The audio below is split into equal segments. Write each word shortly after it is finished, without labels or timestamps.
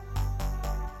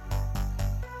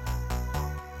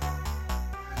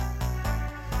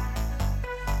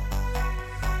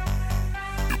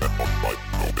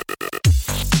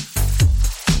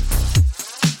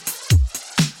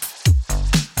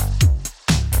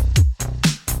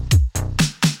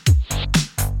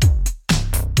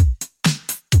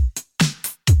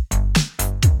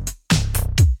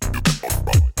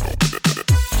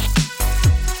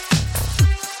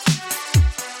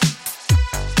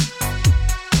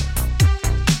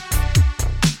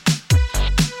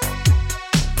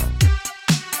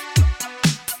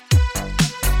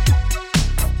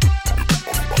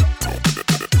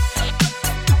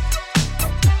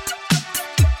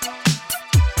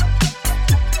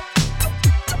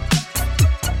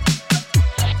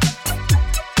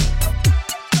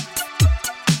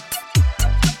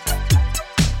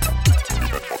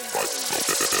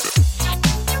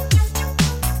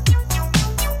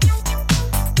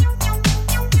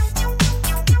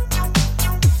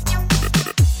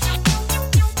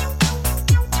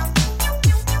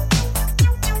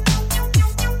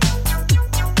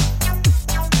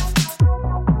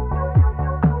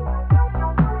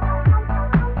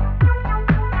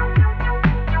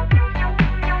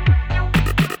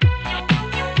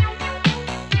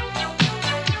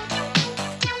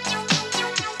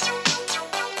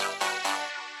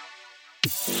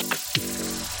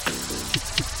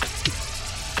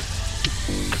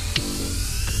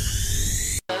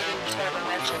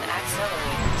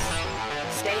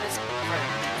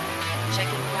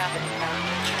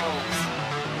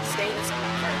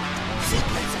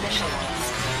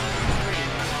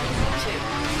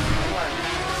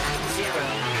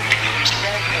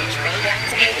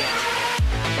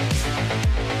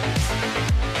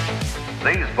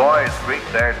These boys greet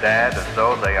their dad as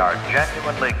though they are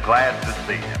genuinely glad to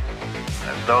see him,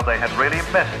 as though they had really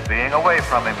missed being away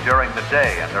from him during the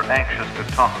day and are anxious to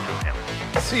talk to him.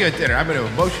 See you at dinner. I'm going to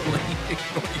emotionally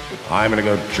ignore you. I'm going to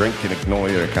go drink and ignore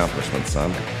your accomplishments,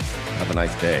 son. Have a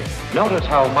nice day. Notice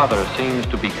how Mother seems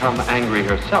to become angry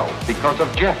herself because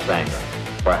of Jeff's anger.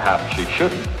 Perhaps she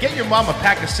shouldn't. Get your mom a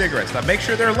pack of cigarettes. Now make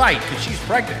sure they're light, because she's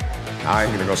pregnant. I'm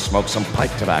going to go smoke some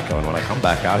pipe tobacco, and when I come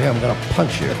back out here, I'm going to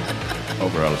punch you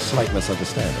over a slight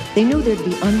misunderstanding. They knew there'd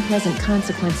be unpleasant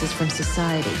consequences from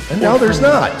society. And now there's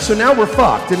not. So now we're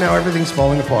fucked, and now everything's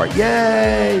falling apart.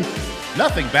 Yay!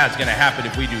 Nothing bad's going to happen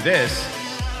if we do this.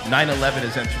 9/11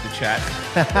 has entered the chat.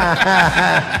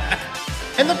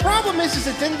 And the problem is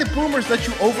that then the boomers let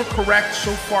you overcorrect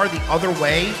so far the other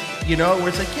way, you know, where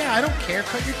it's like, yeah, I don't care,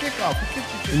 cut your dick off.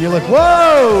 And you're like,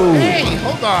 whoa! Hey,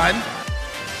 hold on.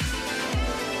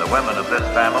 The women of this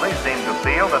family seem to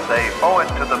feel that they owe it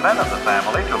to the men of the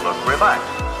family to look relaxed,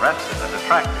 rested, and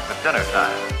attractive at dinner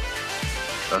time.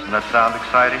 Doesn't that sound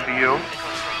exciting to you?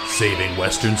 Saving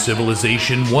Western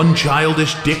civilization one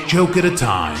childish dick joke at a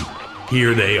time.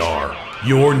 Here they are,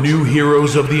 your new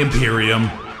heroes of the Imperium,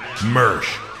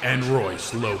 Mersch and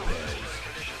Royce Lopez.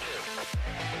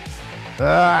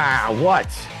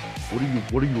 What?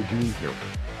 What are you doing here?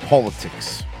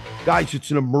 Politics. Guys, it's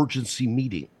an emergency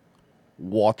meeting.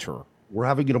 Water. We're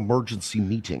having an emergency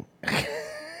meeting.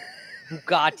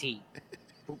 Bugatti.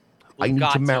 I need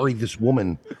to marry this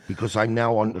woman because I'm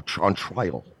now on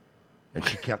trial, and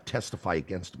she can't testify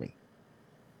against me.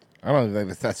 I don't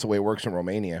think that's the way it works in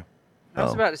Romania. I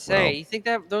was about to say, you think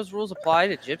that those rules apply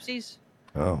to gypsies?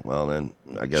 Oh, well then,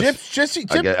 I guess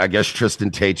I guess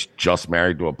Tristan Tate's just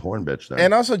married to a porn bitch then.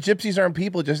 And also, gypsies aren't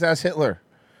people, just ask Hitler.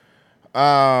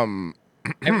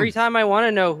 Every time I want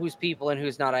to know who's people and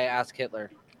who's not, I ask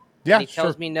Hitler. Yeah, and he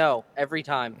tells me no every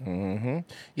time. Mm-hmm.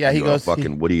 Yeah, he You goes.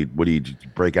 fucking. What do you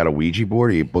break out a Ouija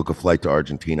board? Or you book a flight to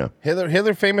Argentina?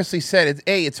 Hitler famously said,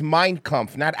 "It's Mein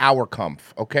Kampf, not our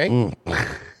Kampf." Okay.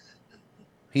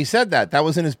 He said that. That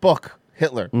was in his book,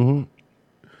 Hitler. Mm-hmm.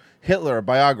 Hitler, a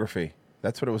biography.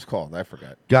 That's what it was called. I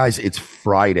forgot. Guys, it's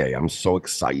Friday. I'm so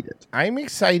excited. I'm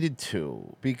excited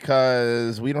too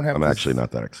because we don't have. I'm actually not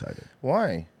that excited.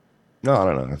 Why? No, I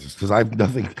don't know. It's just because I have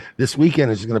nothing. This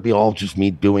weekend is going to be all just me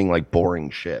doing like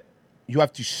boring shit. You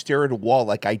have to stare at a wall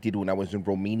like I did when I was in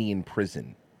Romanian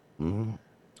prison. Mm-hmm.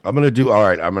 I'm going to do. All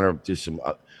right. I'm going to do some.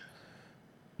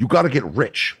 You got to get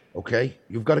rich, okay?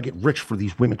 You've got to get rich for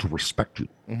these women to respect you.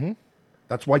 Mm-hmm.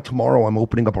 That's why tomorrow I'm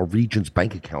opening up a Regions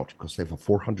bank account because they have a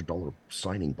 $400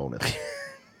 signing bonus.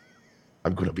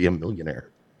 I'm going to be a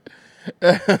millionaire.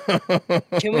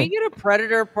 Can we get a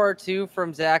Predator Part 2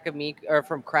 from Zach Amico or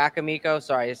from Crack Amico?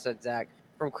 Sorry, I said Zach.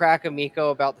 From Crack Amico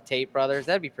about the Tate brothers.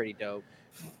 That'd be pretty dope.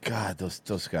 God,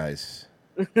 those guys.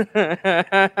 They're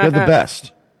the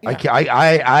best. Yeah.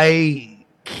 I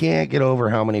can't get over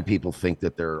how many people think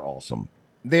that they're awesome.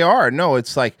 They are. No,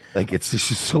 it's like it's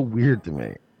just so weird to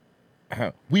me.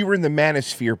 We were in the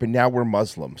manosphere, but now we're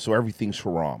Muslim, so everything's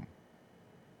haram.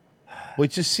 Well,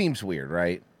 it just seems weird,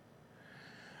 right?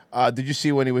 Did you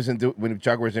see when he was when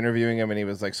Jug was interviewing him, and he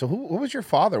was like, "So who was your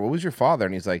father? What was your father?"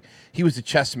 And he's like, "He was a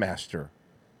chess master.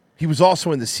 He was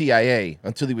also in the CIA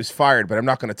until he was fired, but I'm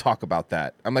not going to talk about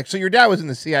that." I'm like, "So your dad was in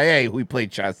the CIA? Who he played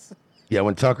chess?" Yeah,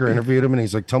 when Tucker interviewed him, and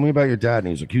he's like, "Tell me about your dad," and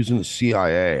he's like, "He was in the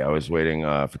CIA." I was waiting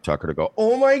for Tucker to go,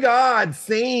 "Oh my God,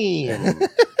 same."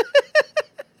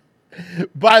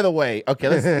 By the way, okay,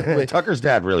 let's Tucker's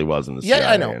dad really was in the CIA.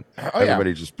 Yeah, I know.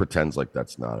 Everybody just pretends like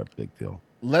that's not a big deal.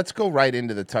 Let's go right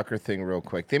into the Tucker thing real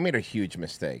quick. They made a huge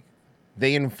mistake.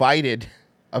 They invited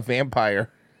a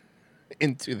vampire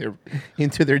into their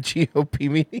GOP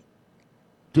meeting.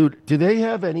 Dude, do they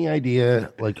have any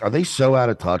idea? Like, are they so out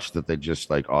of touch that they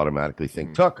just like automatically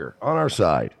think Tucker on our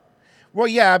side? Well,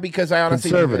 yeah, because I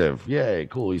honestly conservative. Yay,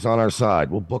 cool. He's on our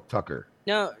side. We'll book Tucker.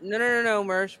 No,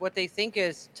 Mersh. What they think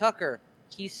is Tucker.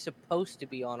 He's supposed to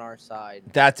be on our side.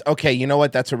 That's okay. You know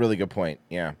what? That's a really good point.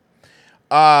 Yeah.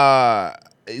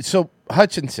 So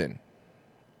Hutchinson,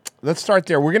 let's start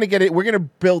there. We're gonna get it. We're gonna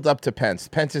build up to Pence.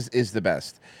 Pence is the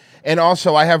best, and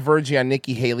also I have Virgie on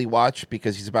Nikki Haley watch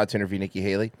because he's about to interview Nikki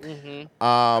Haley.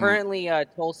 Mm-hmm. Currently,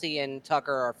 Tulsi and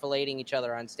Tucker are filleting each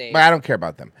other on stage. But I don't care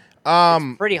about them.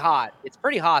 It's pretty hot. It's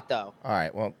pretty hot though. All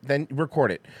right. Well, then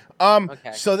record it.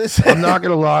 Okay. So this. I'm not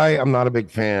gonna lie. I'm not a big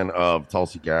fan of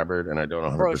Tulsi Gabbard, and I don't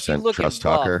 100% trust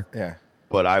Tucker. Yeah.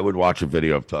 But I would watch a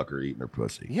video of Tucker eating her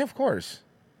pussy. Yeah, of course.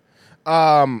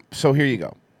 So here you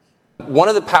go. One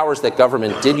of the powers that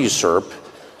government did usurp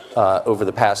over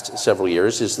the past several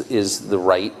years is the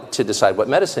right to decide what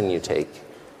medicine you take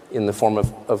in the form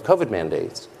of COVID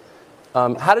mandates.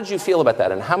 How did you feel about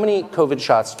that? And how many COVID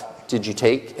shots did you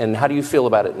take? And how do you feel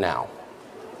about it now,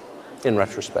 in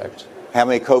retrospect? How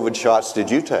many COVID shots did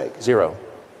you take? 0.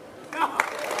 That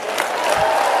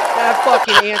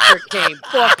fucking answer came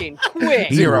fucking quick.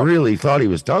 He really thought he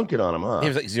was dunking on him, huh? He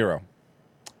was like 0.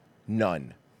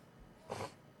 None.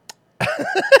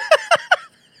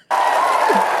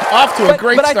 Off to a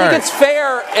great but start. I think it's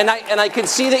fair, and I could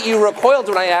see that you recoiled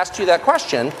when I asked you that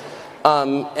question.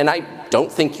 And I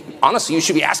don't think, honestly, you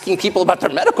should be asking people about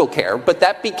their medical care, but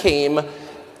that became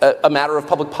a matter of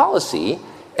public policy.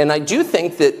 And I do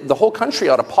think that the whole country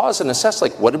ought to pause and assess,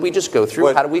 like, what did we just go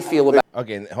through? How do we feel about?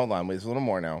 Okay, hold on. There's a little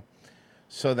more now.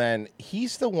 So then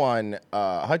he's the one,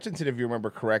 Hutchinson, if you remember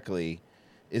correctly,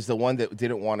 is the one that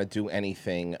didn't want to do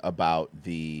anything about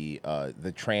the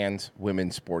trans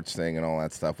women's sports thing and all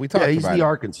that stuff. We talked about he's the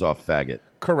Arkansas faggot.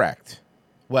 Correct.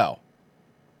 Well,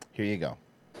 here you go.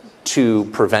 To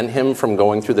prevent him from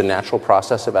going through the natural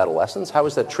process of adolescence? How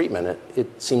is that treatment?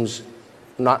 It seems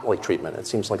not like treatment. It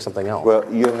seems like something else.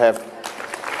 Well, you have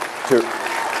to,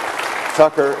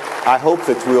 Tucker, I hope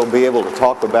that we'll be able to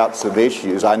talk about some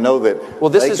issues. I know that. Well,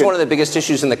 this is one of the biggest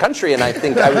issues in the country, and I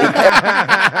think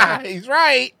I would. He's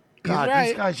right. God,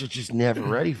 these guys are just never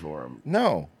ready for him.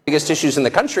 No. Biggest issues in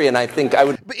the country, and I think I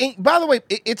would. But by the way,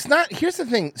 it's not. Here's the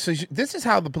thing. So this is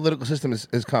how the political system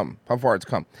has come. How far it's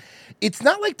come. It's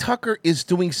not like Tucker is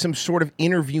doing some sort of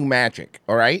interview magic.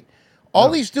 All right.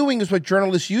 All he's doing is what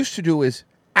journalists used to do: is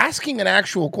asking an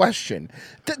actual question.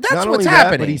 That's not what's only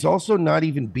happening. That, but he's also not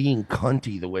even being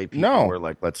cunty the way people were,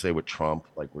 like, let's say with Trump.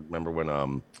 Like, remember when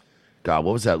God,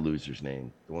 what was that loser's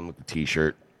name? The one with the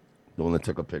T-shirt. The one that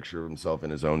took a picture of himself in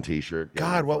his own T-shirt.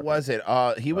 God, what was it?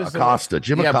 He was Acosta.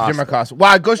 Jim Acosta. Jim Acosta.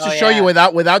 Wow, it goes to show you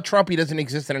without Trump, he doesn't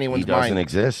exist in anyone's mind. He doesn't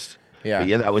exist. Yeah, but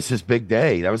yeah, that was his big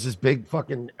day. That was his big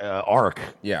fucking arc.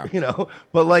 Yeah,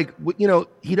 But like,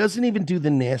 he doesn't even do the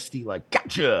nasty like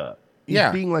gotcha.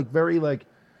 He's being like very like,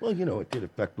 well, it did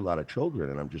affect a lot of children,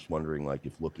 and I'm just wondering, like,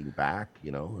 if looking back, do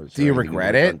you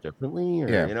regret it differently?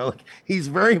 Or, like, he's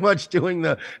very much doing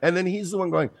and then he's the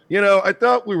one going, I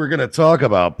thought we were going to talk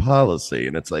about policy,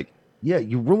 and it's like, yeah,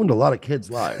 you ruined a lot of kids'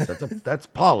 lives. That's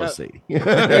policy. You know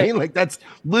what I mean? Like, that's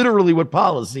literally what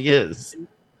policy is.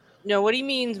 No, what he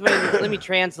means when let me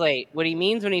translate. What he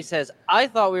means when he says, "I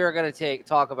thought we were going to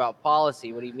talk about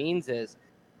policy." What he means is,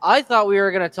 I thought we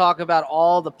were going to talk about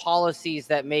all the policies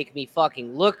that make me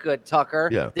fucking look good, Tucker.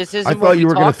 Yeah. This isn't I thought you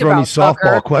were going to throw me softball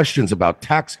Tucker. questions about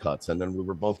tax cuts, and then we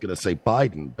were both going to say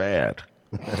Biden bad.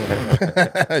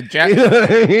 Jack. You know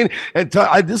what I mean? And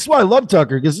this is why I love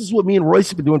Tucker, because this is what me and Royce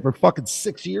have been doing for fucking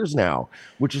 6 years now,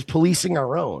 which is policing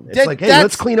our own. It's like, hey,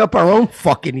 let's clean up our own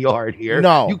fucking yard here.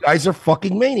 No. You guys are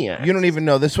fucking maniacs. You don't even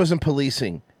know. This wasn't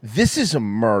policing. This is a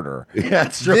murder. Yeah,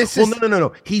 that's true.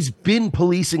 No. He's been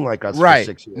policing like us for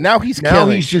 6 years. Now he's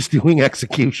killing. He's just doing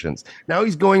executions. Now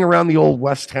he's going around the old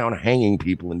West Town hanging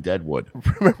people in Deadwood.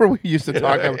 Remember we used to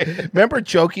talk about, remember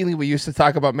jokingly we used to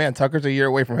talk about, man, Tucker's a year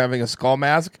away from having a skull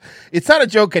mask. It's not a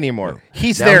joke anymore.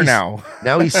 He's there now.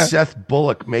 Now he's Seth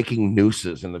Bullock making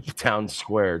nooses in the town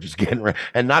square, just getting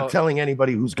and not telling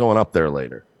anybody who's going up there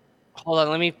later. Hold on,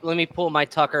 let me pull my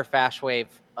Tucker fast wave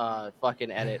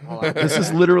fucking edit. Hold on. This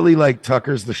is literally like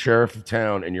Tucker's the sheriff of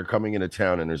town, and you're coming into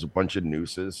town, and there's a bunch of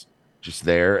nooses just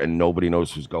there, and nobody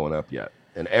knows who's going up yet.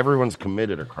 And everyone's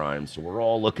committed a crime, so we're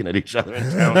all looking at each other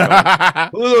in town going,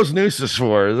 who are those nooses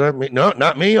for? Is that me? No,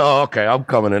 not me. Oh, okay, I'm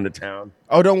coming into town.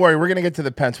 Oh, don't worry. We're going to get to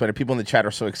the Pence sweater. People in the chat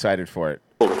are so excited for it.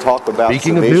 To talk about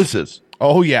Speaking of nooses.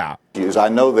 Oh, yeah. I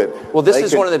know that. Well, this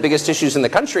is one of the biggest issues in the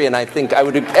country, and I think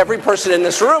every person in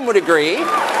this room would agree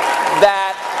that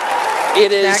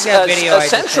it is a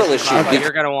central issue. Okay,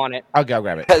 you're going to want it. I'll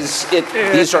grab it. Because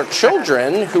these are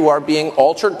children who are being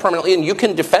altered permanently, and you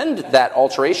can defend that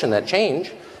alteration, that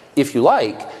change, if you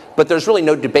like, but there's really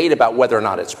no debate about whether or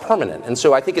not it's permanent. And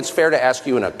so I think it's fair to ask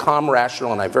you in a calm,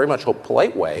 rational, and I very much hope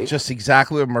polite way. Just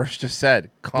exactly what Mersh just said.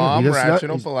 Calm,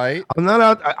 rational, polite. I'm not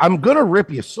out. I'm going to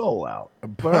rip your soul out,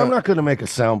 but I'm not going to make a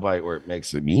soundbite where it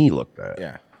makes me look bad.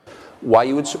 Yeah. Why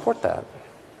you would support that?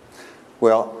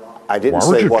 Well, I didn't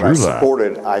say what I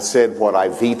supported. I said what I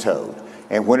vetoed.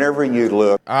 And whenever you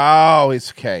look. Oh,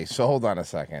 it's okay. So hold on a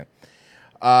second.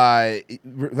 Let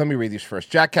me read these first.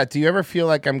 Jack Cat, do you ever feel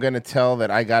like I'm going to tell that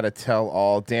I got to tell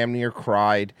all? Damn near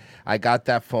cried. I got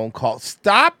that phone call.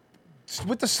 Stop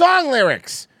with the song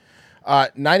lyrics.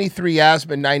 93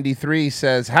 Aspen 93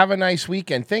 says, have a nice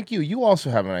weekend. Thank you. You also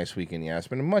have a nice weekend,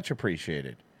 Aspen. Much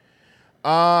appreciated.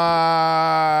 Well,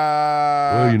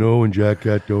 when Jack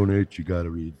Cat donates, you got to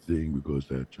read the thing because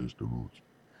that's just the rules.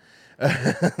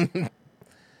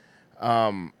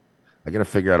 I got to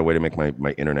figure out a way to make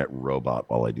my internet robot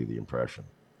while I do the impression.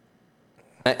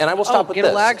 And I will stop with get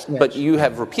a lag this. switch. But you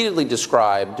have repeatedly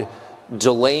described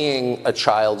delaying a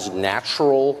child's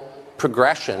natural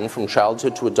progression from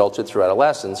childhood to adulthood through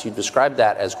adolescence. You described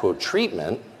that as, quote,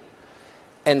 treatment.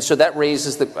 And so that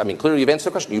raises clearly you've answered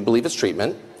the question. You believe it's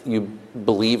treatment. You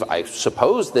believe, I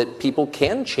suppose, that people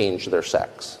can change their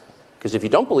sex. Because if you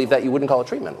don't believe that, you wouldn't call it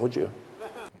treatment, would you?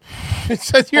 Did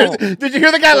you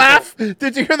hear the guy laugh?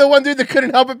 Did you hear the one dude that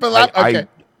couldn't help it but laugh? Okay.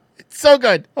 It's so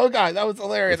good. Oh, God, that was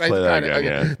hilarious. Let's play that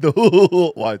again, The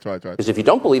watch. Because if you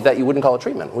don't believe that, you wouldn't call it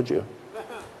treatment, would you?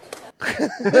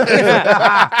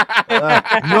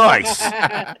 Nice.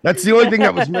 That's the only thing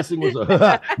that was missing was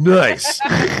a nice.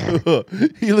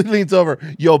 He leans over.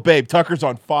 Yo, babe, Tucker's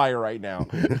on fire right now.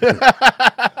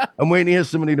 I'm waiting to hear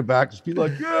somebody in the back just be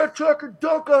like, yeah, Tucker,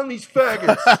 dunk on these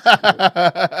faggots.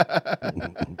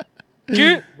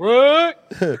 Get right.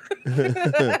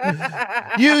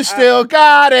 You still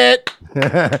got it.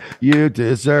 You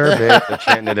deserve it. They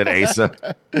chanted at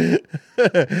Asa.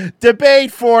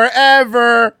 Debate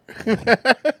forever.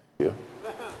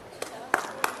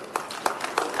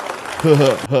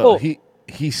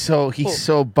 He's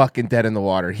so bucking dead in the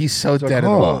water. He's so dead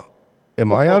in the water.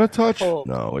 Am I out of touch?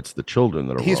 No, it's the children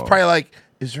that are He's wrong. probably like,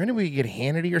 is there any way you get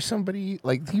Hannity or somebody?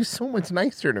 Like, he's so much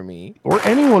nicer to me. Or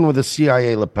anyone with a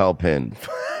CIA lapel pin.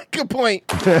 Good point.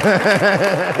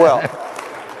 Well,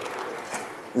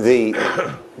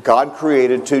 God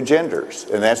created two genders,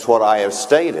 and that's what I have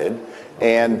stated.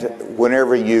 And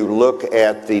whenever you look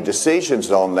at the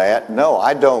decisions on that, no,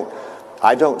 I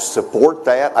don't support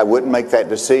that. I wouldn't make that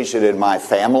decision in my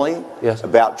family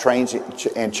about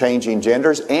changing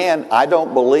genders. And I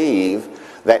don't believe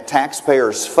that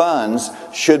taxpayers' funds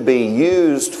should be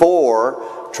used for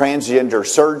transgender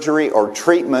surgery or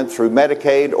treatment through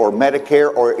Medicaid or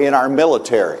Medicare or in our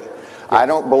military. I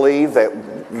don't believe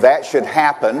that should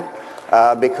happen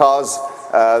because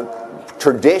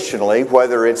traditionally,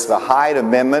 whether it's the Hyde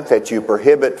Amendment that you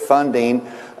prohibit funding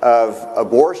of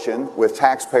abortion with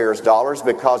taxpayers' dollars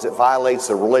because it violates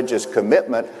the religious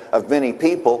commitment of many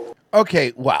people.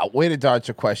 Okay, wow, way to dodge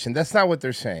a question. That's not what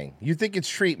they're saying. You think it's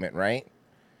treatment, right?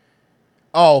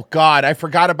 Oh, God, I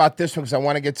forgot about this one because I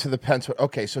want to get to the pencil.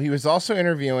 Okay, so he was also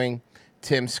interviewing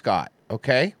Tim Scott,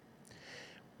 okay?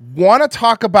 Want to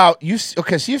talk about,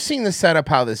 okay, so you've seen the setup,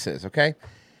 how this is, okay?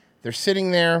 They're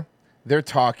sitting there, they're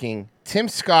talking. Tim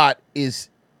Scott is,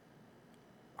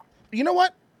 you know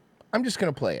what? I'm just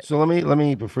going to play it. So let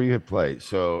me, before you hit play,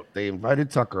 so they invited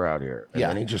Tucker out here, and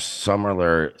then he just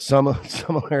summarily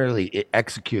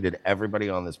executed everybody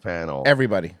on this panel.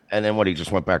 Everybody. And then he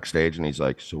just went backstage, and he's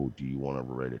like, so do you want to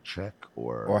write a check,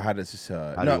 or how does this,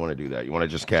 how do you want to do that? You want to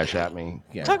just cash at me?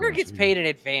 Yeah. Tucker gets paid in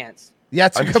advance. Yeah,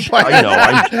 that's a good point. I know.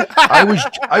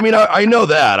 I know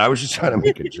that. I was just trying to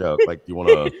make a joke. Like, do you want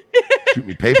to shoot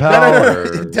me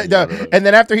PayPal? No. And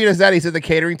then after he does that, he's at the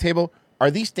catering table.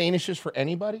 Are these Danishes for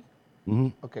anybody? Mm-hmm.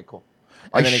 Okay, cool.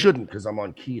 I shouldn't because I'm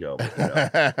on keto.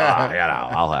 But,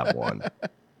 I'll have one.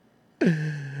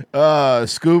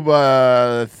 Scoob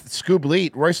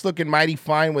Leet. Royce looking mighty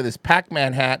fine with his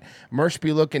Pac-Man hat. Mersh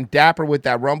be looking dapper with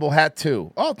that Rumble hat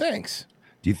too. Oh, thanks.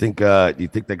 Do you think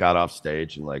they got off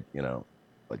stage and like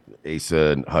Asa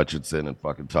and Hutchinson and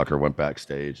fucking Tucker went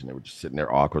backstage and they were just sitting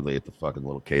there awkwardly at the fucking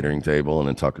little catering table, and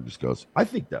then Tucker just goes, I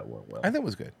think that went well. I think it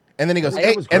was good. And then he goes,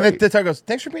 hey, and then Tucker goes,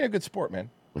 thanks for being a good sport, man.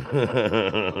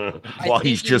 While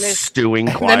he's just stewing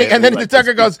quietly. And then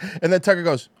Tucker goes,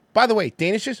 by the way,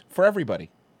 Danishes for everybody.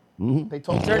 Mm-hmm. They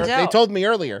told me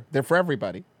earlier, they're for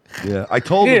everybody. Yeah, I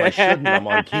told him I shouldn't. I'm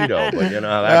on keto, but you know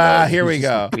how that goes. Here we He's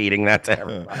go. Beating that to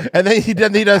everybody. And then he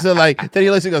does it like, then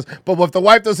he listens and goes, but if the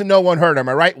wife doesn't know, one hurt him. Am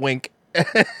I right? Wink.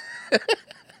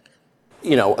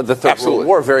 You know, the Third World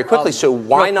War very quickly, so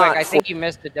why Real not? quick, I think you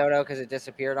missed the dodo because it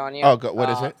disappeared on you. Oh, good. What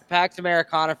is it? Pax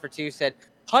Americana for 2 said,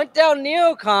 hunt down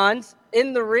neocons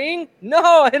in the ring?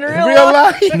 No, in real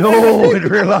life. No, in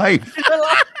real life.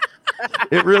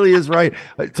 It really is right.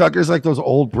 Tucker's like those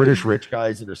old British rich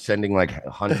guys that are sending like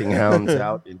hunting hounds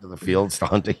out into the fields to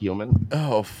hunt a human.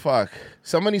 Oh, fuck.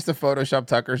 Someone needs to Photoshop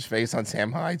Tucker's face on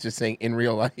Sam Hyde just saying in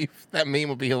real life. That meme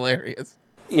would be hilarious.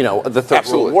 You know, the Third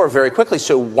World War very quickly,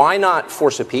 so why not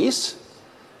force a peace?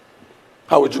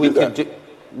 How would you do that?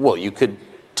 Well, you could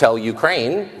tell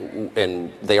Ukraine,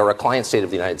 and they are a client state of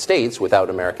the United States, without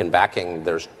American backing,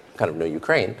 there's kind of no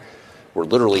Ukraine. We're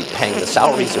literally paying the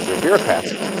salaries of their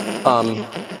bureaucrats.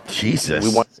 Jesus.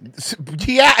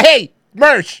 Hey,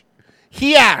 Mersh.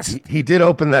 He asked. He did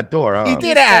open that door, huh? He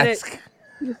did ask.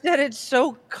 You said it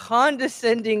so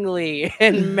condescendingly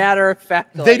and matter of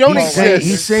fact. They don't exist.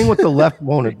 He's saying what the left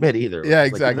won't admit either. Yeah,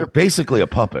 It's like, exactly. they're basically a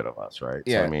puppet of us, right?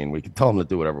 Yeah. So, I mean, we can tell them to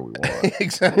do whatever we want.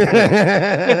 Exactly.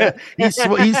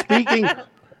 he's speaking.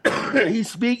 He's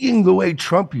speaking the way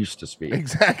Trump used to speak.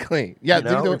 Exactly. Yeah. You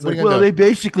know? what It's are you like, gonna well, do? they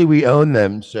basically we own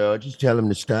them, so just tell them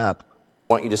to stop.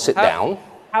 Want you to sit down,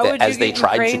 How would as you they get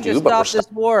tried to Ukraine do, but we're stop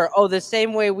this war? Oh, the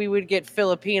same way we would get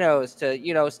Filipinos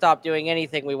to, stop doing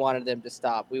anything we wanted them to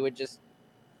stop. We would just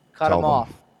cut Tell them them.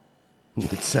 off. You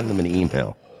could send them an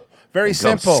email. Very Go,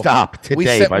 simple. Stop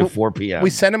today by 4 p.m. We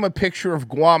send him a picture of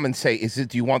Guam and say,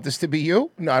 do you want this to be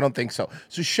you? No, I don't think so.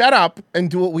 So shut up and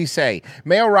do what we say.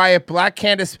 Mayo Riot, Black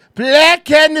Candace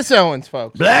Owens,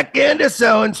 folks. Black Candace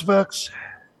Owens, folks.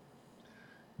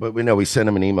 But we send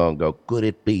him an email and go, could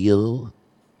it be you?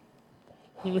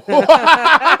 It's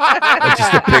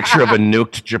just a picture of a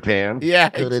nuked Japan. Yeah,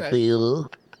 Could it be you?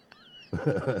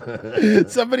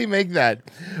 Somebody make that.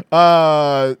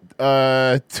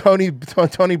 Tony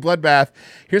Bloodbath.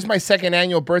 Here's my second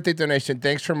annual birthday donation.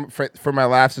 Thanks for my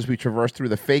laughs as we traverse through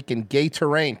the fake and gay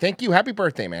terrain. Thank you. Happy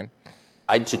birthday, man.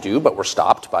 tried to do, but were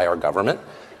stopped by our government,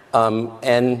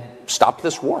 and stop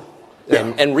this war.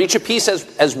 And reach a peace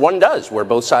as one does, where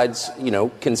both sides,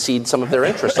 concede some of their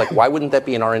interests. Like, why wouldn't that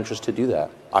be in our interest to do that?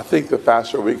 I think the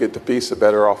faster we get to peace, the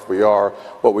better off we are.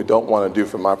 What we don't want to do,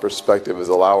 from my perspective, is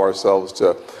allow ourselves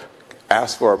to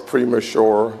ask for a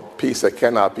premature peace that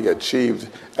cannot be achieved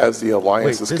as the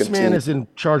alliances This continue. man is in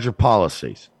charge of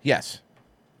policies. Yes.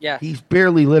 Yeah. He's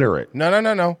barely literate.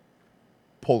 No.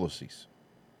 Policies.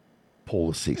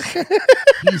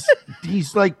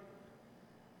 he's like,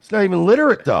 he's not even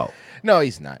literate though. No,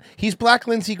 he's not. He's Black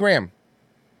Lindsey Graham.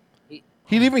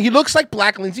 He looks like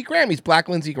Black Lindsey Graham. He's Black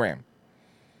Lindsey Graham.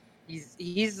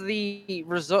 He's the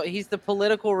result. He's the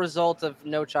political result of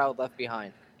No Child Left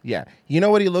Behind. Yeah. You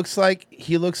know what he looks like?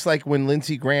 He looks like when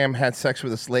Lindsey Graham had sex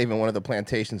with a slave in one of the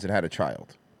plantations and had a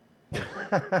child.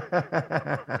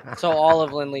 So all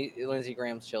of Lindsey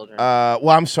Graham's children. Well,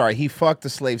 I'm sorry. He fucked the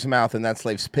slave's mouth, and that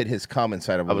slave spit his cum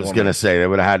inside of a I was woman. gonna say there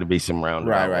would have had to be some round.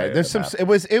 Right. There's some. It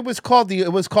was called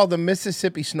the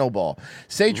Mississippi Snowball.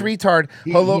 Sage retard.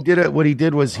 He did it. What he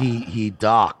did was he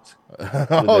docked with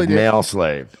Oh, a he did. male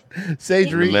slave.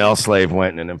 Sage The male slave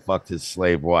went and then fucked his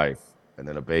slave wife, and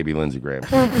then a baby Lindsey Graham.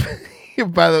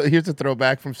 By the way, here's a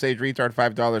throwback from Sage Retard,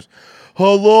 $5.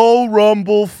 Hello,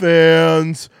 Rumble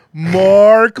fans.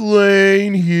 Mark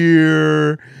Lane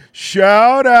here.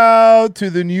 Shout out to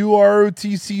the new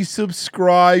ROTC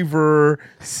subscriber,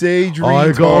 Sage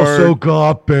Retard. I also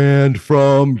got banned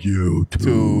from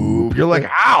YouTube. You're like,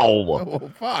 ow!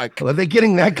 Oh, fuck. Are they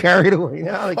getting that carried away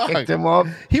now? They kicked him off.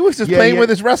 He was just playing with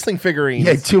his wrestling figurines. He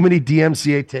had too many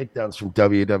DMCA takedowns from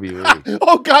WWE.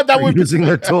 Oh, God, that would using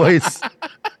their toys.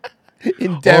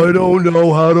 In I don't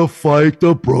know how to fight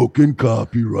the broken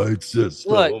copyright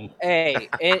system. Look, hey,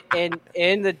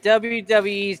 in the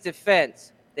WWE's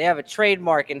defense, they have a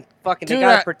trademark and fucking they Dude,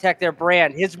 gotta protect their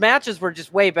brand. His matches were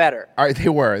just way better. All right, they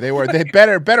were. They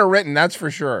better written, that's for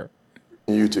sure.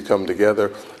 You to come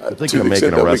together. I think to I'm the making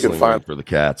extent a that we wrestling can find ring for the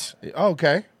cats.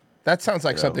 Okay. That sounds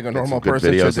like something a get some normal good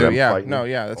person videos should of do. them Yeah. fighting. No,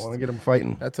 yeah. I want to get them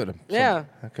fighting. That's what. Yeah.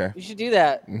 Okay. You should do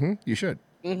that. Mm-hmm. You should.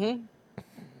 Mm-hmm.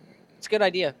 It's a good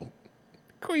idea.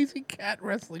 Crazy cat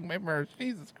wrestling my merch.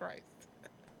 Jesus Christ.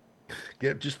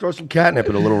 Just throw some catnip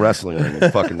in a little wrestling ring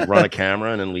and fucking run a camera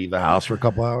and then leave the house for a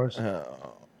couple hours.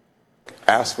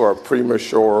 ask for a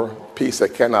premature peace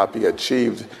that cannot be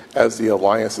achieved as the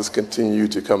alliances continue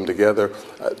to come together.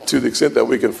 To the extent that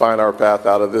we can find our path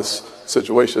out of this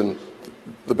situation,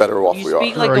 the better off we are.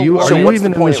 Are you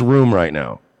even in this room right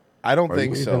now? I don't Are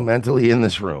think you so. even mentally in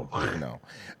this room? No.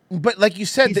 But like you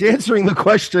said, he's answering the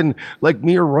question like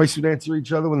me or Royce would answer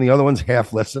each other when the other one's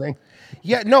half listening.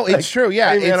 Yeah, no, it's true.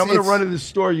 Yeah, hey, man, I'm gonna run to the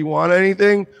store. You want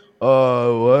anything?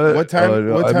 What? What time?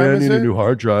 No, What time I is need it? a new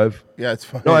hard drive. Yeah, it's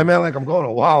fine. No, I meant like I'm going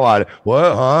to Wawa.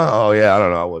 What? Huh? Oh yeah, I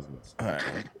don't know. I wasn't. All right.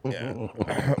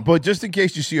 Yeah. But just in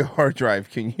case you see a hard drive,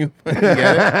 can you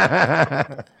get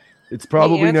it? It's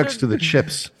probably next to the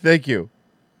chips. Thank you.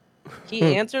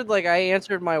 He answered like I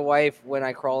answered my wife when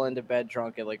I crawl into bed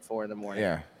drunk at like 4 a.m.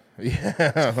 Yeah.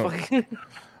 Yeah.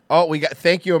 Oh, we got.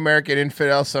 Thank you, American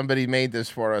Infidel. Somebody made this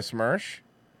for us, Mersh.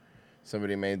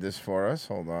 Somebody made this for us.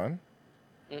 Hold on.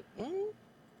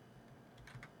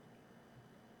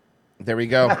 There we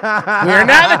go. We are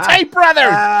now the Tate Brothers.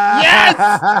 Yes.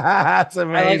 That's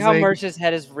amazing. I like how Merch's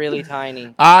head is really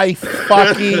tiny. I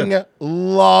fucking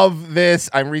love this.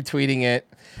 I'm retweeting it.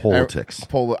 Politics.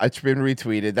 It's been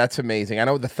retweeted. That's amazing. I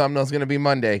know the thumbnail's going to be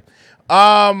Monday.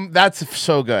 That's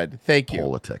so good. Thank you.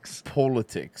 Politics.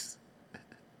 Politics.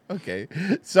 Okay.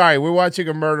 Sorry, we're watching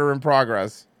a murder in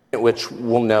progress. Which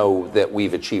we'll know that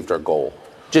we've achieved our goal.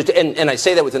 And I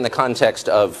say that within the context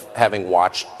of having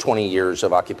watched 20 years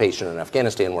of occupation in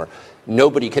Afghanistan where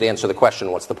nobody could answer the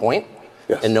question, what's the point?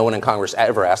 Yes. And no one in Congress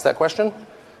ever asked that question,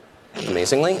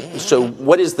 amazingly. So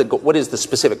what is the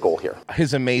specific goal here?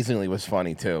 His amazingly was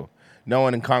funny, too. No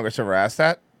one in Congress ever asked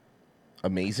that?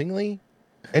 Amazingly?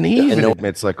 And he even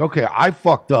admits, like, okay, I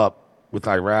fucked up with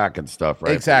Iraq and stuff,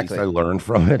 right? Exactly. At least I learned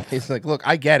from it. He's like, look,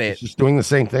 I get it. He's just doing the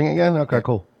same thing again? Okay,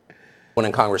 cool. No one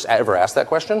in Congress ever asked that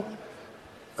question,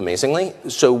 amazingly.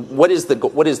 So what is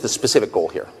the specific goal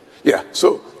here? Yeah,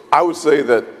 so I would say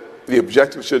that the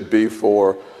objective should be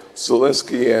for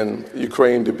Zelensky and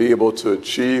Ukraine to be able to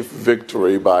achieve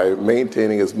victory by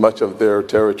maintaining as much of their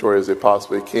territory as they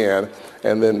possibly can,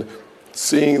 and then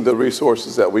seeing the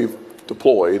resources that we've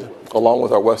deployed, along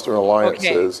with our Western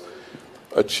alliances,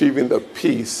 achieving the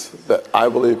peace that I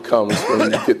believe comes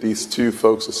when you get these two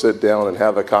folks to sit down and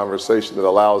have a conversation that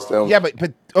allows them. Yeah,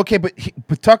 but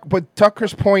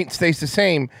Tucker's point stays the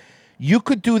same. You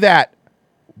could do that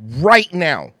right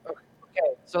now.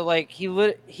 Okay, so like he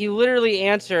literally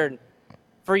answered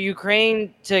for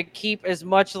Ukraine to keep as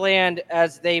much land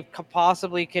as they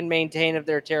possibly can maintain of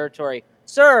their territory.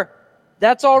 Sir,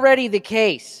 that's already the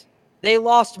case. They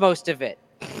lost most of it.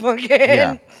 Okay.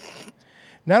 Yeah.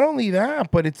 Not only that,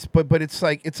 but it's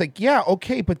like yeah,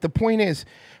 okay, but the point is,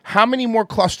 how many more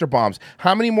cluster bombs?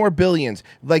 How many more billions?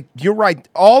 Like, you're right.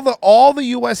 All the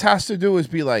US has to do is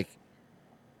be like,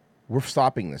 we're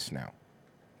stopping this now.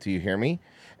 Do you hear me?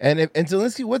 And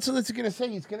Zelensky, what's Zelensky gonna say?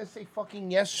 He's gonna say fucking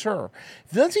yes, sir.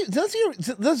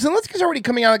 Zelensky's already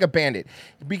coming out like a bandit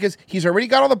because he's already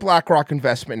got all the BlackRock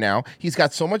investment now. He's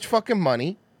got so much fucking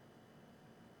money.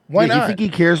 Why not? You think he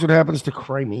cares what happens to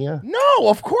Crimea? No,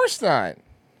 of course not.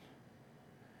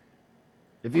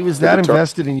 If he was that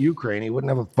invested in Ukraine, he wouldn't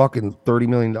have a fucking $30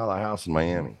 million house in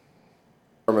Miami.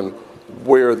 Determine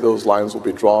where those lines will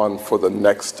be drawn for the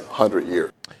next 100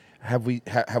 years. Have we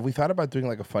thought about doing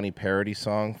like a funny parody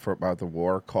song about the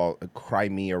war called "Cry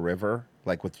Me a River,"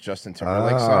 like with Justin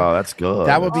Timberlake? Oh, that's good.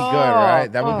 That would be good,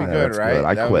 right? That would be good, that's right? good.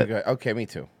 I That quit. would be good. Okay, me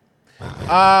too.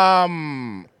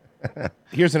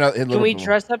 Here's another. Can we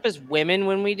dress up as women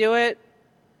when we do it?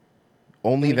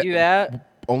 Only Can we do that?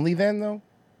 Only then, though.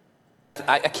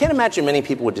 I can't imagine many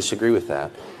people would disagree with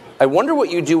that. I wonder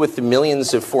what you do with the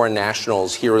millions of foreign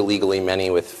nationals here illegally, many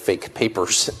with fake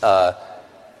papers,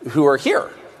 who are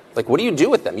here. Like, what do you do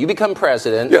with them? You become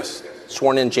president, yes,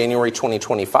 sworn in January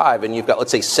 2025, and you've got,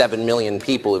 let's say, 7 million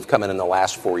people who've come in the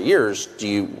last 4 years. What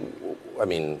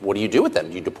do you do with them?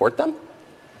 Do you deport them?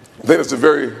 I think it's a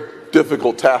very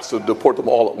difficult task to deport them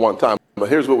all at one time. But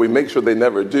here's what we make sure they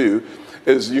never do,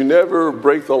 is you never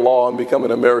break the law and become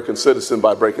an American citizen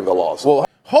by breaking the laws. Well,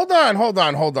 hold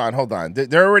on.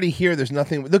 They're already here. There's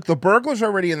nothing. Look, the burglars are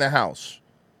already in the house.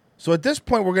 So at this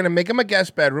point, we're going to make them a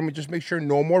guest bedroom and just make sure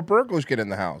no more burglars get in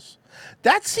the house.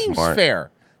 That seems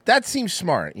fair. That seems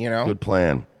smart, you know? Good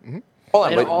plan. And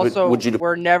also,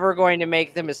 we're never going to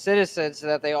make them a citizen so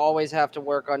that they always have to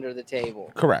work under the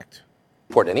table. Correct.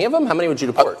 Deport any of them? How many would you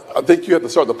deport? I think you have to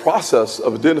start the process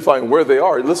of identifying where they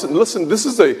are. Listen, this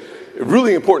is a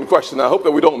really important question. I hope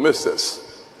that we don't miss this.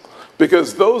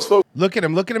 Because those folks... Look at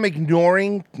him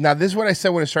ignoring... Now, this is what I said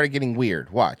when it started getting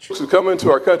weird. Watch. ...who come into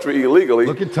our country illegally...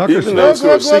 Look at Tucker's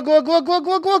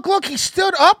Look. He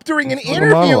stood up during an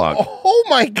interview. Oh,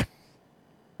 my God.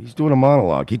 He's doing a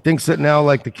monologue. He thinks that now,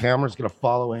 like, the camera's going to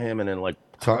follow him and then, like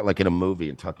in a movie,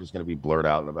 and Tucker's going to be blurred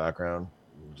out in the background.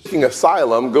 Seeking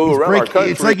asylum, go around our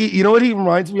country. It's like, you know what he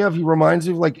reminds me of? He reminds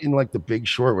me of, like, in, like, The Big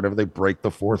Short, whenever they break the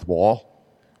fourth wall.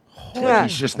 Like,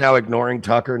 he's just now ignoring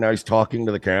Tucker. Now he's talking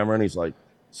to the camera, and he's like,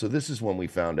 so this is when we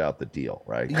found out the deal,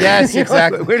 right? Yes,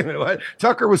 exactly. Wait a minute. What?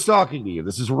 Tucker was talking to you.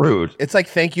 This is rude. It's like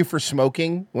thank you for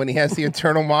smoking when he has the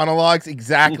internal monologues.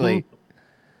 Exactly.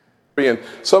 And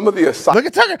some of the Look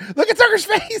at Tucker. Look at Tucker's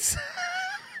face.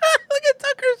 Look at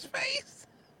Tucker's face.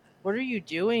 What are you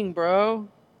doing, bro?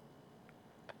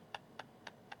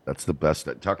 That's the best.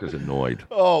 Tucker's annoyed.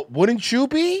 Oh, wouldn't you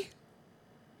be?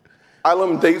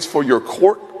 Asylum dates for your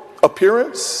court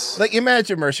appearance. Like,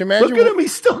 imagine, Mersh. Look at him.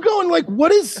 He's still going. Like,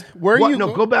 what is? Where are you?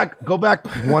 No, go back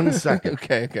 1 second.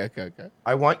 Okay.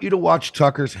 I want you to watch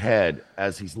Tucker's head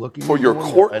as he's looking for your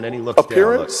court and then he looks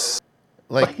appearance. Down,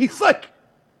 like he's like,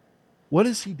 what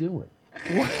is he doing?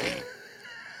 What?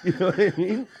 You know what I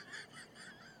mean?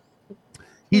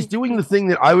 He's doing the thing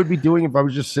that I would be doing if I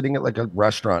was just sitting at like a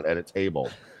restaurant at a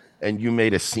table, and you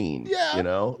made a scene. Yeah. You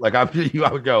know, like I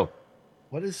would go,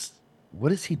 what is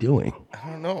he doing? I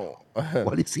don't know.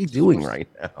 What is he doing right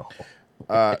now?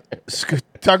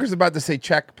 Tucker's about to say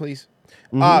check, please.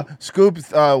 Scoop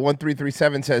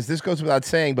 1337 says this goes without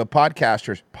saying, but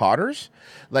potters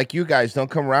like you guys don't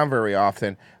come around very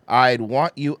often. I'd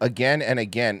want you again and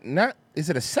again. Not is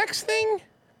it a sex thing?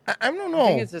 I don't know. I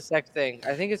think it's a sex thing.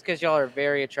 I think it's because y'all are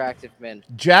very attractive men.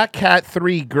 Jack Cat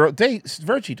 3 girl.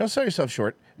 Virgie, don't sell yourself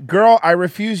short. Girl, I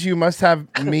refuse. You must have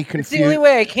me confused. It's the only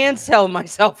way I can sell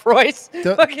myself, Royce.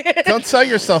 Don't sell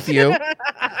yourself, you.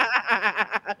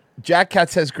 Jack Cat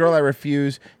says, "Girl, I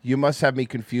refuse. You must have me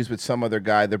confused with some other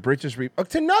guy." The bridges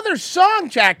it's another song,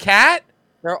 Jack Cat.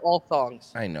 They're all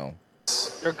songs. I know.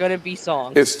 They're gonna be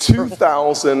songs. It's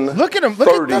 2033. Look at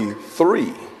him.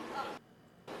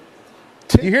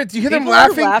 Do you hear them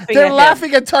laughing? They're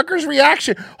laughing at Tucker's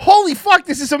reaction. Holy fuck,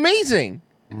 this is amazing.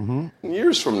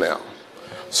 Years from now.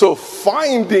 So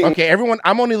finding... Okay, everyone,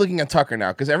 I'm only looking at Tucker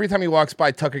now, because every time he walks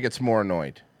by, Tucker gets more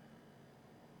annoyed.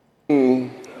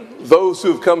 Those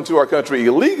who've come to our country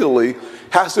illegally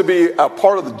has to be a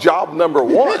part of the job number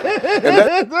one.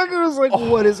 And Tucker was like,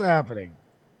 what is happening?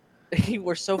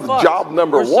 We're so fucked. Job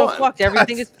number We're so one. fucked.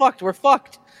 Everything is fucked. We're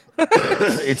fucked.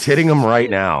 It's hitting him right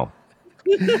now.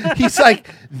 He's like,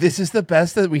 this is the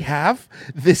best that we have?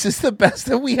 This is the best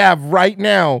that we have right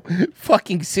now.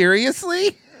 Fucking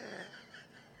seriously?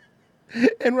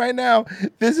 And right now,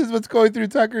 this is what's going through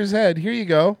Tucker's head. Here you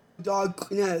go.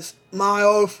 Darkness, my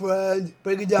old friend.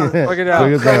 Break it down. Break it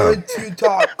down. I'm coming to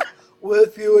talk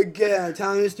with you again.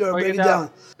 Tell me the story. Break it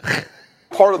down.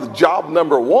 Part of the job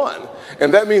number one.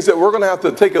 And that means that we're going to have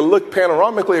to take a look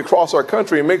panoramically across our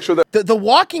country and make sure that the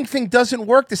walking thing doesn't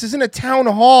work. This isn't a town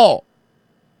hall.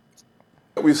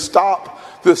 We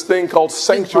stop this thing called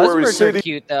sanctuary Buzzwords city. are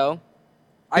cute, though.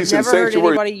 I've He's in never heard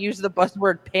sanctuary. anybody use the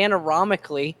buzzword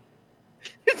panoramically.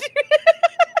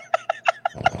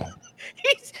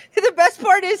 The best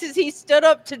part is he stood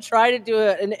up to try to do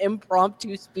an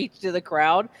impromptu speech to the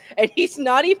crowd, and he's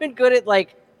not even good at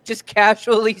just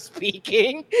casually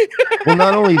speaking. Well,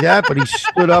 not only that, but he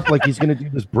stood up like he's going to do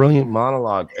this brilliant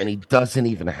monologue, and he doesn't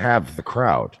even have the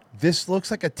crowd. This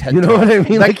looks like a TED You know Talk. what I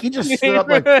mean? Like he just stood up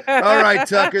like, all right,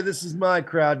 Tucker, this is my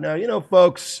crowd. Now,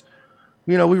 folks,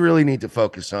 we really need to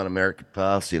focus on American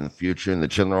policy in the future. And the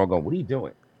children are all going, what are you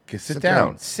doing? Sit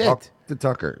down. Sit. Talk to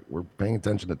Tucker. We're paying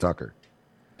attention to Tucker.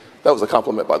 That was a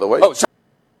compliment, by the way.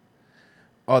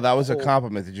 Oh, that was a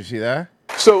compliment. Did you see that?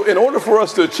 So in order for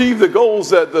us to achieve the goals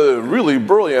that the really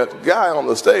brilliant guy on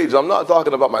the stage, I'm not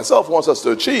talking about myself, wants us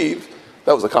to achieve,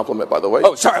 that was a compliment, by the way.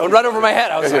 Oh, sorry, it went right over my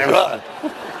head. I was like, ugh.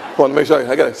 I want to make sure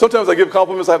I got it. Sometimes I give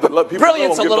compliments, I have to let people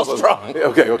Brilliant's know. a little strong. Yeah,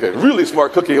 okay. Really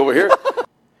smart cookie over here.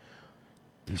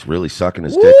 He's really sucking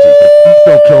his dick. Please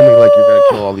don't kill me like you're going to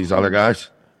kill all these other guys.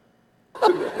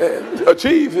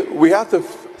 Achieve, we have to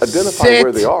identify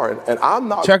where they are. And I'm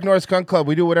not Chuck Norris Gun Club.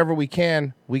 We do whatever we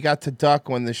can. We got to duck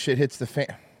when the shit hits the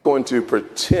fan. going to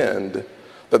pretend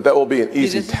that will be an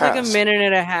easy This is task. like a minute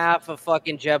and a half of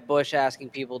fucking Jeb Bush asking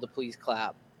people to please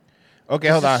clap. Okay,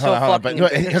 hold on. But,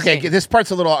 okay, this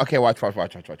part's a little. Okay, watch.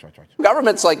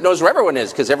 Government's knows where everyone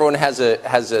is because everyone has a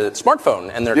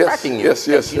smartphone and they're tracking you.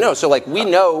 Yes. You know, so we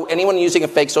know anyone using a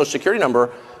fake social security number.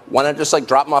 Why not just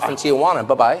drop them off in Tijuana?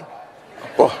 Bye bye.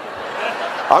 Well,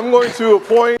 I'm going to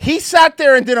appoint. He sat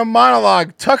there and did a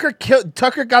monologue. Tucker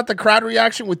got the crowd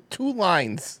reaction with 2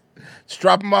 lines. Just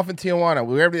drop them off in Tijuana.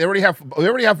 We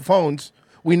already have phones.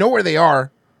 We know where they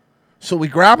are, so we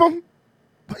grab them.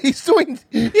 He's doing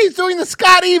the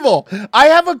Scott Evil. I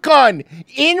have a gun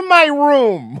in my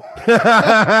room.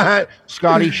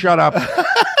 Scotty, shut up.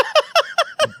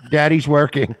 Daddy's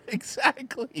working.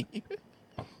 Exactly.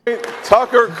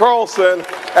 Tucker Carlson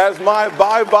as my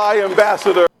bye-bye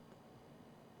ambassador.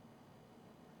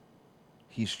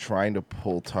 He's trying to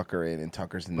pull Tucker in, and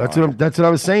Tucker's not. That's what I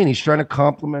was saying. He's trying to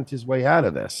compliment his way out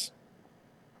of this.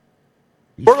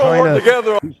 We're going to work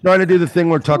together. He's trying to do the thing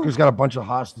where Tucker's got a bunch of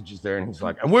hostages there, and he's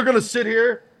like, and we're going to sit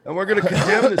here, and we're going to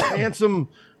condemn this handsome,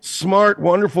 smart,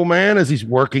 wonderful man as he's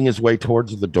working his way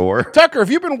towards the door. Tucker,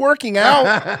 have you been working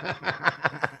out?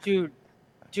 Dude,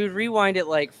 rewind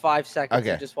it 5 seconds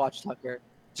and just watch Tucker.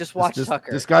 Just watch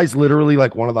Tucker. This guy's literally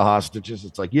like one of the hostages.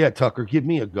 It's like, yeah, Tucker, give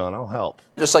me a gun. I'll help.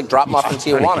 Just drop them off in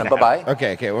Tijuana. Bye-bye.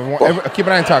 Okay. Keep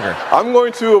an eye on Tucker. I'm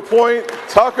going to appoint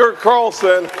Tucker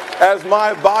Carlson as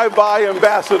my bye-bye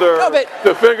ambassador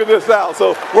to figure this out.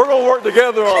 So we're going to work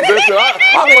together on this.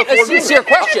 A sincere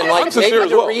question. I'm sincere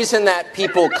maybe as well. the reason that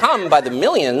people come by the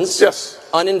millions,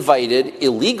 uninvited,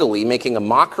 illegally, making a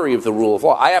mockery of the rule of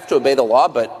law. I have to obey the law,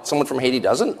 but someone from Haiti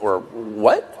doesn't? Or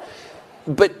what?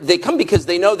 But they come because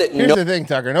they know that Here's the thing,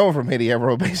 Tucker. No one from Haiti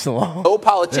ever obeys the law. No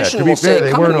politician will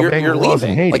say, come, you're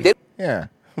leaving. Yeah,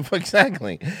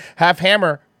 exactly. Half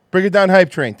Hammer, bring it down hype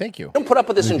train. Thank you. Don't put up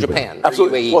with this in Japan.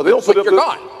 Absolutely. UAE. Well, they don't put up you're with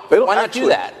gone. Why not do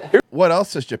that? What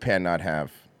else does Japan not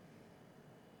have?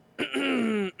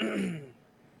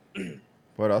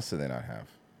 What else do they not have?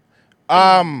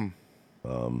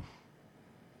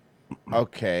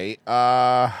 Okay.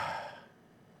 All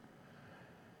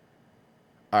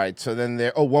right. So then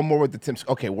there. Oh, one more with the Tims.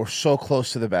 Okay, we're so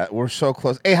close to the bat. We're so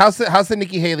close. Hey, how's the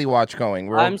Nikki Haley watch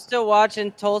going? I'm still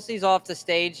watching. Tulsi's off the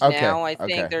stage now. I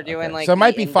think they're doing like. So it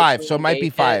might be the 5. So it might be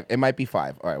in-between 5. It might be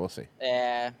 5. All right, we'll see.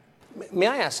 Yeah. May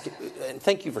I ask, and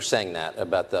thank you for saying that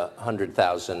about the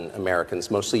 100,000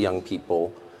 Americans, mostly young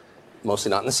people, mostly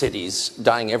not in the cities,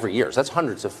 dying every year. So that's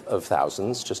hundreds of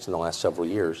thousands just in the last several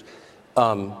years.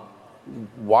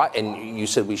 Why? And you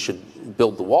said we should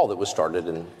build the wall that was started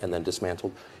and then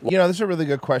dismantled. You know, this is a really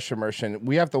good question, Mersh.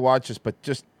 We have to watch this, but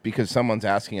just because someone's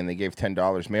asking and they gave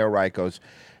 $10, Mayo Wright goes,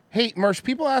 hey, Mersh,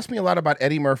 people ask me a lot about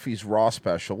Eddie Murphy's Raw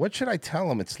special. What should I tell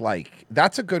them it's like?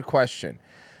 That's a good question.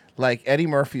 Like Eddie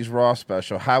Murphy's Raw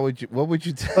special, what would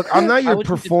you tell? Look, I'm not your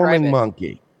performing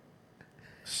monkey,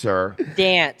 sir.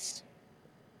 Dance.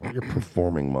 I'm your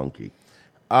performing monkey.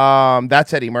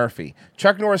 That's Eddie Murphy.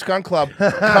 Chuck Norris Gun Club.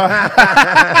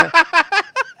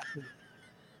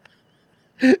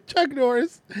 Chuck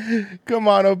Norris, come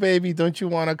on, oh baby, don't you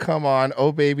want to come on?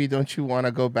 Oh baby, don't you want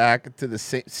to go back to the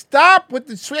same? Stop with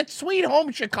the sweet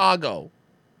home Chicago.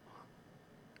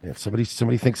 Yeah, if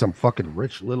somebody thinks I'm fucking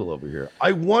Rich Little over here.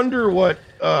 I wonder what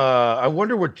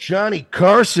Johnny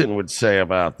Carson would say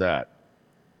about that.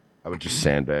 I would just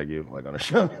sandbag you like on a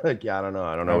show. Like, yeah, I don't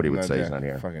know what he would say. He's not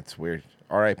here. Fucking, it's weird.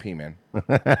 R.I.P. man.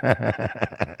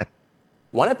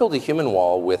 Why not build a human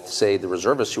wall with, say, the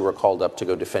reservists who were called up to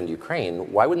go defend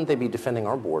Ukraine? Why wouldn't they be defending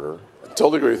our border?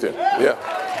 Totally agree with you. Yeah.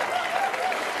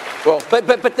 Well,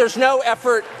 but there's no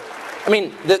effort. I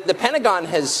mean, the Pentagon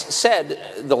has said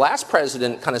the last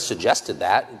president kind of suggested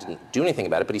that, didn't do anything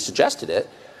about it, but he suggested it.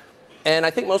 And I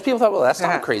think most people thought, well, that's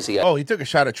not crazy. Oh, he took a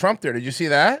shot at Trump there. Did you see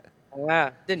that? Yeah,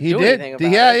 didn't He do did.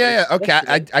 anything about it. Yeah.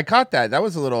 Okay, I caught that. That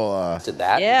was a little. Did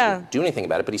that? Yeah. Didn't do anything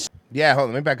about it, but he. Yeah, hold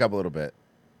on. Let me back up a little bit.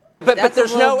 But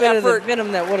there's no effort.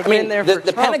 Venom that would have been there. The for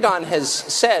Trump. Pentagon has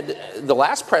said the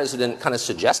last president kind of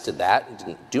suggested that,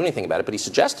 didn't do anything about it, but he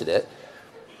suggested it.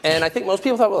 And I think most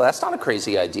people thought, well, that's not a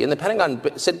crazy idea. And the Pentagon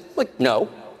said, like, no,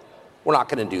 we're not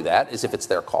going to do that, as if it's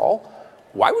their call.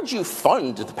 Why would you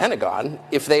fund the Pentagon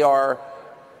if they are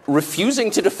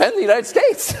refusing to defend the United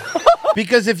States?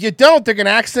 Because if you don't, they're going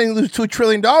to accidentally lose $2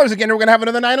 trillion again. And we're going to have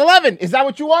another 9/11. Is that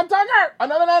what you want, Tucker?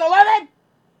 Another 9/11?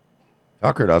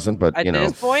 Tucker doesn't, but At you know,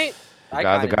 this point, the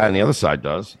guy on the other side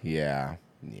does. Yeah.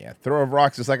 Throw of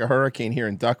rocks is like a hurricane here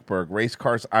in Duckburg. Race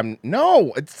cars.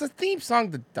 No, it's the theme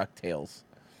song to DuckTales.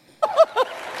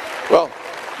 Well,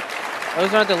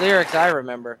 those aren't the lyrics I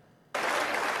remember.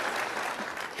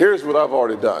 here's what I've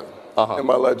already done in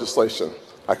my legislation.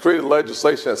 I created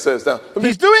legislation that says now.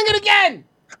 He's doing it again.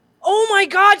 Oh my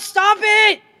God! Stop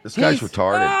it! This guy's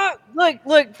retarded.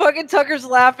 Look! Fucking Tucker's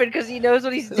laughing because he knows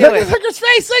what he's doing. Look at Tucker's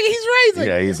face. Look, he's raising.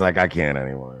 Yeah, he's like, I can't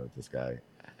anymore with this guy.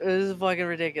 This is fucking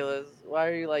ridiculous. Why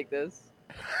are you like this?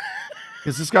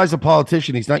 Because this guy's a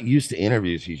politician. He's not used to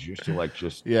interviews. He's used to like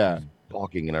just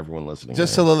talking and everyone listening.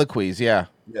 Just soliloquies. Yeah.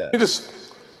 You just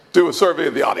do a survey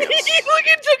of the audience. Look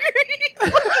at Tucker.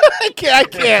 I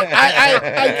can't.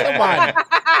 I come on.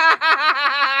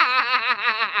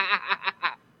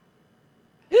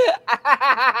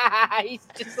 He's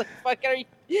just like fucking.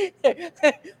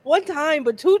 One time,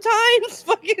 but 2 times,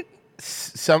 fucking.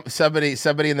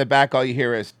 Somebody in the back. All you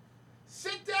hear is,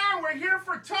 "Sit down. We're here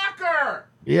for Tucker."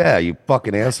 Yeah, you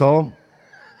fucking asshole.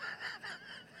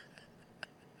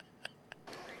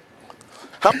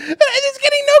 He's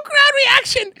getting no crowd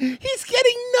reaction. He's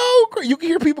getting no. You can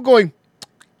hear people going.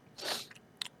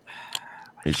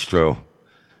 It's true.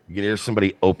 You can hear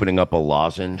somebody opening up a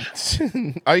lozenge.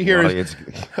 All you hear is.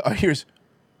 You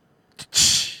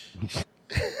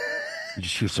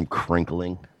just hear some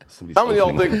crinkling. How many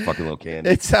y'all think a fucking little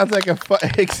candy? It sounds like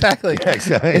exactly. Yeah,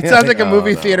 exactly. It sounds like a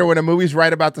movie no. theater when a movie's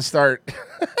right about to start.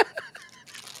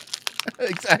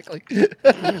 Exactly.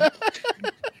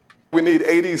 We need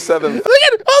 87. Look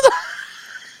at it. Hold on.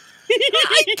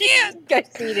 I can't. Guys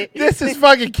seen it. This is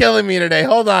fucking killing me today.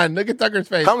 Hold on. Look at Tucker's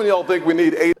face. How many y'all think we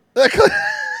need 8?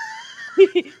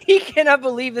 He cannot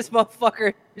believe this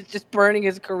motherfucker is just burning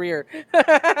his career.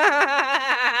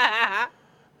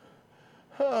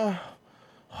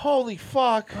 Holy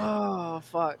fuck. Oh,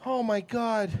 fuck. Oh, my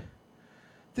God.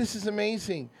 This is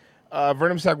amazing.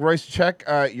 Vernon Stock, Royce, check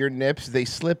your nips. They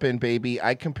slip in, baby.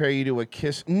 I compare you to a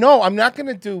kiss. No, I'm not going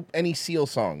to do any Seal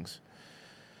songs.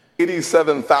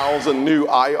 87,000 new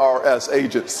IRS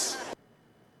agents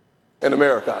in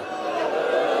America.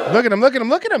 Look at him. Look at him.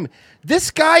 Look at him.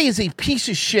 This guy is a piece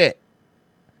of shit.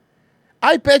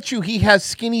 I bet you he has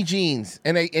skinny jeans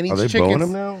and Are he's they chicken. bowing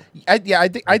him now? I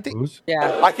think.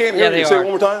 Yeah. I can't hear you. Say it one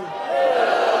more time.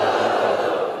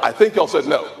 I think y'all said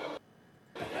no.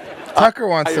 Tucker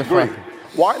wants I to agree. fuck.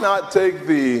 Why not take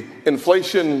the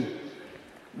Inflation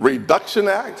Reduction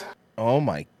Act Oh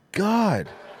my God.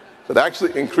 that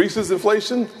actually increases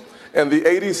inflation and the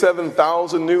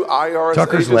 87,000 new IRS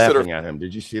Tucker's agents that are laughing at him.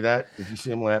 Did you see that? Did you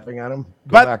see him laughing at him? Go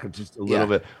But- back just a little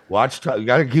yeah. bit. Watch. You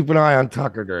got to keep an eye on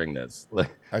Tucker during this.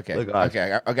 Okay. Look, watch.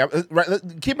 Okay.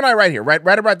 Keep an eye right here.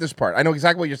 Right about this part. I know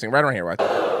exactly what you're saying. Right around here. Right.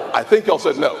 I think y'all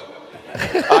said no.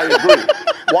 I agree.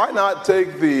 Why not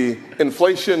take the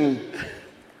Inflation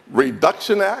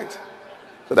Reduction Act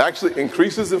that actually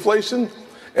increases inflation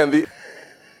and the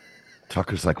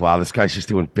Tucker's like, wow, this guy's just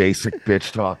doing basic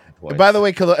bitch talk. Boy. By the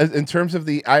way, in terms of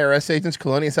the IRS agents,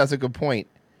 Colonius has a good point.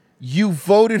 You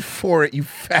voted for it, you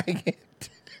faggot.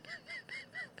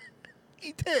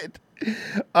 He did.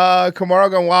 Kamara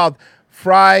gone wild.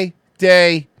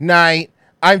 Friday night.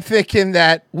 I'm thinking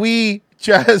that we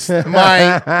just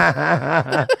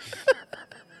might.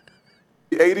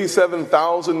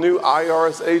 87,000 new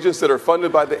IRS agents that are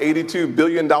funded by the $82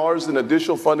 billion in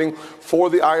additional funding for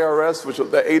the IRS, which the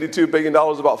 $82 billion,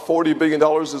 about $40 billion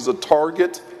is a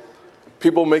target.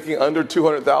 People making under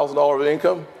 $200,000 of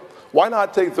income. Why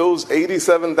not take those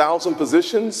 87,000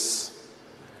 positions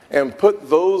and put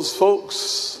those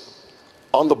folks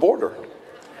on the border?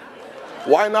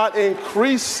 Why not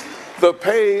increase the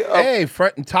pay of Hey,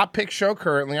 front and top pick show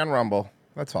currently on Rumble.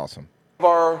 That's awesome.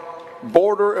 our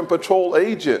border and patrol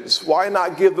agents? Why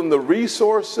not give them the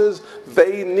resources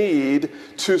they need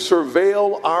to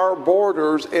surveil our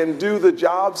borders and do the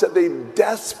jobs that they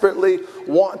desperately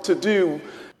want to do?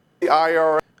 The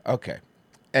IRS. Okay.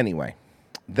 Anyway,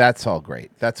 that's all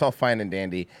great. That's all fine and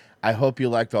dandy. I hope you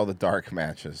liked all the dark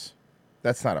matches.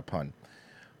 That's not a pun.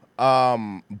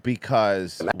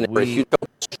 Because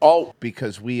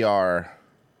we are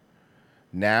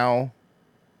now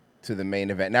to the main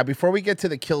event. Now, before we get to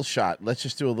the kill shot, let's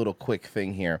just do a little quick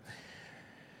thing here.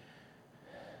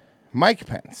 Mike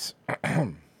Pence.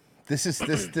 This is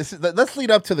let's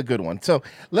lead up to the good one. So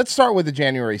let's start with the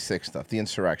January 6th stuff, the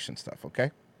insurrection stuff,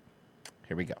 okay?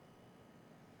 Here we go.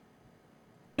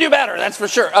 Do better, that's for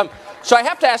sure. So I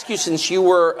have to ask you, since you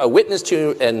were a witness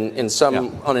to and in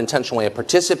some unintentional way a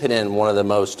participant in one of the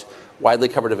most widely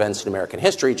covered events in American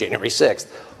history, January 6th,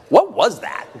 what was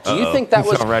that? Do you think that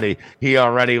was He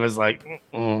already was like,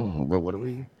 well, what are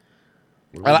we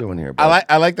doing here? Bud?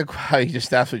 I like how you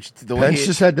just asked what the way Pence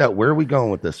just had that. Where are we going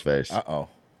with this face?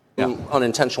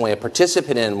 unintentional way a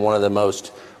participant in one of the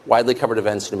most widely covered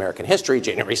events in American history,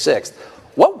 January 6th?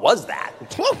 What was that?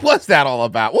 What was that all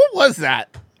about? What was that?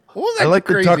 What was that? I like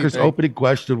that crazy Tucker's thing? opening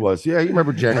question was, yeah, you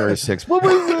remember January 6th. What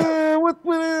was what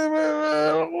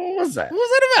was that? What was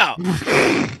that about?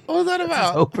 What was that That's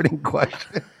about? his opening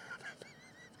question.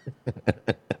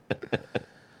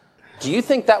 Do you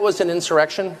think that was an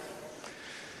insurrection?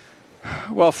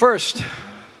 Well, first,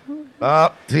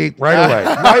 See,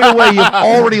 right away, you've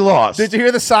already lost. Did you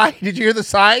hear the sigh? Did you hear the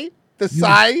sigh? The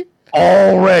sigh?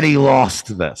 Already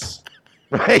lost this,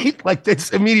 right? Like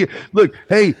that's immediate. Look,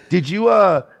 hey, did you?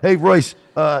 Hey, Royce,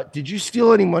 did you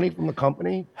steal any money from the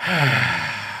company?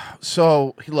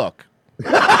 So look,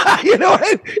 you know,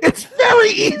 it's very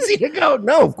easy to go.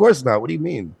 No, of course not. What do you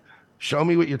mean? Show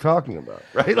me what you're talking about,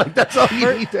 right? Like that's all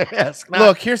you need to ask.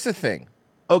 Look, here's the thing.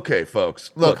 Okay, folks.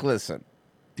 Look, listen.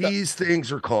 These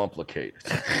things are complicated.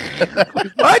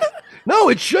 What? No,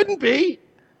 it shouldn't be.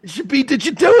 It should be, did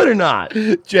you do it or not?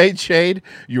 Jade Shade,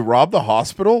 you robbed the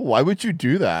hospital? Why would you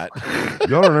do that?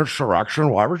 You're an insurrection.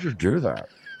 Why would you do that?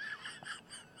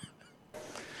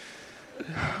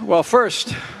 well,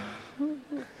 first,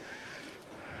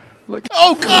 look.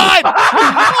 Oh, God!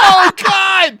 Oh,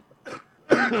 God!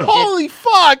 Holy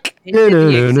fuck! He did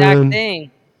the exact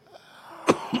thing.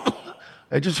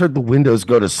 I just heard the windows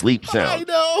go to sleep sound. I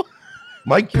know.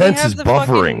 Mike Can we Pence have is the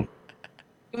buffering.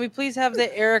 Can we please have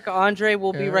the Eric Andre?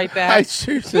 We'll be right I back.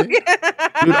 seriously.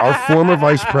 Dude, our former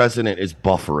vice president is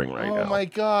buffering right now. Oh, my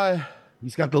God.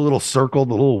 He's got the little circle,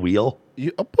 the little wheel.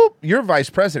 Your vice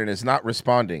president is not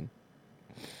responding.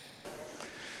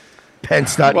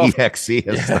 Pence.exe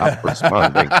has stopped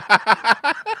responding.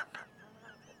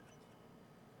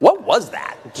 What was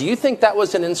that? Do you think that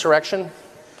was an insurrection?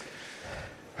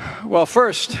 Well,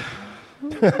 first,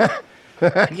 I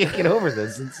can't get over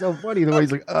this. It's so funny the way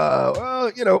he's like,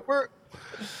 well, you know, we're.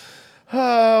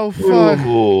 Oh, fuck.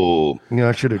 Ooh. Yeah,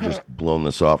 I should have just blown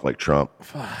this off like Trump.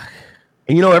 Fuck.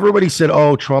 And you know, everybody said,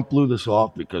 oh, Trump blew this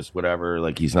off because whatever,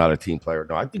 like he's not a team player.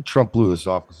 No, I think Trump blew this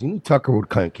off because he knew Tucker would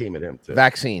kind of came at him too.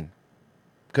 Vaccine.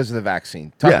 because of the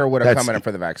vaccine. Tucker Yeah, would have that's- come in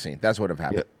for the vaccine. That's what would have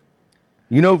happened.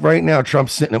 You know, right now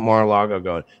Trump's sitting at Mar-a-Lago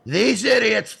going, "These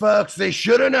idiots, folks, they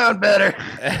should have known better."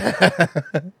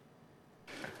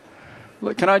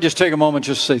 Look, can I just take a moment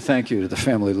just to say thank you to the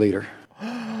family leader?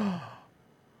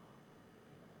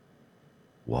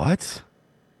 What?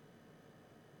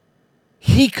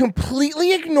 He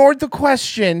completely ignored the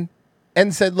question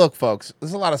and said, "Look, folks,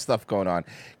 there's a lot of stuff going on.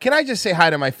 Can I just say hi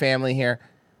to my family here?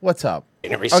 What's up?"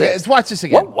 January Okay, 6th. let's watch this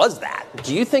again. What was that?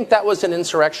 Do you think that was an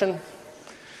insurrection?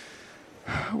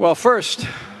 Well, first,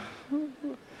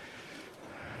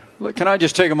 look, can I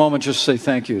just take a moment just to say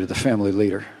thank you to the family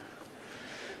leader,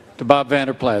 to Bob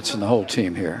Vanderplatz and the whole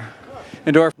team here,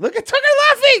 and to our look at Tucker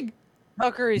laughing.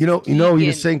 Tucker is You know, he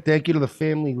was geeking. saying thank you to the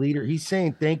family leader. He's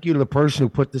saying thank you to the person who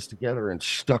put this together and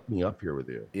stuck me up here with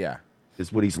you. Yeah.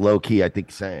 Is what he's low key, I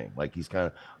think, saying. Like he's kind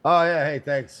of, oh yeah, hey,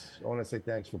 thanks. I want to say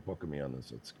thanks for booking me on this.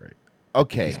 That's great.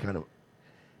 Okay. He's kind of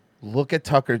Look at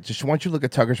Tucker. Just want you to look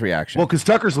at Tucker's reaction. well, because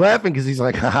Tucker's laughing because he's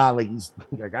like, haha, like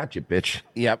I got you, bitch.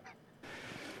 Yep.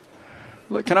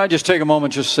 Look, can I just take a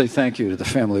moment just to say thank you to the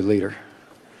family leader,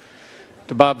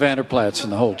 to Bob Vanderplatz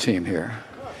and the whole team here,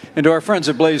 and to our friends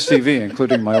at Blaze TV,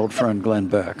 including my old friend Glenn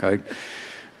Beck.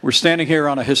 We're standing here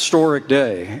on a historic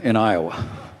day in Iowa.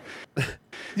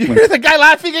 You hear the guy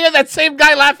laughing again? That same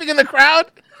guy laughing in the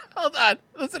crowd? Hold on.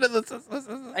 Listen to this.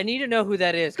 Listen. I need to know who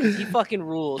that is because he fucking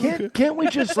rules. Can't we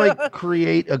just like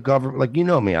create a government? Like, you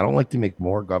know me, I don't like to make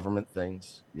more government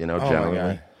things, you know, Oh, my generally.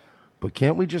 God. But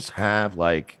can't we just have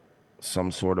like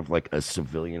some sort of like a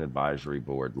civilian advisory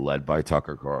board led by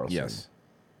Tucker Carlson? Yes.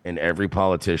 And every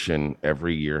politician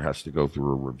every year has to go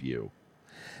through a review.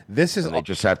 This is And they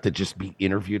just have to just be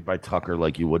interviewed by Tucker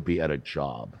like you would be at a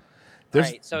job.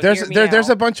 There's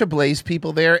a bunch of Blaze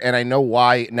people there, and I know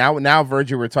why. Now,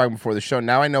 Virgil, we were talking before the show.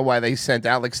 Now I know why they sent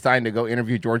Alex Stein to go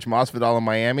interview George Masvidal in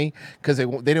Miami because they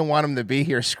didn't want him to be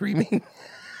here screaming.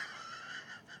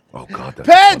 Oh God,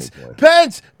 that's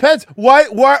Pence, why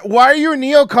are you a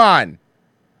neocon?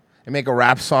 And make a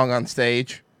rap song on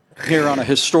stage. Here on a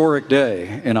historic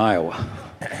day in Iowa,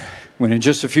 when in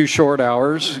just a few short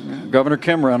hours, Governor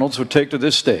Kim Reynolds would take to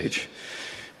this stage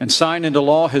and sign into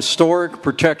law historic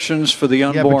protections for the Yeah,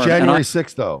 unborn. but And January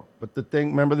 6th, though. But the thing,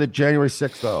 remember the January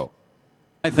 6th, though.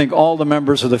 I think all the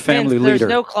members of the family Vince, there's leader.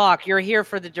 no clock. You're here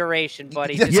for the duration,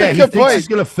 buddy. Yeah, he thinks he's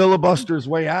going to filibuster his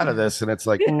way out of this, and it's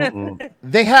like,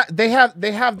 They have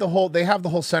the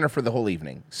whole center for the whole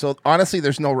evening. So honestly,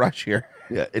 there's no rush here.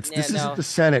 Yeah, this isn't the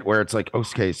Senate where it's like,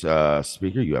 okay,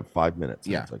 Speaker, you have 5 minutes.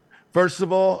 And Yeah. It's like, first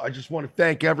of all, I just want to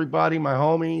thank everybody, my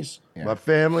homies, my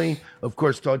family, of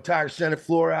course, the entire Senate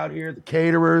floor out here, the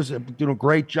caterers have been doing a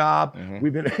great job.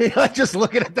 We've been just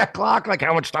looking at that clock, like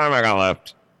how much time I got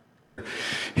left.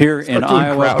 Here Start in doing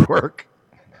Iowa. crowd work.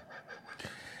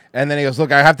 And then he goes,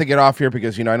 "Look, I have to get off here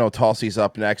because I know Tulsi's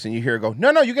up next." And you hear her go,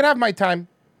 "No, you can have my time.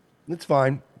 It's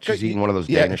fine." She's eating one of those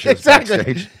Yeah, Danishes exactly.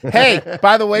 backstage. Hey,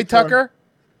 by the way, It's fun. Tucker,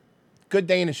 good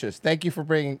Danishes. Thank you for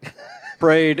bringing.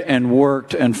 Prayed and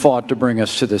worked and fought to bring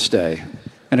us to this day.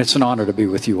 And it's an honor to be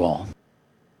with you all.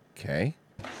 Okay.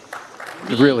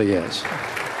 It really is.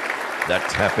 That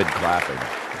tepid clapping.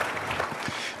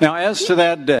 Now, as to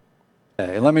that day,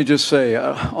 let me just say,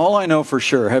 all I know for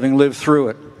sure, having lived through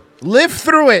it. Lived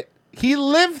through it. He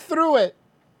lived through it.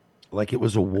 Like it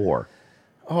was a war.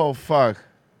 Oh, fuck.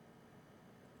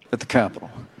 At the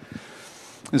Capitol,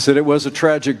 is that it was a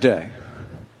tragic day.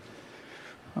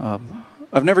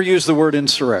 I've never used the word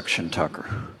insurrection, Tucker,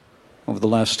 over the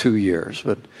last 2 years,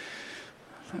 but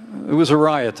it was a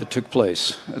riot that took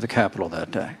place at the Capitol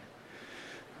that day.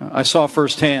 I saw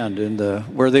firsthand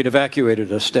where they'd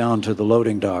evacuated us down to the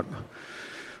loading dock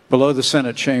below the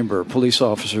Senate chamber, police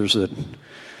officers that,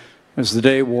 as the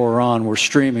day wore on, were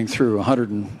streaming through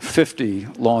 150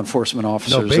 law enforcement No,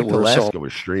 officers that Baked were Alaska assaulted.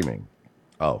 was streaming.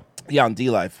 Oh. Yeah, on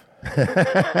D-Live.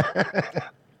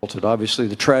 Obviously,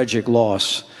 the tragic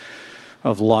loss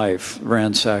of life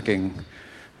ransacking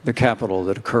the Capitol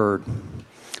that occurred.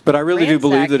 But I really do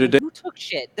believe that a day Who took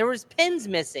shit? There was pins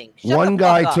missing. Shut One the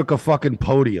fuck guy up. took a fucking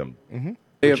podium. of Which you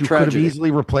could have tragedy.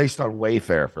 easily replaced on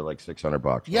Wayfair for like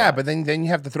 $600. Yeah, but then you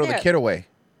have to throw the Yeah. kid away.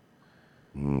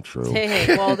 True.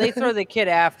 Hey, well, they throw the kid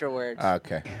afterwards.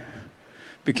 Okay.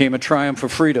 became a triumph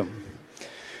of freedom.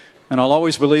 And I'll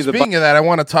always believe that Speaking of that, I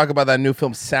want to talk about that new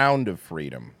film, Sound of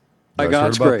Freedom. by You guys heard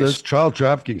God's about grace. this? Child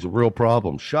trafficking is a real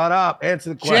problem. Shut up.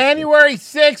 Answer the question. January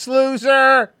 6th,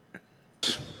 loser.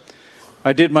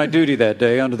 I did my duty that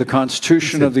day under the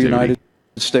Constitution of the duty. United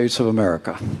States of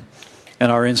America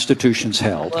and our institutions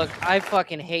held. Look, I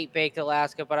fucking hate Baked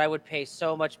Alaska, but I would pay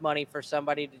so much money for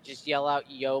somebody to just yell out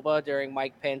Yoba during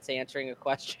Mike Pence answering a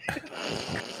question.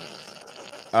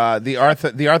 The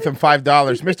Arthur $5.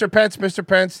 Mr.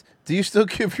 Pence, do you still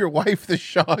give your wife the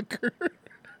shocker?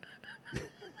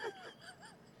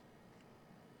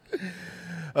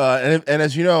 And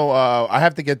as you know, I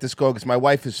have to get this go because my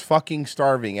wife is fucking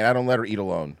starving and I don't let her eat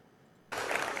alone.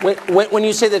 When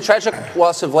you say the tragic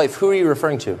loss of life, who are you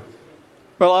referring to?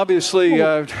 Well, obviously,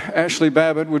 Ashley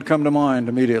Babbitt would come to mind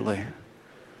immediately.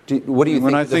 What do you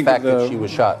think of the fact that she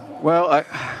was shot? Well,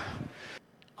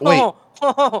 Wait.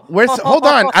 Hold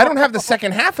on. I don't have the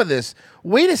second half of this.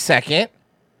 Wait a second.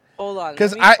 Hold on.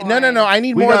 Because no. I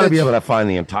need We more. gotta of be able to find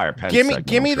the entire Pence Gimme segment,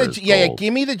 the I'm sure it's yeah. gold.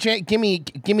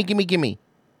 Gimme.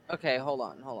 Okay, hold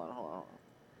on.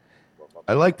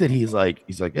 I like that he's like,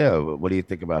 yeah, what do you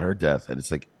think about her death? And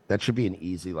it's like, that should be an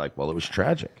easy, like, well, it was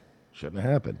tragic. Shouldn't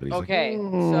have happened. But he's Okay,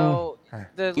 like, so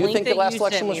the Do you link think that the last you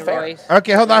election sent was me, fair? Royce-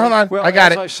 Okay, hold on. Well, I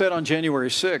got as it. I said on January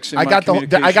 6th, I got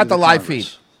the live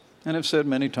Congress, feed. and I've said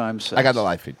many times since, I got the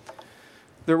live feed.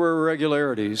 there were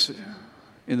irregularities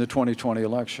in the 2020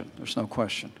 election. There's no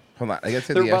question. Hold on. I got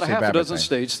to There the were about a Ashley half a Babbitt dozen thing.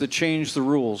 states that changed the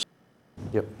rules.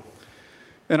 Yep.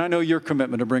 And I know your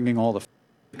commitment to bringing all the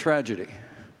tragedy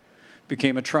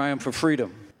became a triumph of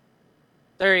freedom.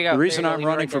 There you go. The reason There you go. I'm Leave it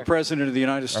running right for there. president of the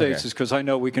United States Okay. is because I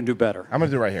know we can do better. I'm gonna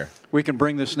do it right here. We can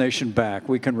bring this nation back.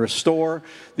 We can restore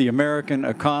the American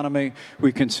economy.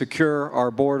 We can secure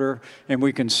our border. And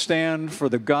we can stand for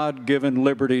the God-given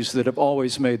liberties that have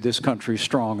always made this country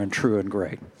strong and true and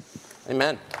great.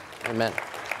 Amen.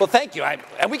 Well, thank you. And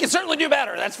we can certainly do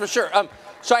better, that's for sure.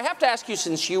 So I have to ask you,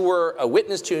 since you were a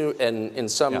witness to and in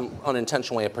some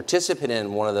unintentional way a participant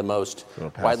in one of the most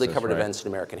widely covered events in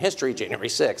American history, January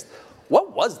 6th,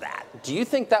 what was that? Do you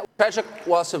think that was tragic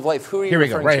loss of life? Who are you Here we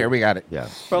go. referring Right to? here. We got it. yeah.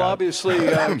 Well, obviously,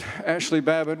 Ashley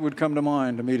Babbitt would come to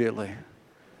mind immediately.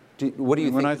 What do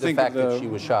you When think I of the think fact of that she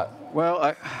was shot? Well,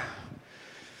 I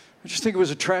just think it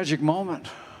was a tragic moment,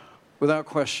 without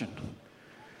question.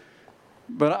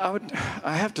 But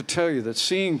I have to tell you that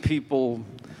seeing people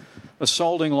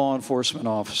assaulting law enforcement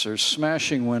officers,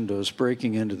 smashing windows,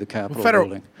 breaking into the Capitol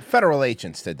building, Federal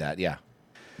agents did that. Yeah.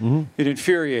 it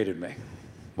infuriated me.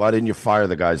 Why didn't you fire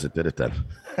the guys that did it then?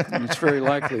 And it's very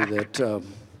likely that Yeah,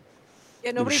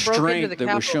 the nobody broke into restraint the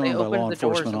that was Capitol. They shown by opened law the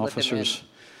doors enforcement and let them in. officers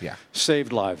Yeah.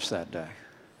 saved lives that day.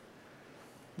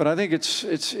 But I think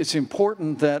it's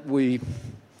important that we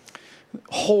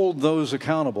hold those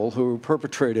accountable who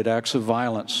perpetrated acts of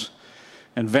violence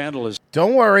and vandalism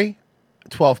Don't worry.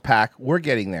 12-pack. We're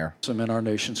getting there. in our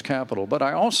nation's capital. But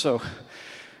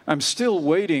I'm still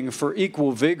waiting for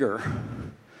equal vigor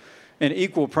and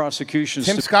equal prosecutions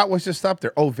Tim to Scott was just up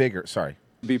there. Oh, Vigor. Sorry.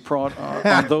 be brought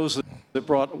on those that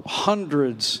brought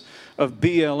hundreds of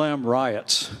BLM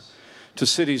riots to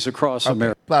cities across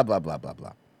America. Blah, blah, blah, blah,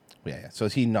 blah. Yeah. So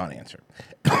is he non-answer?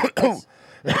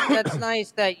 That's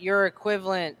nice that your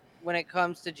equivalent when it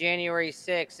comes to January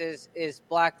 6th is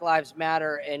Black Lives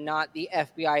Matter and not the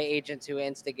FBI agents who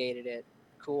instigated it.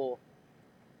 Cool.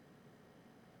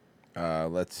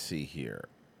 Let's see here.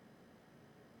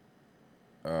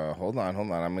 Hold on.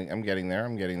 I'm getting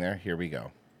there. Here we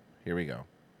go.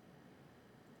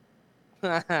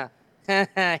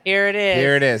 Here it is.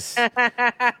 Here it is.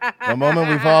 The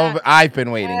moment I've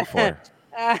been waiting for.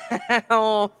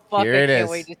 Oh, fuck. Here I it can't is.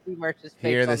 wait to see Merch's face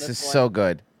Here, on this is one. so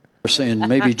good. We're saying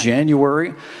maybe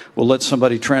January we'll let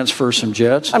somebody transfer some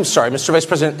jets. I'm sorry, Mr. Vice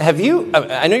President. Have you?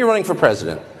 I know you're running for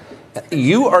president.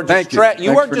 You are Thank you. you are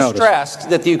Thanks for noticing. distressed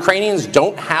that the Ukrainians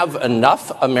don't have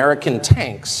enough American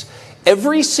tanks.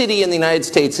 Every city in the United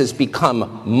States has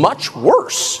become much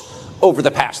worse over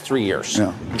the past 3 years.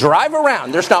 Yeah. Drive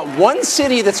around. There's not one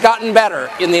city that's gotten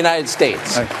better in the United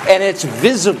States. And it's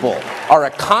visible. Our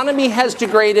economy has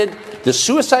degraded. The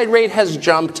suicide rate has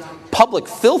jumped. Public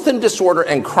filth and disorder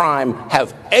and crime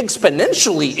have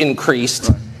exponentially increased.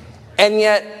 And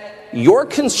yet, your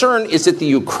concern is that the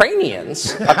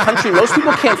Ukrainians, a country most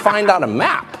people can't find on a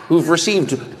map, who've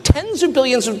received tens of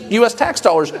billions of U.S. tax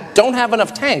dollars, don't have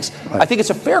enough tanks. I think it's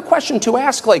a fair question to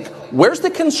ask, like, where's the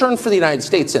concern for the United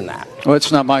States in that? Well,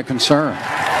 it's not my concern.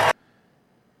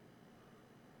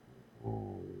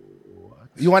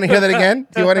 You want to hear that again?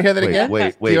 Do you want to hear that again?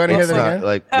 Wait. Do you want to hear it's that not again?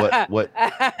 like what?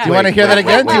 Do you want to hear that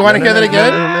again? Do you want to hear that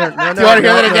again? Do you want to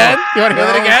hear that again? Do you want to hear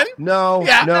that again? No.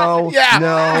 Yeah. No. Yeah.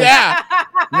 No.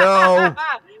 Yeah.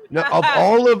 No. Of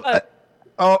all of.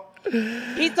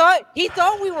 He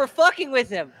thought we were fucking with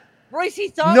him. Royce, he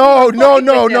thought No. we were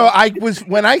fucking with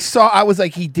him. I was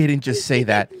like, he didn't just say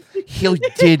that. He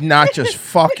did not just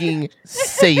fucking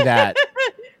say that.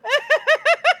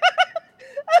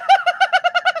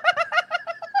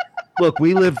 Look,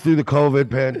 we lived through the COVID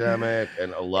pandemic,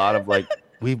 and a lot of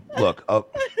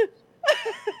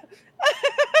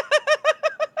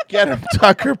Get him,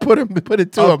 Tucker. Put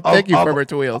it to him. Thank you,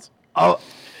 Herbert Wheels. I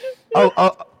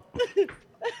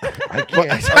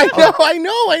can't. I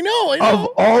know. Of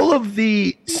all of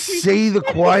the say the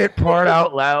quiet part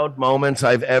out loud moments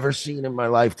I've ever seen in my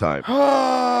lifetime,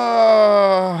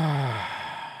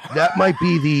 that might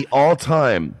be the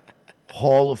all-time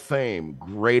Hall of Fame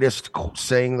greatest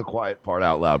saying the quiet part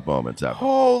out loud moments ever.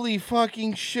 Holy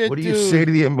fucking shit, What do you dude. say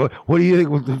to what do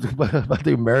you think about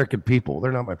the American people?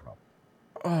 They're not my problem.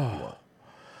 Oh.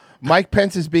 Mike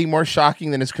Pence is being more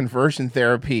shocking than his conversion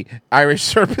therapy. Irish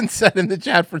Serpent said in the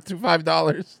chat for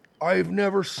 $5. I've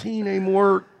never seen a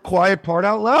more quiet part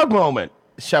out loud moment.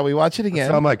 Shall we watch it again?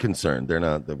 That's not my concern. They're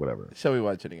not, whatever. Shall we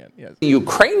watch it again? Yes. The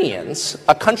Ukrainians,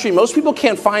 a country most people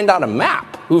can't find on a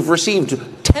map, who've received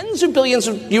tens of billions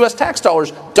of U.S. tax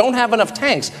dollars, don't have enough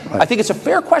tanks. I think it's a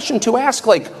fair question to ask,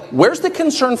 like, where's the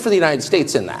concern for the United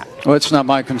States in that? Well, it's not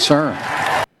my concern.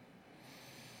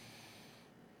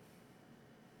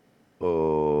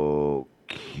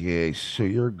 Okay, so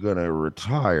you're gonna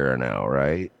retire now,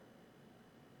 right?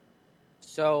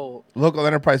 So Local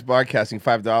Enterprise Broadcasting,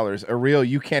 $5. A real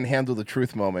you can't handle the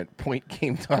truth moment. Point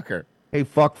Game Tucker. Hey,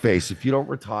 fuckface, if you don't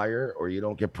retire or you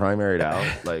don't get primaried out,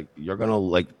 like, you're gonna,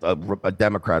 like, a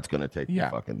Democrat's gonna take the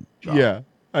fucking job. Yeah,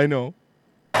 I know.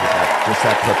 Just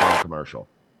that clip on a commercial.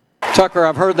 Tucker,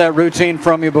 I've heard that routine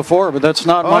from you before, but that's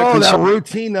not my concern. That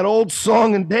routine, that old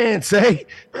song and dance, eh?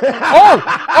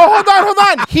 Hold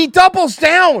on. He doubles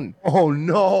down. Oh,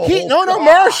 no.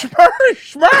 Mersh.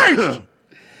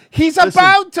 He's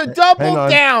about to double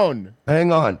down.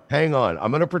 Hang on. I'm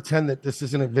going to pretend that this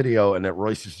isn't a video and that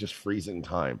Royce is just freezing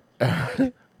time.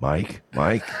 Mike,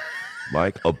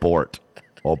 abort.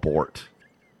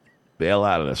 Bail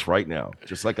out of this right now.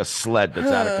 Just like a sled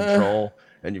that's out of control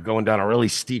and you're going down a really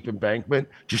steep embankment,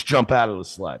 just jump out of the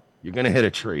sled. You're going to hit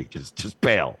a tree. Just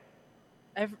bail.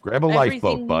 Grab a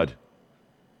lifeboat, bud.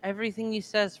 Everything he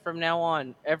says from now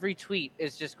on, every tweet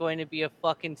is just going to be a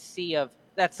fucking sea of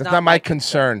that's not my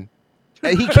concern.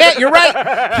 He can't. You're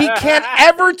right. He can't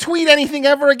ever tweet anything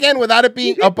ever again without it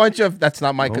being a bunch of that's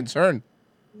not my concern.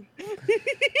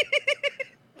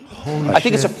 I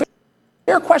think it's a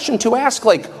fair question to ask,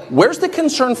 like, where's the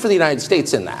concern for the United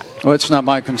States in that? Well, it's not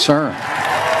my concern.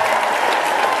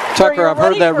 Tucker, I've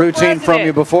heard that routine from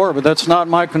you before, but that's not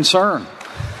my concern.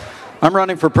 I'm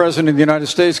running for president of the United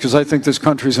States because I think this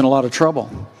country's in a lot of trouble.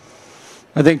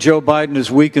 I think Joe Biden has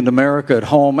weakened America at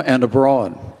home and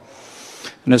abroad.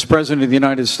 And as president of the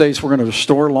United States, we're going to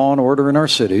restore law and order in our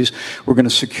cities. We're going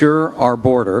to secure our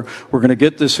border. We're going to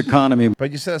get this economy.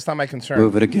 But you said that's not my concern.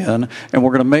 Move it again. And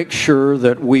we're going to make sure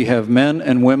that we have men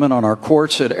and women on our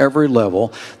courts at every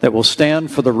level that will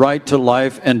stand for the right to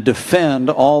life and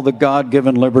defend all the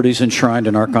God-given liberties enshrined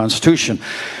in our Constitution.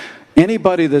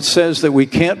 Anybody that says that we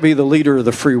can't be the leader of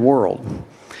the free world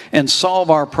and solve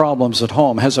our problems at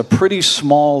home has a pretty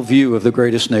small view of the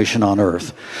greatest nation on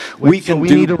earth. We can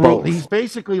do both. He's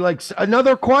basically like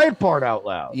another quiet part out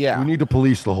loud. Yeah. We need to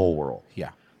police the whole world.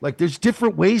 Yeah. Like, there's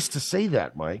different ways to say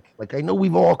that, Mike. Like, I know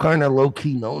we've all kind of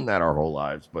low-key known that our whole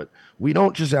lives, but we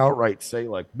don't just outright say,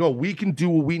 like, no, we can do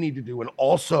what we need to do and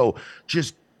also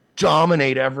just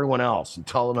dominate everyone else and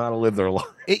tell them how to live their life.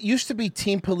 It used to be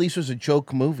Team Police was a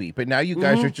joke movie, but now you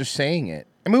guys are just saying it.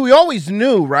 I mean, we always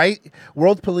knew, right?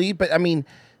 World Police, but I mean,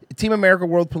 Team America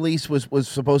World Police was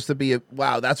supposed to be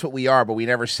wow, that's what we are, but we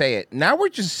never say it. Now we're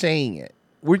just saying it.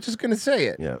 We're just going to say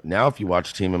it. Yeah. Now, if you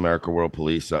watch Team America World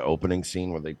Police, opening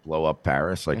scene where they blow up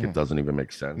Paris, like, it doesn't even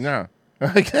make sense. No.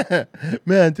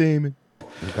 Man, Damon.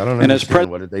 Like, I don't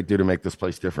understand. What did they do to make this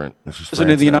place different? It's just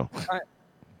President of the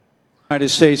United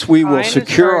States, we will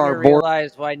secure our border.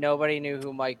 Realize why nobody knew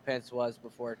who Mike Pence was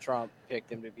before Trump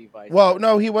picked him to be vice. Well,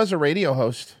 no, he was a radio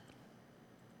host.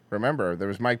 Remember, there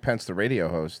was Mike Pence, the radio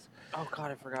host. Oh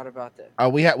God, I forgot about that.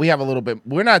 We have a little bit.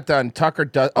 We're not done. Tucker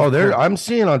does. I'm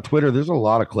seeing on Twitter. There's a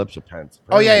lot of clips of Pence.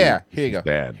 Oh yeah. Here you go.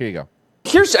 Bad. Here you go.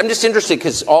 I'm just interested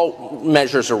because all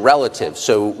measures are relative.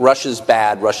 So Russia's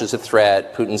bad, Russia's a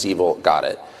threat, Putin's evil. Got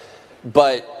it.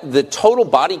 But the total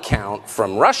body count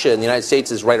from Russia in the United States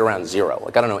is right around 0.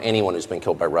 Like, I don't know anyone who's been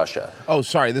killed by Russia. Oh,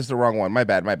 sorry, this is the wrong one. My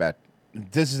bad.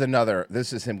 This is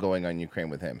him going on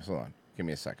Ukraine with him. Hold on. Give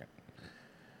me a second.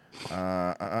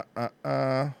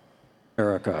 America.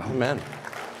 Amen.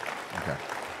 Okay.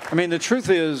 I mean, the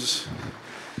truth is,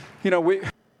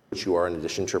 which you are in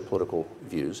addition to your political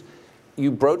views, you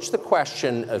broach the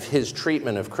question of his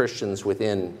treatment of Christians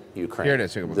within Ukraine. Here it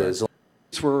is.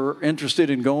 Were interested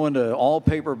in going to all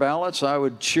paper ballots, I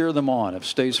would cheer them on. If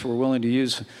states were willing to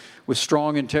use with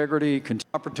strong integrity,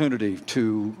 opportunity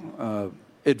to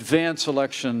advance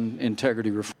election integrity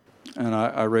reform. And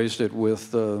I raised it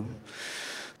with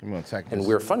Give me 1 second. And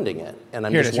we're funding it. And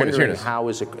I'm Here it just is, here it is, wondering here it is. how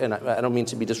is it, and I don't mean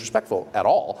to be disrespectful at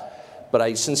all, but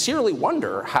I sincerely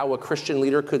wonder how a Christian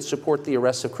leader could support the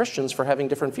arrest of Christians for having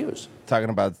different views. Talking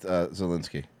about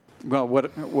Zelensky. Well,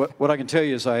 what I can tell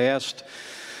you is I asked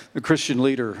the Christian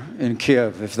leader in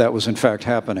Kiev if that was in fact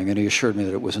happening, and he assured me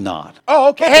that it was not. Oh,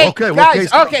 okay. Hey, Okay, well,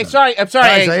 guys. okay, Okay, sorry. I'm sorry.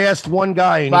 Guys, Hey. I asked one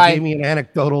guy and Bye. he gave me an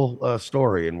anecdotal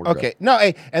story, and we're Okay. No,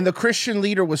 hey, and the Christian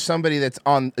leader was somebody that's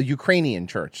on a Ukrainian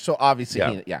church. So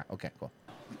obviously, Yeah. okay, cool.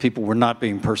 People were not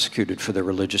being persecuted for their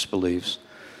religious beliefs.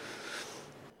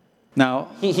 Now,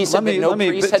 He said let that no me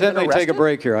priest had been take a arrested?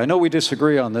 break here. I know we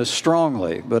disagree on this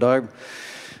strongly, but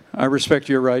I respect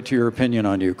your right to your opinion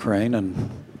on Ukraine, and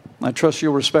I trust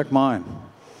you'll respect mine.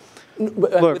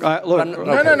 Look. No,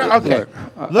 okay.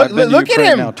 I've been to Look at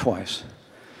Ukraine him. now twice.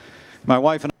 My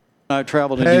wife and I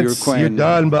traveled into Pence, Ukraine. you're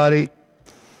done, buddy.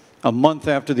 A month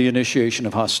after the initiation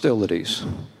of hostilities.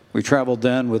 We traveled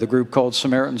then with a group called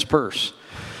Samaritan's Purse,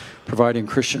 providing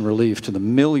Christian relief to the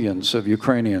millions of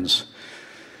Ukrainians,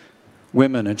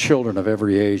 women and children of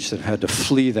every age that had to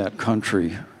flee that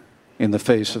country in the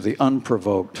face of the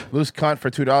unprovoked. Loose Cunt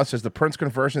for $2 says the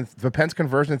Pence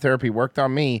conversion therapy worked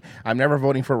on me. I'm never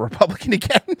voting for a Republican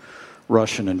again.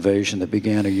 Russian invasion that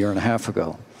began a year and a half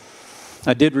ago.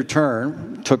 I did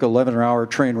return, took an 11-hour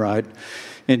train ride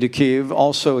into Kyiv,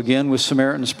 also again with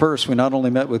Samaritan's Purse. We not only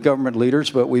met with government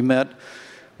leaders, but we met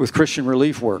with Christian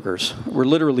relief workers. We're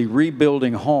literally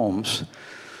rebuilding homes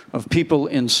of people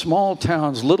in small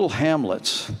towns, little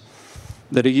hamlets,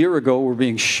 that a year ago were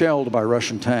being shelled by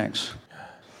Russian tanks.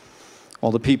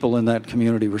 All the people in that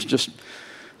community were just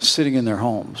sitting in their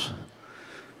homes.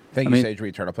 Thank you, Sage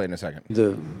Return. I'll play in a second.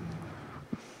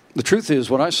 The truth is,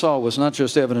 what I saw was not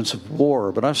just evidence of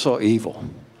war, but I saw evil.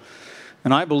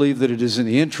 And I believe that it is in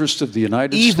the interest of the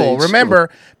United States. Evil, remember,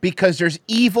 because there's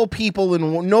evil people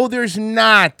in. No, there's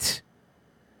not.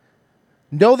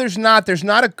 No, there's not. There's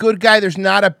not a good guy. There's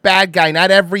not a bad guy.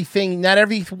 Not every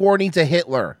war needs a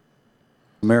Hitler.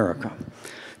 America,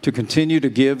 to continue to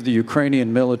give the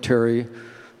Ukrainian military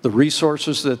the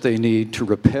resources that they need to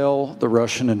repel the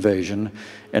Russian invasion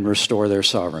and restore their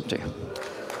sovereignty.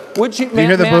 Would you, Do you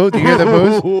hear the boo? Do you hear the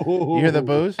booze? You hear the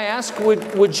booze? I ask,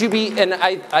 would you be, and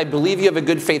I believe you have a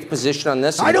good faith position on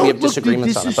this, and I don't we have look,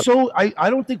 disagreements this on is it. so. I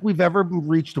don't think we've ever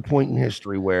reached a point in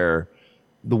history where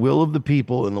the will of the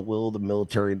people and the will of the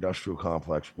military-industrial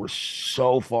complex were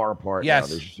so far apart. Yes. Now.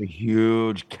 There's just a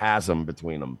huge chasm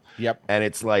between them. Yep. And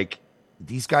it's like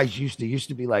these guys used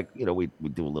to be like,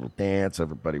 we'd do a little dance,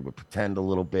 everybody would pretend a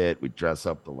little bit, we'd dress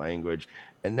up the language,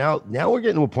 and now we're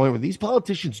getting to a point where these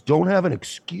politicians don't have an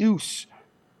excuse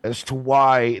as to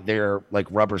why they're like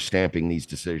rubber stamping these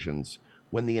decisions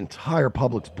when the entire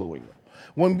public's booing them.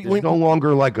 It's no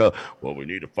longer like we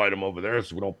need to fight them over there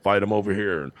so we don't fight them over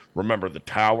here, and remember the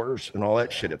towers and all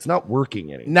that shit. It's not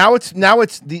working anymore. Now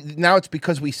it's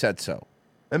because we said so.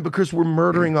 And because we're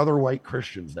murdering other white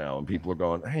Christians now, and people are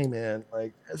going, hey man,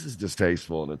 like this is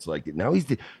distasteful. And it's like, now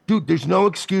dude, there's no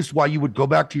excuse why you would go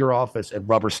back to your office and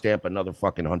rubber stamp another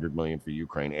fucking $100 million for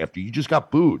Ukraine after you just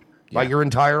got booed by your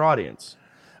entire audience.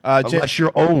 Unless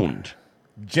you're owned.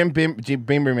 Jim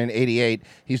Beamerman, 88.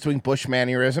 He's doing Bush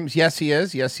mannerisms. Yes, he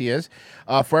is. Yes, he is.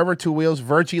 Forever Two Wheels,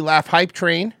 Virgie Laugh Hype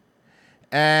Train.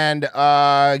 And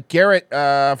Garrett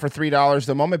for $3.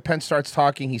 The moment Pence starts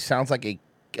talking, he sounds like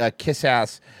a kiss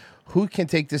ass. Who can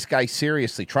take this guy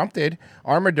seriously? Trump did.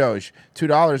 Armadoge,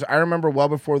 $2. I remember well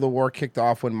before the war kicked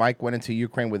off when Mike went into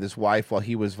Ukraine with his wife while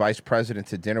he was vice president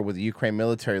to dinner with the Ukraine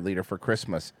military leader for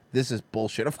Christmas. This is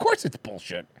bullshit. Of course it's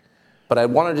bullshit. But I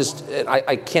want to just,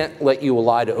 I can't let you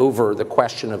elide over the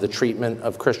question of the treatment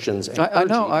of Christians. And I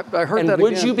know, I heard and that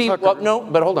would again, you be, Tucker. well, no,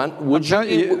 but hold on. Would you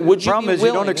be Problem is, willing?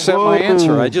 you don't accept my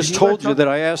answer. I just told you that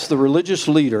I asked the religious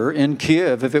leader in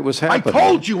Kiev if it was happening. I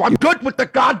told you, I'm good with the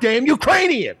goddamn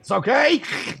Ukrainians, okay?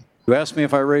 You asked me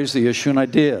if I raised the issue, and I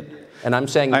did. And I'm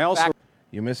saying, I also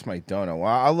You missed my donut. Well,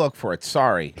 I'll look for it.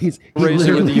 Sorry. He's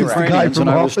raising with the Ukrainians, and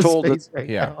I was told that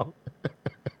yeah.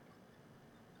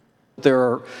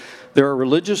 There are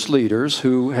religious leaders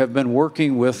who have been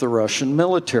working with the Russian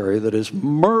military that is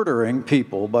murdering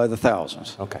people by the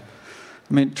thousands. Okay.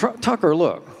 I mean, Tucker,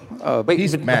 look. Hold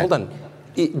on.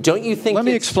 Don't you think? Let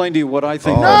me explain to you what I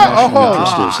think the national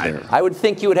interest is there. I would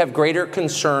think you would have greater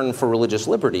concern for religious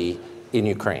liberty in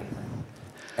Ukraine.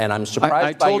 And I'm surprised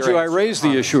I by told your you I answer. raised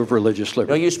the issue of religious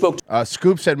liberty. No, you spoke.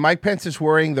 Scoop said Mike Pence is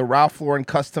wearing the Ralph Lauren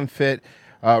custom fit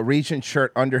Regent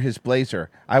shirt under his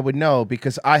blazer. I would know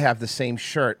because I have the same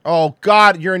shirt. Oh,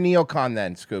 God, you're a neocon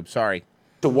then, Scoop. Sorry.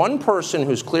 To one person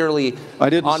who's clearly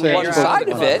on one I side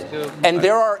of it, and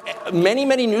there are many,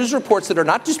 many news reports that are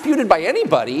not disputed by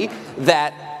anybody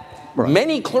that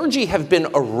Many clergy have been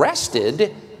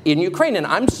arrested in Ukraine, and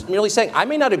I'm merely saying I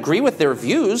may not agree with their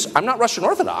views. I'm not Russian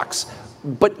Orthodox,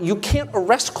 but you can't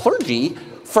arrest clergy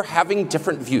for having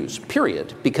different views,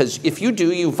 period. Because if you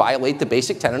do, you violate the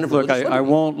basic tenet of religious liberty. I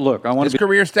won't look. I want His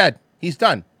career's dead. He's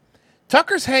done.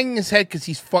 Tucker's hanging his head because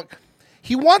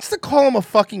he wants to call him a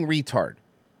fucking retard,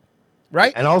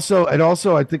 right? And also,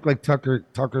 I think like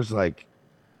Tucker's like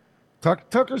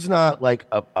Tucker's not like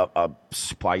a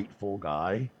spiteful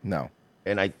guy. No.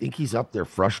 And I think he's up there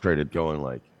frustrated, going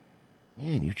like,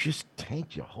 "Man, you just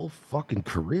tanked your whole fucking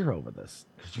career over this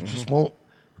because you just won't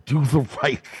do the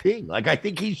right thing." Like, I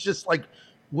think he's just like,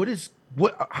 what is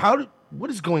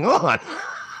going on?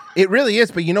 It really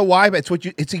is, but you know why?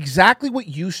 It's exactly what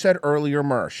you said earlier,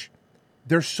 Mersh.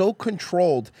 They're so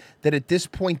controlled that at this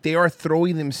point they are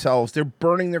throwing themselves, they're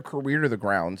burning their career to the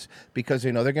grounds because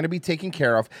they know they're going to be taken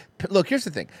care of. Look, here's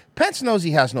the thing. Pence knows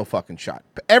he has no fucking shot.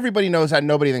 Everybody knows that.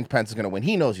 Nobody thinks Pence is going to win.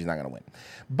 He knows he's not going to win.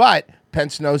 But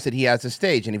Pence knows that he has a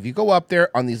stage. And if you go up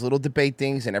there on these little debate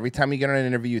things and every time you get on an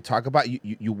interview, you talk about,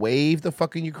 you wave the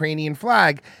fucking Ukrainian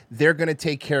flag, they're going to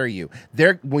take care of you.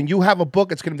 When you have a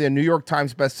book, it's going to be a New York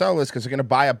Times bestseller list because they're going to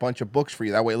buy a bunch of books for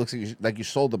you. That way it looks like you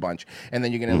sold a bunch. And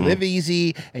then you're going to live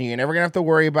easy and you're never going to have to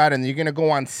worry about it. And you're going to go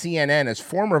on CNN as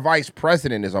former vice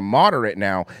president, as a moderate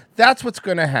now. That's what's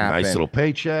going to happen. Nice little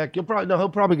paycheck. He'll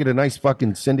probably get a nice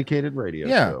fucking syndicated radio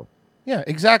show. Yeah,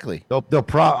 exactly.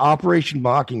 Operation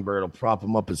Mockingbird will prop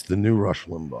him up as the new Rush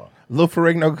Limbaugh. Lou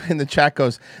Ferrigno in the chat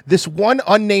goes, "This one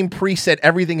unnamed priest said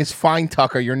everything is fine,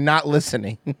 Tucker. You're not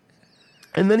listening."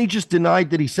 And then he just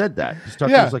denied that he said that.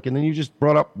 Tucker was like, and then you just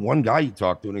brought up one guy you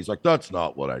talked to, and he's like, "That's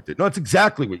not what I did." No, it's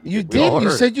exactly what you did.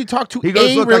 You said you talked to he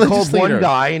goes, "Look, I called leader. one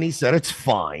guy, and he said it's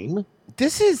fine."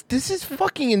 This is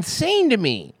fucking insane to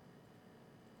me.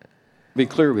 Be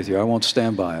clear with you, I won't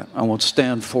stand by it. I won't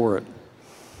stand for it.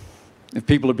 If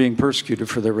people are being persecuted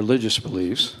for their religious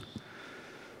beliefs,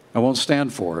 I won't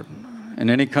stand for it. In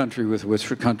any country with which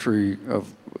a country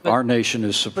of our nation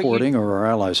is supporting or our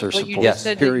allies are supporting. But you just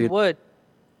said that you would,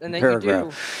 and then you do.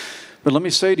 But let me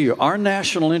say to you, our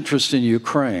national interest in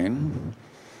Ukraine.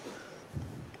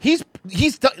 He's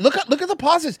done. Look at the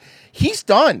pauses. He's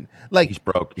done. Like he's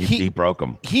broke. He broke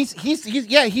him. He's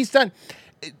done.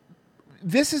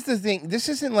 This is the thing. This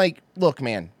isn't like, look,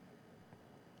 man.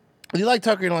 You like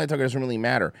Tucker, you don't like Tucker, it doesn't really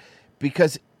matter.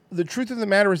 Because the truth of the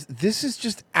matter is, this is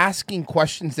just asking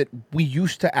questions that we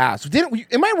used to ask.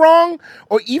 Am I wrong?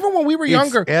 Or even when we were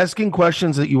younger. Asking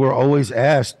questions that you were always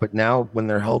asked, but now when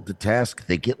they're held to task,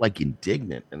 they get like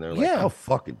indignant. And they're like, how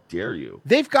fucking dare you?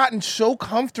 They've gotten so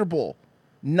comfortable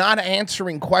not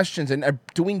answering questions and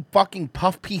doing fucking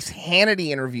puff piece Hannity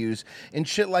interviews and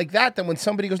shit like that. Then when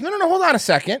somebody goes, no, hold on a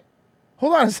second.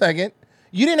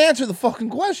 You didn't answer the fucking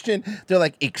question. They're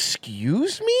like,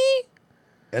 excuse me?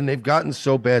 And they've gotten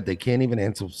so bad they can't even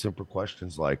answer simple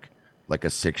questions like a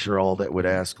 6-year-old that would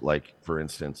ask, like, for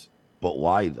instance, but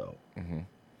why though? Mm-hmm.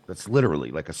 That's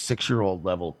literally like a 6-year-old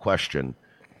level question.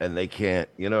 And they can't,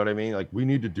 you know what I mean? Like, we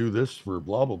need to do this for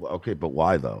blah, blah, blah. Okay, but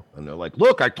why though? And they're like,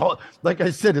 look, like I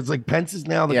said, it's like Pence is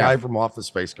now the guy from Office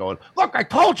Space going, look, I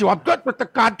told you I'm good with the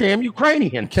goddamn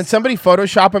Ukrainians. Can somebody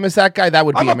Photoshop him as that guy? That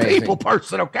would be amazing. I'm a people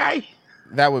person, okay?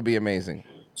 That would be amazing.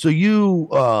 So you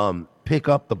pick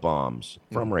up the bombs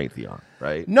from Raytheon,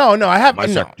 right? No, I haven't.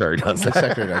 My secretary does that. My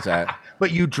secretary does that.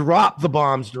 But you drop the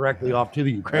bombs directly off to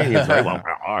the Ukrainians, right? Well,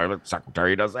 our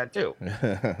secretary does that too.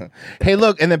 Hey,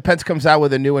 look, and then Pence comes out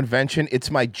with a new invention.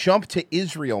 It's my jump to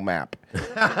Israel map.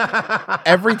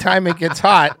 Every time it gets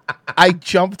hot, I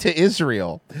jump to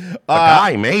Israel. The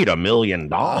guy made $1 million.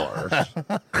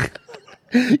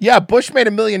 Yeah, Bush made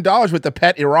 $1 million with the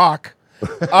pet Iraq.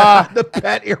 The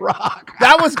pet Iraq.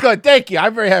 That was good. Thank you.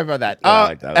 I'm very happy about that. I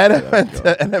like that.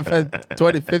 NFN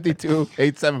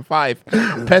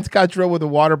 2052-875. Pence got drilled with a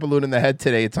water balloon in the head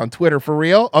today. It's on Twitter. For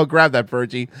real? Oh, grab that,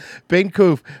 Virgie. Bing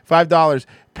Koof, $5.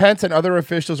 Pence and other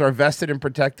officials are vested in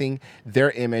protecting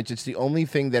their image. It's the only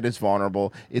thing that is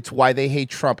vulnerable. It's why they hate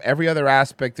Trump. Every other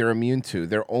aspect they're immune to.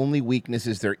 Their only weakness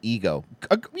is their ego.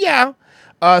 Yeah.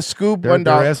 Scoob, $1.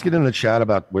 They're asking in the chat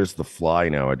about where's the fly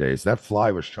nowadays. That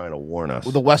fly was trying to warn us.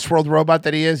 The Westworld robot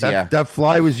that he is? That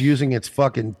fly was using its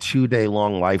fucking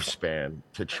 2-day-long lifespan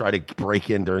to try to break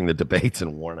in during the debates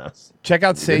and warn us. Check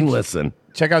out Sage. Listen.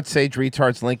 Check out Sage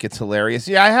Retard's link. It's hilarious.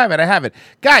 Yeah, I have it.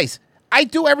 Guys, I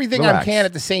do everything I can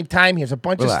at the same time. Here's a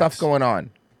bunch of stuff going on.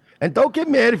 And don't get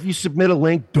mad if you submit a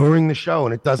link during the show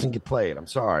and it doesn't get played. I'm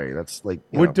sorry. That's like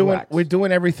we're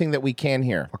doing everything that we can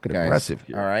here. Fucking impressive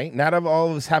here. All right. Not all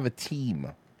of us have a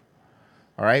team.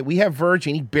 All right. We have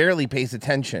Virgin. He barely pays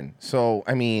attention. So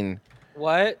I mean,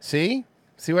 what? See,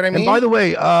 See what I mean? And by the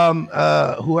way,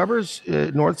 whoever's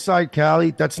Northside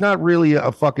Cali, that's not really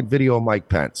a fucking video of Mike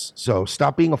Pence. So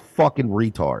stop being a fucking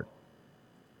retard.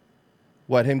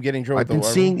 What, him getting drilled with the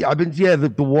water balloon?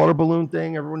 The water balloon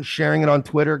thing. Everyone's sharing it on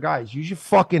Twitter. Guys, use your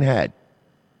fucking head.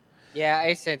 Yeah,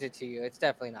 I sent it to you. It's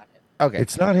definitely not him. Okay.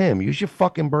 It's not him. Use your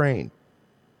fucking brain.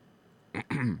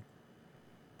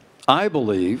 I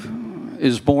believe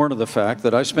is born of the fact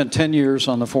that I spent 10 years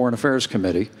on the Foreign Affairs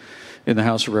Committee in the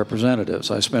House of Representatives.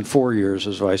 I spent 4 years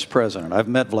as vice president. I've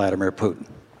met Vladimir Putin.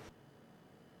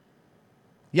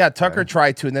 Yeah, Tucker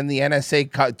tried to, and then the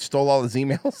NSA stole all his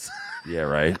emails. Yeah,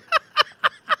 right.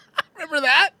 Remember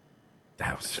that?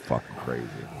 That was fucking crazy.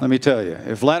 Let me tell you,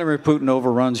 if Vladimir Putin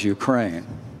overruns Ukraine,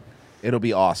 it'll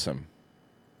be awesome.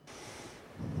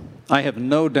 I have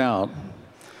no doubt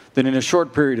that in a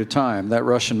short period of time, that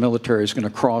Russian military is going to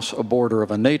cross a border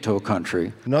of a NATO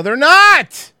country. No, they're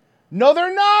not. No,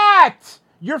 they're not.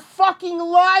 You're fucking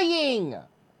lying.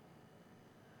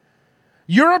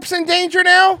 Europe's in danger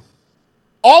now?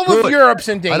 All of Europe's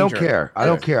in danger. I don't care. I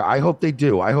don't care. I hope they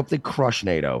do. I hope they crush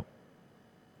NATO.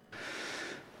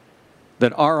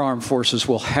 That our armed forces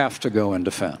will have to go and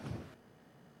defend.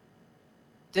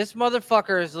 This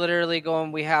motherfucker is literally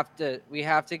going, we have to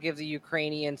give the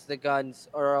Ukrainians the guns,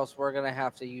 or else we're going to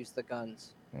have to use the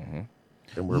guns. Mm-hmm.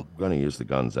 And we're going to use the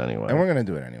guns anyway. And we're going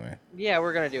to do it anyway. Yeah,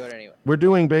 we're going to do it anyway. We're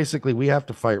doing basically, we have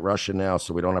to fight Russia now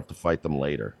so we don't have to fight them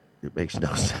later. It makes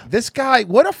no sense. This guy,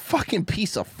 what a fucking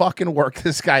piece of fucking work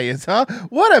this guy is, huh?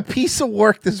 What a piece of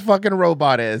work this fucking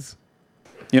robot is.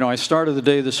 You know, I started the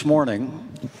day this morning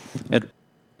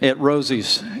at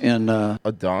Rosie's in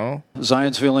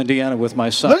Zionsville, Indiana, with my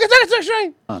son. Look at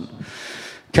that,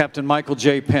 Captain Michael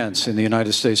J. Pence in the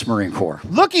United States Marine Corps.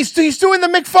 Look, he's doing the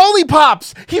McFoley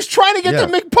pops. He's trying to get the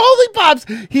McFoley pops.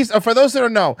 He's for those that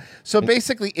don't know. So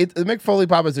basically, the McFoley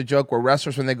pop is a joke where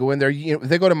wrestlers, when they go in there,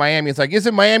 they go to Miami. It's like,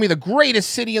 isn't Miami the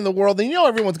greatest city in the world? And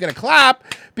everyone's going to clap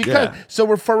because. Yeah.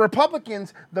 So for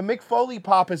Republicans, the McFoley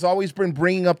pop has always been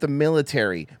bringing up the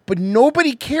military, but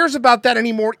nobody cares about that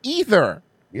anymore either.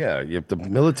 Yeah, you have the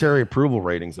military approval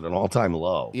ratings at an all-time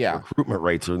low. Yeah, recruitment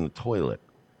rates are in the toilet.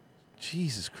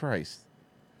 Jesus Christ.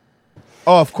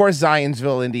 Oh, of course,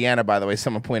 Zionsville, Indiana, by the way,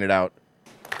 someone pointed out.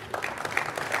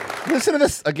 Listen to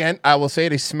this again. I will say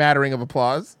it, a smattering of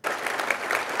applause.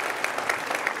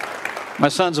 My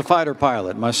son's a fighter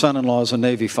pilot. My son-in-law is a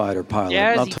Navy fighter pilot.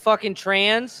 Yeah, is he fucking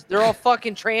trans? They're all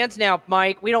fucking trans now,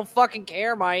 Mike. We don't fucking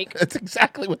care, Mike. That's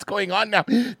exactly what's going on now.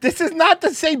 This is not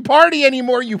the same party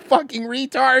anymore, you fucking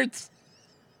retards.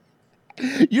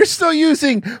 You're still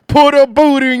using put a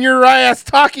boot in your ass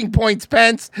talking points,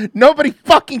 Pence. Nobody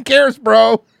fucking cares,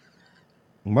 bro.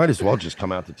 You might as well just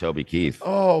come out to Toby Keith.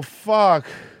 Oh, fuck.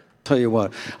 Tell you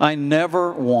what, I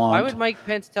never want... Why would Mike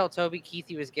Pence tell Toby Keith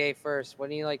he was gay first?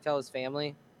 Wouldn't he, tell his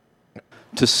family?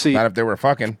 To see... Not if they were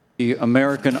fucking. The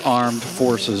American armed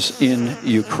forces in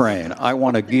Ukraine. I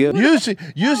want to give...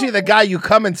 Usually the guy you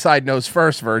come inside knows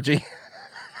first, Virgie.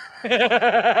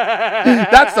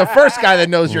 That's the first guy that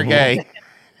knows you're gay.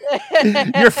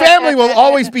 Your family will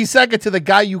always be second to the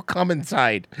guy you come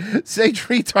inside. Sage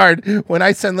retard. When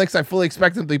I send links, I fully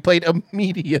expect them to be played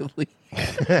immediately.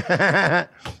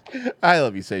 I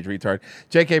love you, Sage retard.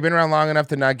 JK, been around long enough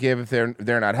to not give if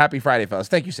they're not. Happy Friday, fellas.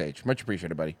 Thank you, Sage. Much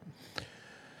appreciated, buddy.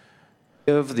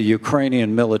 Give the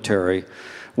Ukrainian military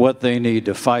what they need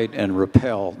to fight and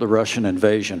repel the Russian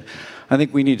invasion. I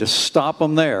think we need to stop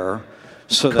them there.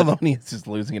 So Colonius is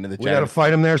losing into the chat. We got to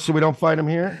fight him there so we don't fight him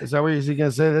here? Is that what is he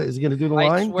going to say? That? Is he going to do the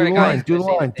line? Do the line. Do the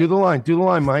line. Do the line. Do the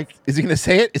line, Mike. Is he going to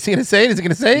say it? Is he going to say it? Is he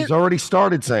going to say it? He's already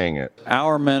started saying it.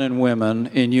 Our men and women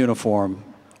in uniform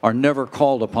are never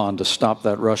called upon to stop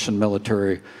that Russian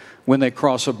military when they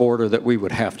cross a border that we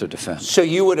would have to defend. So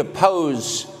you would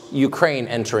oppose Ukraine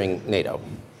entering NATO?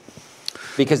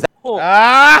 Because that... Oh,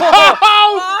 fuck!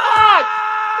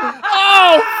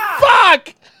 Oh,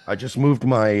 fuck! I just moved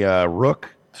my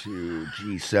rook to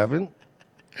G7.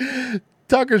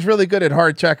 Tucker's really good at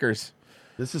hard checkers.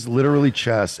 This is literally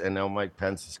chess, and now Mike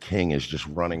Pence's king is just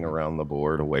running around the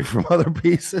board away from other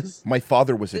pieces. My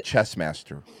father was a chess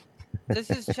master. This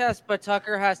is chess, but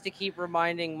Tucker has to keep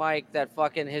reminding Mike that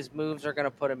fucking his moves are going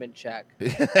to put him in check.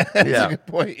 That's a good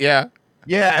point, yeah.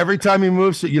 Yeah, every time he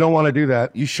moves, you don't want to do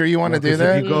that. You sure you want to do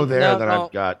that? If you go there, then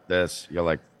I've got this. You're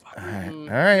like... All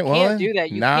right, well, you can't do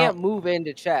that. You can't move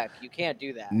into check. You can't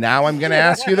do that. Now I'm going to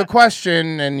ask you the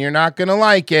question, and you're not going to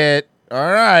like it.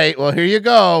 All right, well, here you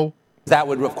go. That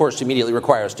would, of course, immediately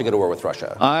require us to go to war with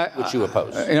Russia, which you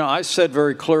oppose. I said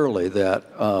very clearly that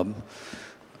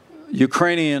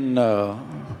Ukrainian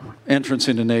entrance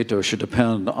into NATO should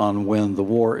depend on when the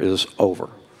war is over.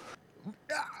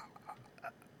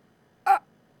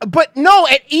 But no,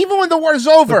 even when the war's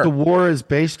over. But the war is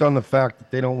based on the fact that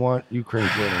they don't want Ukraine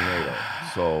joining NATO.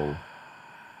 So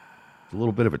it's a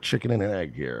little bit of a chicken and an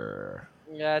egg here.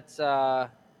 That's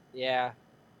yeah.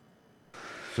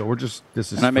 So we're just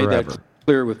this is And I made forever. that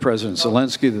clear with President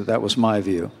Zelensky that was my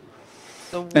view.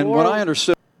 The And what war I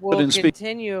understood will in speaking.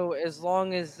 continue as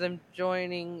long as them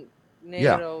joining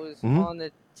NATO is on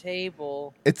the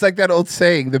table. It's like that old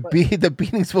saying: the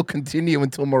beatings will continue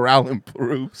until morale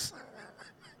improves.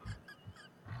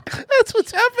 That's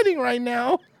what's happening right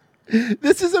now.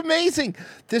 This is amazing.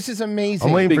 This is amazing.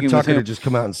 I'm waiting for Tucker to just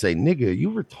come out and say, "Nigga,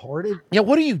 you retarded." Yeah,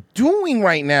 what are you doing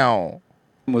right now?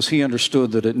 Was he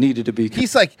understood that it needed to be?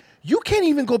 He's like, you can't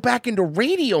even go back into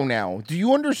radio now. Do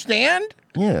you understand?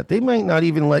 Yeah, they might not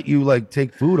even let you like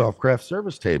take food off craft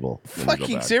service table. when you go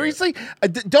Fucking back seriously?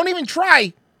 Don't even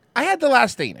try. I had the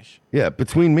last Danish. there. Yeah,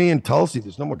 between me and Tulsi,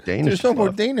 there's no more Danish. There's no more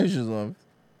left. Danish left.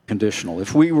 Conditional.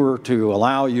 If we were to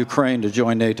allow Ukraine to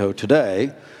join NATO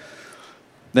today,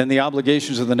 then the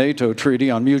obligations of the NATO Treaty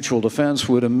on Mutual Defense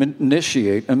would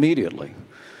initiate immediately,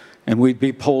 and we'd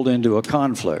be pulled into a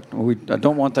conflict. I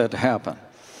don't want that to happen.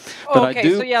 But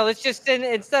Okay, so yeah, let's just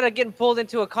instead of getting pulled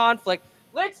into a conflict,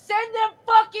 let's send them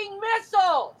fucking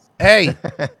missiles. Hey,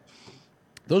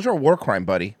 those are a war crime,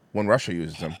 buddy, when Russia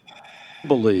uses them.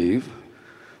 believe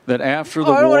that after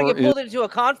the I don't war want to get is pulled into a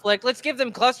conflict. Let's give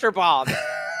them cluster bombs.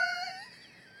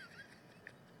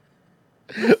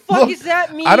 The fuck does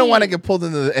that mean? I don't want to get pulled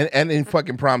into the and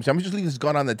fucking promise. I'm just leave this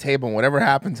gun on the table and whatever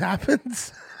happens,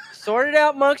 happens. Sort it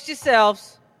out amongst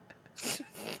yourselves.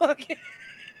 Fucking.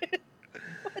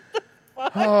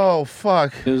 Oh,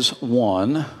 fuck. is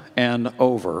won and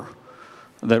over,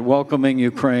 that welcoming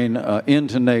Ukraine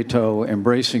into NATO,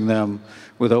 embracing them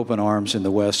with open arms in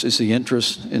the West is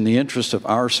in the interest of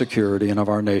our security and of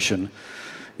our nation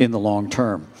in the long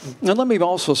term. And let me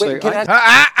also say,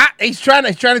 he's trying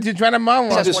to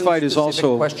monologue. this fight is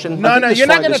also No, you're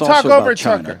not going to talk over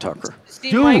China, Tucker.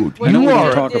 Dude, I know you we don't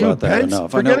are. talk about that Pence,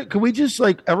 enough. I forget know. it. Can we just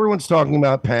like everyone's talking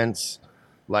about Pence,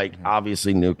 like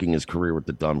obviously nuking his career with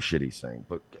the dumb shit he's saying,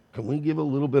 but can we give a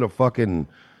little bit of fucking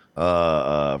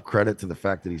credit to the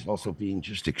fact that he's also being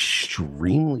just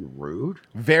extremely rude,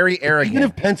 very arrogant? Even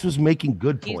if Pence was making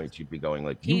good points, you'd be going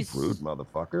like, "You rude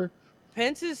motherfucker."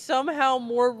 Pence is somehow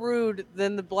more rude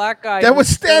than the black guy That who was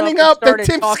stood standing and up, that started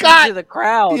Tim talking Scott. to the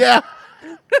crowd. Yeah.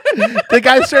 The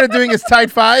guy started doing his tight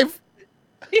five.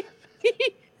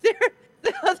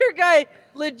 The other guy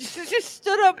legit just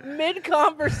stood up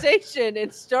mid-conversation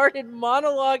and started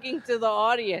monologuing to the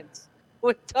audience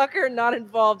with Tucker not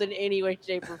involved in any way,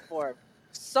 shape, or form.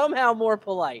 Somehow more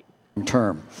polite.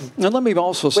 Term. And let me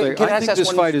also say, can I I think ask this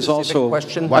one fight is specific also.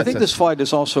 question? I think this fight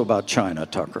is also about China,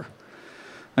 Tucker.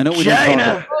 I know we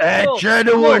China, don't talk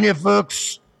China, warn you,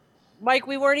 folks. Mike,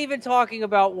 we weren't even talking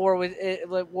about war over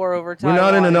We're Taiwan.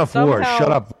 not in enough wars. Somehow-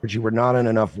 Shut up, Virgie. We're not in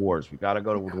enough wars. We got to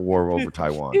go to the war over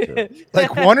Taiwan, too.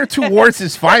 Like 1 or 2 wars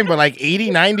is fine, but like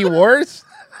 80, 90 wars?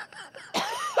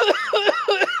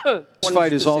 This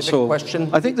fight is also.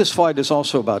 I think this fight is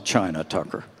also about China,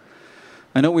 Tucker.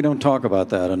 I know we don't talk about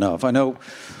that enough. I know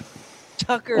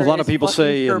Tucker a lot of is people fucking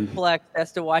say. perplexed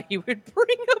as to why he would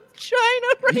bring up China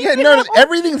right Yeah, now. no,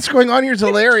 everything that's going on here is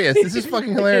hilarious. This is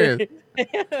fucking hilarious.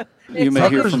 You may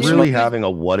hear Tucker's from really some- having a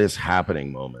what is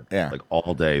happening moment. Yeah. Like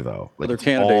all day, though. Like Other it's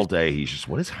candidates- all day, he's just,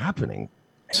 what is happening?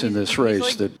 in this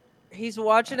race that He's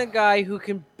watching a guy who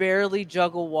can barely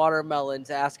juggle watermelons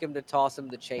ask him to toss him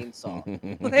the chainsaw.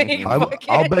 Like,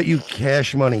 I'll bet you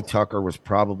cash money Tucker was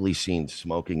probably seen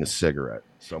smoking a cigarette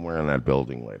somewhere in that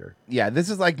building later. Yeah, this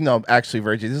is like, no, actually,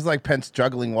 Virgie, this is like Pence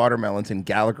juggling watermelons and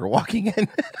Gallagher walking in.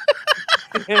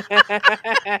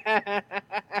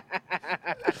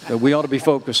 that we ought to be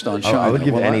focused on China. I would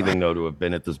give Well, anything, though, to have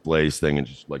been at this Blaze thing and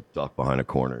just like duck behind a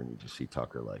corner and you just see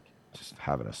Tucker like just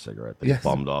having a cigarette that Yes. he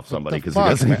bummed off What somebody the because he fuck,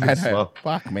 doesn't man? even smoke.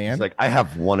 Fuck, man. He's like, I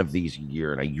have one of these a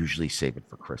year and I usually save it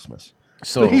for Christmas.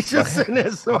 So he's just sitting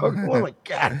there smoking. I'm like,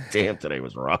 God damn, today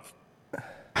was rough.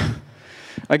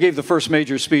 I gave the first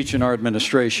major speech in our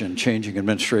administration, changing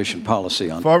administration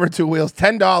policy on Forward 2 wheels,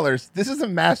 $10. This is a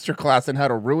master class on how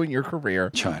to ruin your career.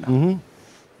 China.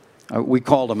 We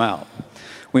called them out.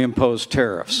 We imposed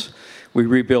tariffs. We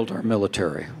rebuilt our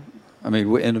military. I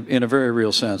mean, in a very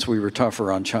real sense, we were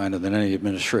tougher on China than any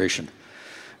administration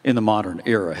in the modern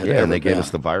era had Yeah, ever and they gave been.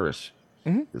 us the virus.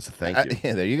 It's a thank you.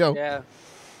 Yeah, there you go. Yeah.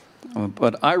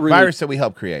 But I really Virus that we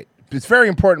helped create. It's very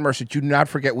important, Mercer, that you not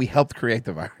forget we helped create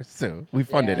the virus, too. We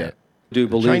funded it. do The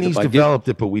believe Chinese that by developed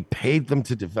it, but we paid them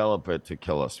to develop it to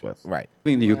kill us with. Right.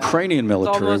 giving the Ukrainian It's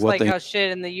military almost what like they how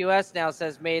shit in the U.S. now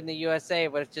says made in the USA,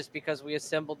 but it's just because we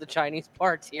assembled the Chinese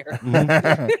parts here.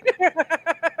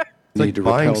 It's like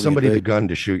buying somebody the gun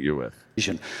to shoot you with.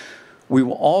 We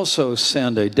will also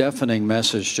send a deafening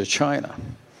message to China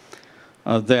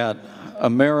that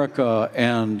America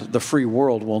and the free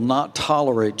world will not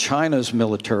tolerate China's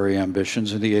military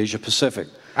ambitions in the Asia Pacific.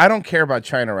 I don't care about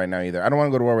China right now either. I don't want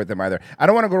to go to war with them either. I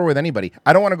don't want to go to war with anybody.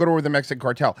 I don't want to go to war with the Mexican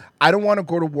cartel. I don't want to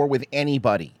go to war with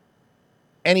anybody.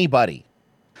 Anybody.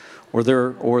 Or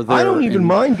their I don't even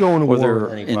mind going to war their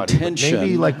with anybody. intention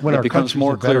Maybe like when our becomes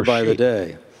more clear by the shape.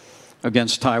 day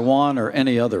against Taiwan or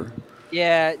any other.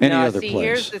 Yeah, Any no, other see, place.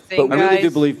 here's the thing, But I really do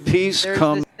guys. believe peace There's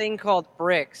comes. this thing called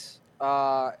BRICS,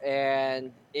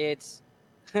 and it's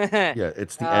Yeah,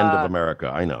 it's the end of America.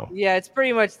 I know. Yeah, it's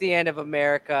pretty much the end of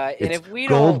America. And It's if we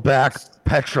don't, gold-backed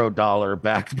petrodollar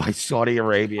backed by Saudi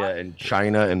Arabia and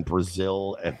China and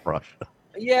Brazil and Russia.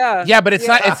 Yeah, but it's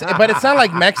not. It's not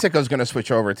like Mexico's going to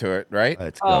switch over to it, right?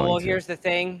 oh well, here's the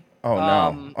thing. Oh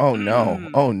no! Oh no!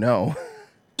 Oh no!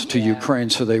 To Ukraine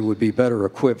so they would be better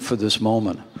equipped for this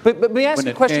moment. But let me ask When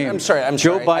you a it question. came, I'm sorry.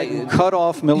 Joe Biden cut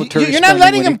off military You're not spending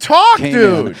letting when him he talk, came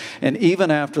dude. in. And even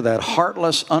after that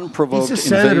heartless, unprovoked He's a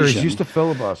senator. invasion, He's used to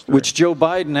filibuster. which Joe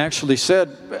Biden actually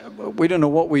said, we don't know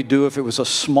what we'd do if it was a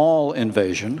small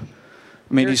invasion.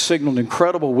 I mean, he signaled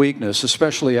incredible weakness,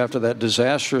 especially after that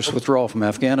disastrous withdrawal from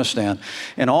Afghanistan.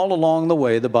 And all along the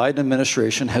way, the Biden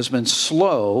administration has been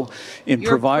slow in You're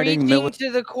providing preaching military.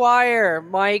 to the choir,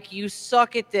 Mike. You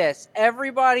suck at this.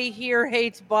 Everybody here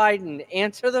hates Biden.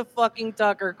 Answer the fucking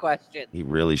Tucker question. He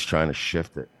really's trying to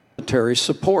shift it. Military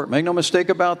support. Make no mistake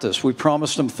about this. We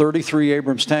promised them 33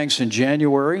 Abrams tanks in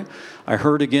January. I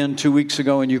heard again 2 weeks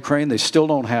ago in Ukraine. They still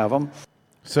don't have them.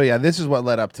 So yeah, this is what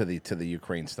led up to the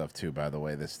Ukraine stuff too. By the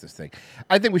way, this thing.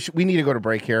 I think we need to go to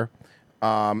break here,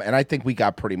 and I think we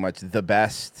got pretty much the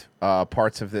best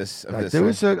parts of this. There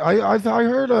was I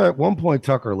heard at one point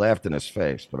Tucker laughed in his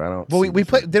face, but I don't. Well, we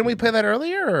played. Didn't we play that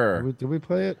earlier? Or? Did we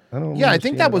play it? I don't. Yeah, I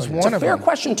think that was It's one a of fair them.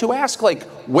 question to ask. Like,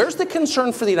 where's the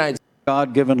concern for the United States?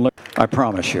 God-given. I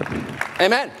promise you.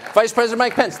 Amen. Vice President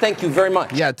Mike Pence, thank you very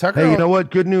much. Yeah, Tucker. Hey, you know what?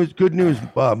 Good news,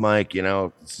 Mike. You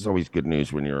know, this is always good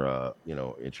news when you're,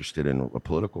 interested in a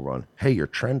political run. Hey, you're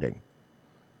trending.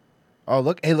 Oh,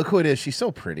 look! Hey, look who it is. She's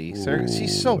so pretty.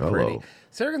 She's so hello. pretty.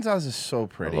 Sarah Gonzalez is so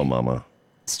pretty. Hello, Mama.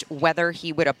 Whether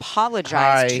he would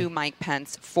apologize Hi. to Mike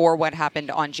Pence for what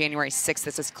happened on January 6th.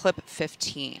 This is clip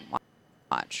 15.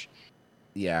 Watch.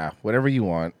 Yeah, whatever you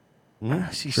want.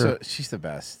 She's sure. she's the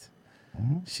best.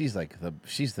 She's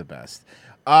the best.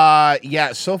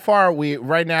 Yeah. So far,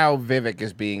 right now Vivek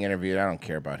is being interviewed. I don't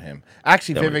care about him.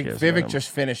 Actually, Nobody cares about Vivek him. just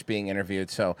finished being interviewed.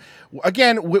 So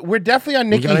again, we're definitely on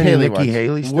Nikki got any Haley. Nikki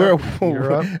Haley stuff?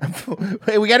 You're up?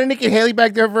 Hey, we got a Nikki Haley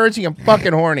back there, Virgie. I'm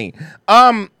fucking horny.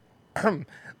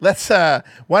 Let's why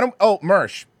don't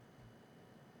Mersh.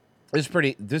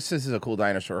 This is a cool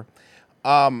dinosaur.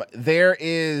 There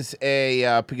is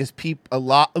because a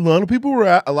lot of people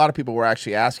were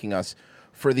actually asking us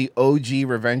for the OG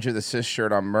Revenge of the Sith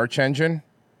shirt on Merch Engine.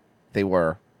 They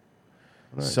were.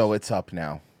 Nice. So it's up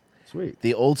now. Sweet.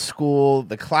 The old school,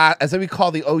 the class, as we call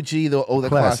the OG, the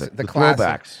classic, the classic,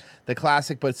 throwbacks. the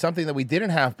classic, but something that we didn't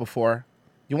have before.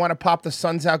 You want to pop the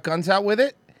Suns Out, Guns Out with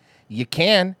it? You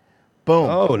can. Boom.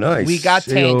 Oh, nice. We got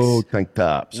Yo, tanks. tank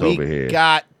tops We over here.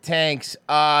 got tanks.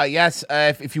 Yes,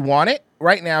 if you want it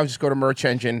right now, just go to Merch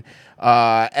Engine,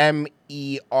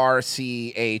 MERCH,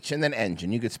 and then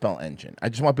Engine. You could spell Engine. I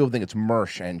just want people to think it's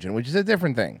Merch Engine, which is a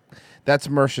different thing. That's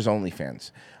Merch's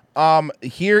OnlyFans.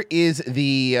 Here is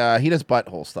the he does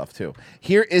butthole stuff too.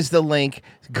 Here is the link.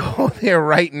 Go there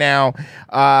right now.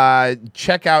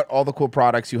 Check out all the cool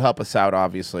products. You help us out,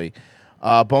 obviously.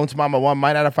 Bones Mama 1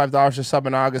 might add a $5 to sub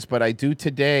in August, but I do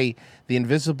today. The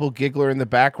invisible giggler in the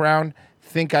background.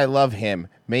 Think I love him.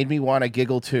 Made me want to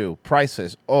giggle too.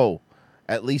 Priceless. Oh,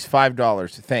 at least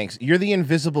 $5. Thanks. You're the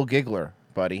invisible giggler,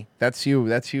 buddy. That's you.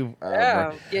 That's you.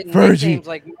 Yeah, getting Virgie. nicknames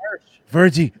like Merch.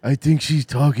 Virgie, I think she's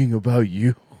talking about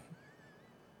you.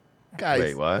 Guys.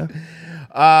 Wait, what?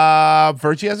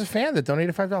 Virgie has a fan that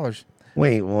donated $5.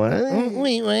 Wait, what?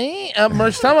 Wait.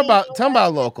 Merch, tell them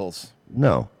about locals.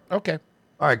 No. Okay.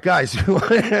 All right, guys.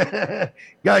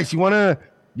 Guys, you want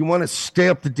to stay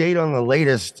up to date on the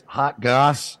latest hot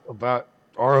goss about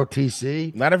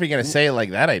ROTC? Not if you're going to say it like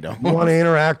that, I don't. You want to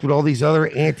interact with all these other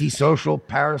antisocial,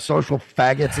 parasocial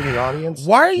faggots in the audience?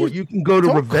 Why are you? Well, you can go to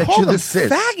Don't Revenge call of the them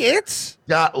Sith. faggots.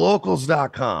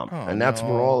 Locals.com. Oh, and that's no.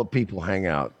 where all the people hang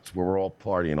out. It's where we're all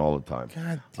partying all the time.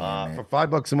 God damn For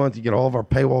 $5 a month, you get all of our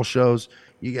paywall shows.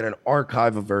 You get an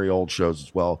archive of very old shows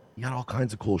as well. You got all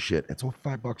kinds of cool shit. It's all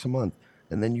 $5 a month.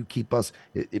 And then you keep us,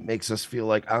 it makes us feel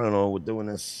like, I don't know, we're doing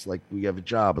this like we have a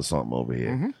job or something over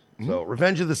here. So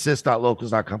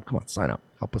revengeofthesys.locals.com. Come on, sign up.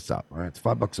 Help us out. All right, it's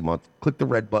 $5 a month. Click the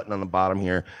red button on the bottom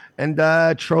here and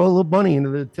throw a little money into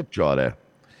the tip jar there.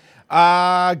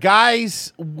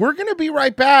 Guys, we're going to be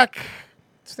right back.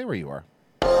 Stay where you are.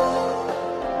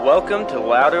 Welcome to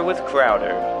Louder with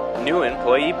Crowder, new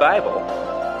employee Bible.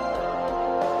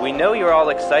 We know you're all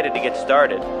excited to get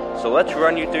started, so let's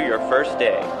run you through your first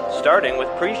day, starting with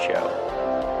pre-show.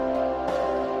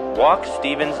 Walk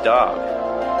Steven's dog.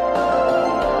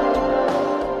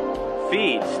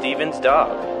 Feed Steven's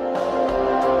dog.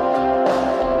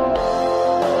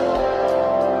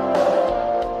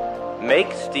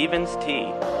 Make Steven's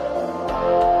tea.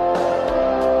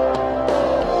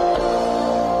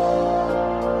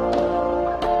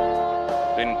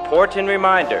 Important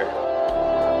reminder.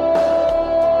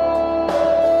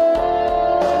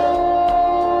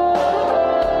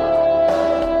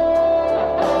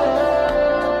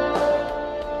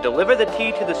 Deliver the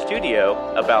tea to the studio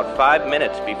about 5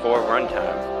 minutes before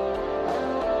runtime.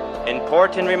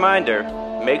 Important reminder,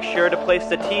 make sure to place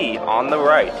the tea on the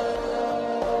right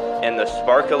and the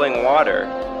sparkling water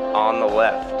on the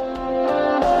left.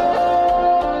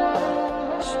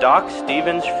 Stock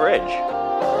Steven's fridge.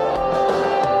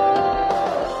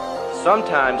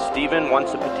 Sometimes Steven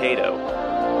wants a potato.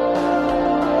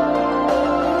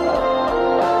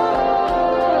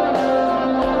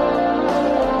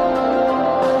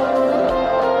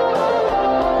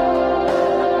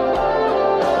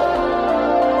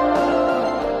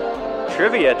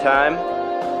 Trivia time.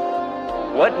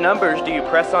 What numbers do you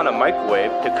press on a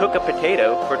microwave to cook a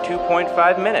potato for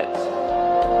 2.5 minutes?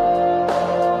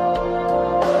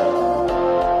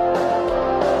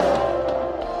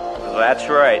 That's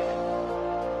right.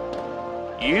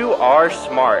 You are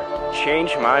smart.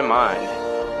 Change my mind.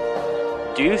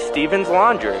 Do Steven's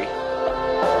laundry.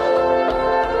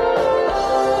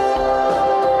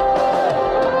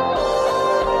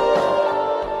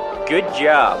 Good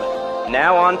job.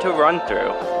 Now on to run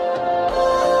through.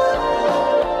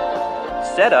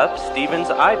 Set up Steven's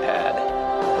iPad.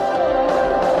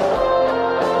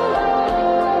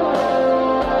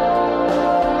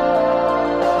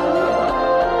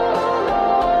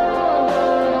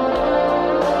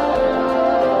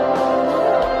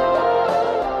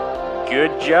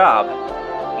 Good job.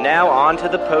 Now on to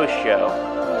the post show.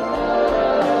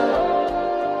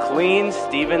 Clean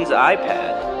Steven's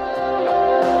iPad.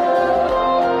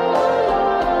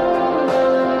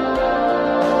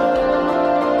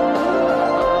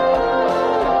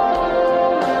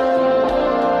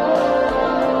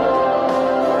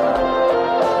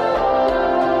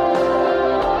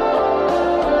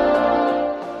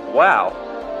 Wow,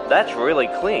 that's really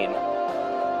clean.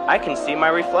 I can see my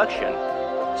reflection.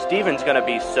 Steven's gonna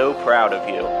be so proud of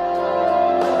you.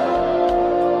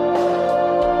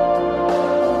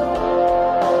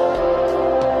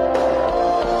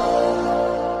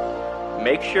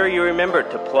 Make sure you remember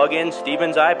to plug in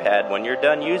Steven's iPad when you're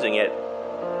done using it.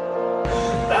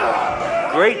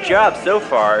 Great job so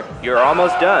far. You're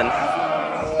almost done.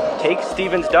 Take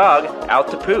Steven's dog out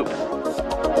to poop.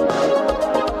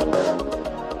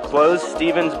 Close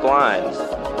Steven's blinds.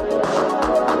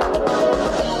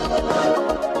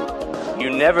 You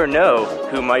never know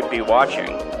who might be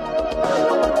watching.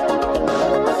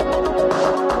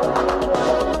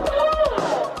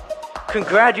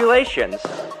 Congratulations!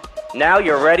 Now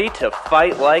you're ready to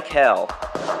fight like hell.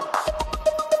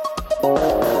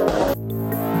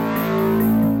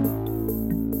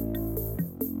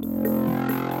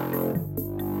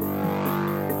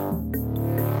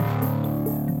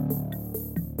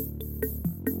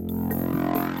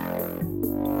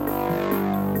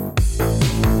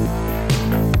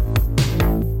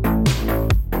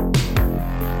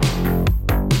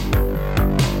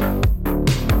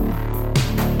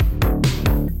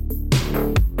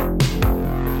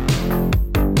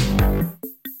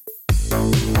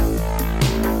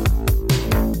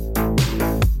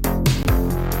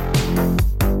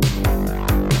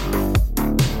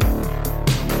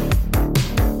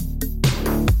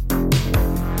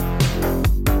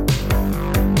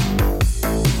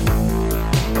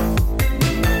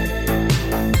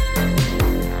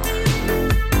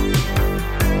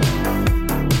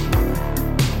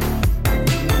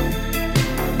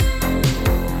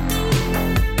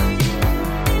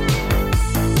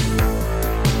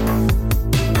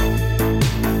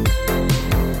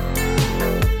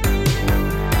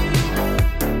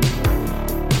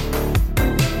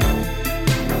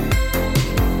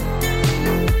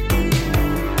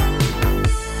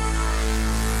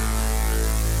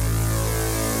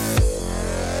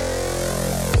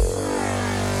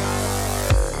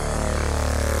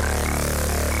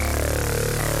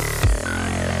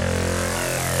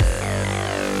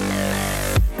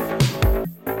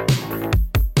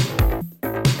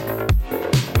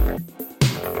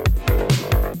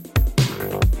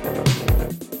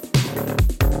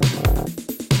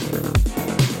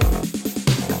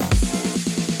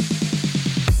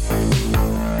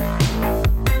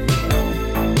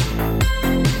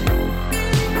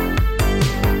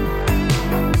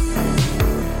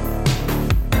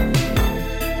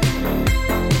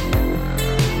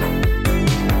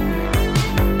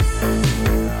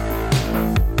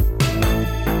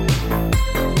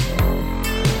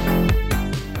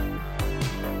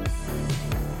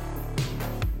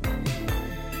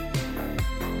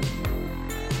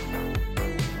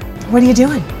 What are you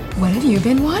doing? What have you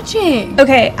been watching?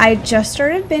 Okay, I just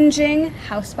started binging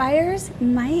House Buyers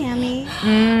Miami.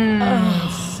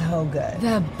 Oh, so good.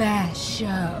 The best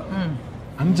show.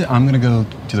 I'm gonna go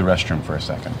to the restroom for a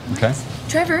second, okay?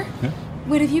 Trevor, Yeah?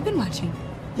 what have you been watching?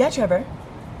 Yeah, Trevor.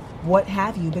 What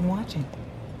have you been watching?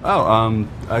 Oh,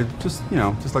 I just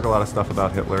like a lot of stuff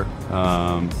about Hitler.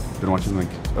 Been watching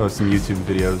some YouTube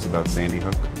videos about Sandy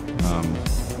Hook.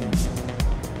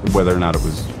 Whether or not it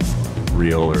was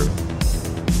real or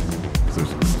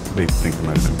they think there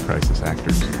might have been crisis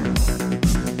actors.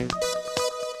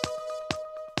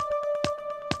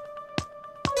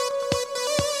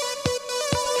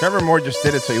 Trevor Moore just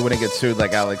did it so he wouldn't get sued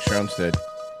like Alex Jones did.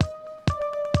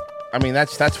 I mean,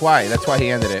 that's why. That's why he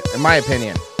ended it, in my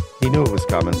opinion. He knew it was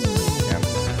coming.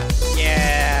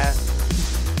 Yeah.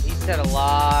 He said a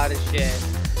lot of shit.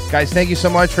 Guys, thank you so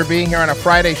much for being here on a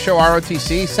Friday show,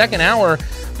 ROTC. Second hour.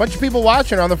 Bunch of people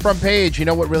watching on the front page. You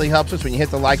know what really helps us? When you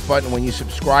hit the like button, when you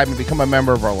subscribe and become a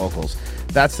member of our locals.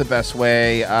 That's the best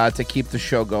way to keep the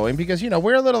show going because,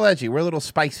 we're a little edgy. We're a little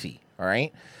spicy, all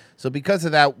right? So because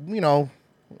of that, we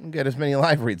get as many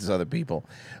live reads as other people.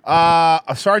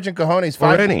 Sergeant Cajone's $5.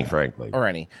 Or any, frankly. Or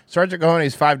any. Sergeant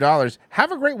Cajone's $5.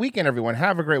 Have a great weekend, everyone.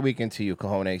 Have a great weekend to you,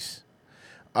 Cajones.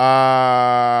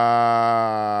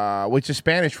 Which is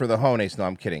Spanish for the Jones. No,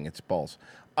 I'm kidding. It's balls.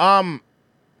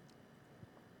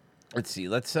 Let's see.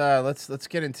 Let's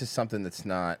get into something that's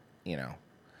not, All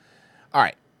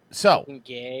right. So,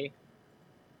 Gay.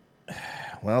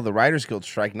 well, the Writers Guild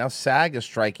strike. Now SAG is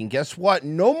striking. Guess what?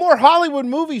 No more Hollywood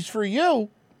movies for you.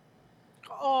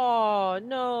 Oh,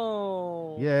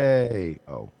 no. Yay.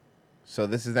 Oh. So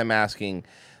this is them asking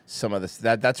some of this.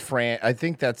 That's Fran. I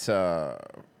think that's Fran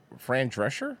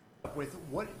Drescher. With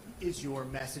what is your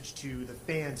message to the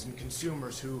fans and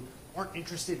consumers who aren't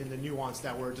interested in the nuance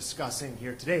that we're discussing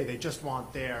here today? They just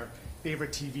want their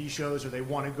favorite TV shows or they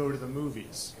want to go to the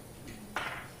movies.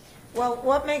 Well,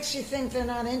 what makes you think they're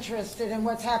not interested in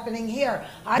what's happening here?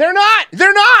 They're not.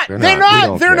 They're not.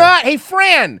 They're not. Hey,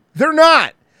 Fran, they're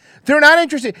not. They're not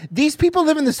interested. These people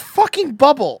live in this fucking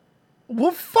bubble.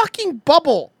 What fucking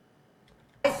bubble?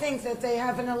 I think that they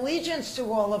have an allegiance to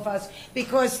all of us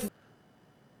because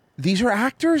these are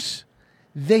actors.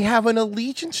 They have an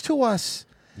allegiance to us.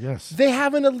 Yes. They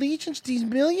have an allegiance to these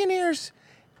millionaires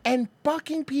and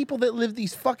fucking people that live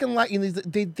these fucking lives.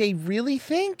 They really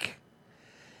think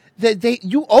that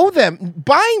you owe them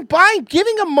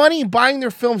giving them money and buying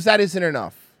their films. That isn't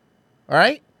enough. All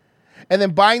right. And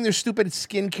then buying their stupid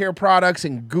skincare products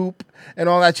and Goop and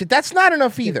all that shit. That's not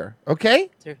enough either.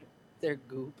 Okay. They're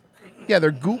Goop. Yeah,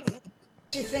 they're Goop.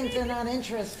 you think they're not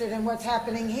interested in what's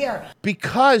happening here.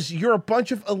 Because you're a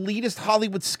bunch of elitist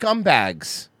Hollywood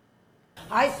scumbags.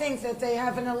 I think that they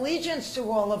have an allegiance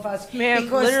to all of us. Man,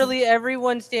 because literally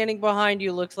everyone standing behind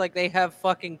you looks like they have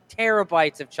fucking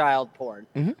terabytes of child porn.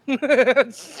 we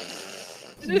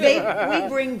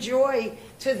bring joy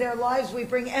to their lives. We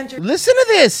bring entertainment. Listen to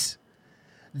this.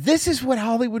 This is what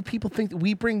Hollywood people think, that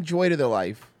we bring joy to their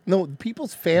life. No,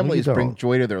 people's families bring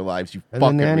joy to their lives, you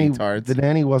fucking retards. The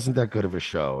Nanny wasn't that good of a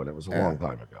show, and it was a Yeah, long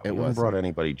time ago. it It hasn't wasn't. brought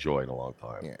anybody joy in a long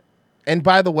time. Yeah. And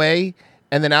by the way,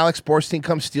 and then Alex Borstein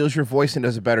comes, steals your voice, and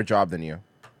does a better job than you.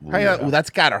 That's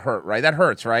gotta hurt, right? That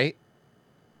hurts, right?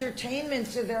 Entertainment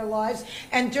to their lives.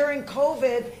 And during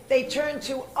COVID, they turned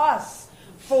to us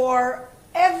for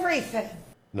everything.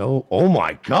 No, oh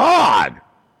my God.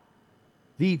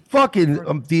 The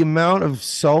fucking, the amount of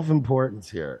self-importance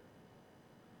here.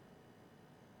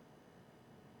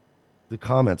 The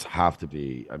comments have to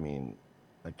be, I mean,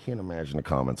 I can't imagine the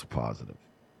comments are positive.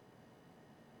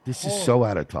 This is so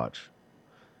out of touch.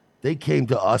 They came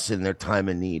to us in their time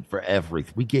of need for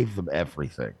everything. We gave them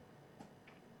everything.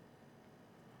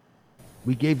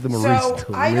 We gave them a reason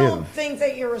to I live. don't think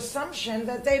that your assumption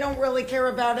that they don't really care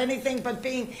about anything but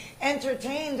being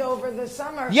entertained over the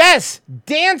summer. Yes,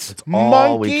 dance monkey.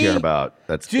 All we care about.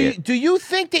 That's it. Do you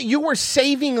think that you were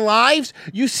saving lives?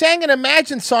 You sang an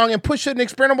Imagine song and pushed an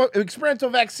experimental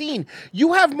vaccine.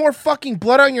 You have more fucking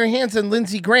blood on your hands than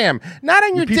Lindsey Graham. Not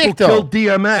on your People dick, though. killed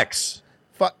DMX.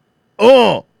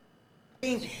 Oh.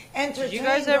 Did you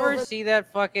guys ever see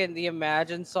that fucking the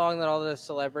Imagine song that all the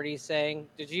celebrities sang?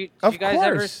 Did you guys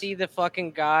ever course. see the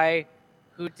fucking guy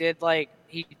who did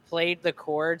he played the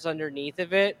chords underneath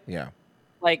of it? Yeah.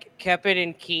 Kept it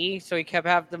in key, so he kept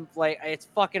having them it's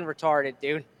fucking retarded,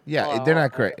 dude. Yeah, they're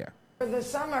not great. Yeah. For the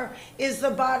summer is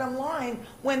the bottom line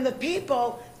when the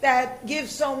people that give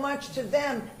so much to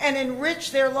them and enrich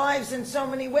their lives in so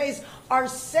many ways are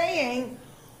saying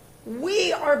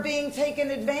we are being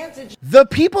taken advantage. The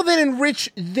people that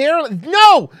enrich their...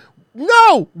 No!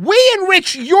 No, we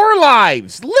enrich your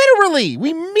lives. Literally,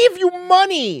 we give you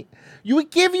money. We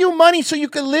give you money so you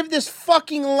can live this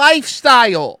fucking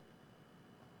lifestyle.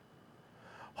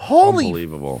 Holy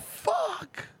Unbelievable.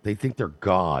 fuck. They think they're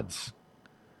gods.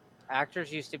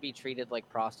 Actors used to be treated like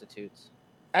prostitutes.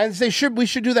 As they should. We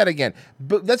should do that again.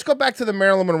 But let's go back to the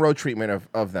Marilyn Monroe treatment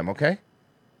of them, okay?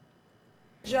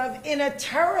 In a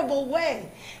terrible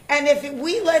way. And if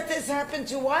we let this happen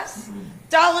to us,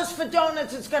 dollars for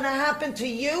donuts, it's going to happen to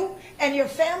you and your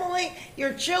family,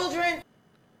 your children.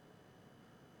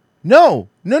 No.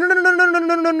 No.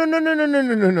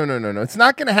 It's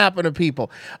not going to happen to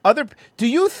people. Do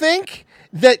you think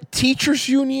that teachers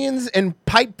unions and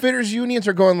pipe fitters unions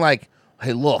are going like,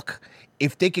 hey, look,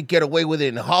 if they could get away with it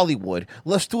in Hollywood,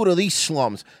 let's do it to these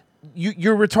slums.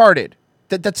 You're retarded.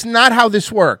 That's not how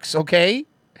this works, okay?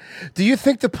 Do you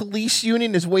think the police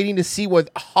union is waiting to see what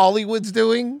Hollywood's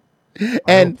doing? I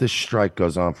hope this strike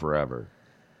goes on forever.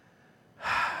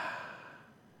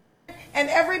 And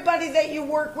everybody that you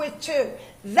work with too.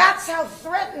 That's how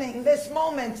threatening this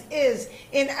moment is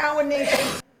in our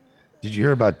nation. Did you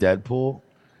hear about Deadpool?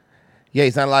 Yeah,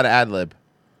 he's not allowed to ad-lib.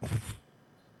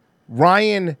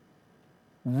 Ryan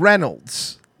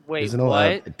Reynolds. Wait, Isn't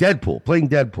allowed. Deadpool, playing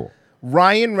Deadpool.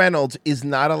 Ryan Reynolds is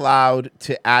not allowed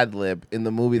to ad-lib in the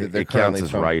movie that they're currently counts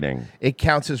as filming. writing. It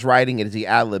counts as writing. It is the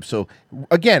ad-lib. So,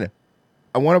 again,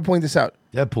 I want to point this out.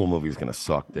 Deadpool movie is going to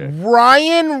suck, dick.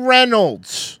 Ryan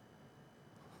Reynolds,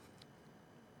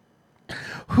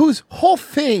 whose whole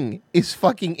thing is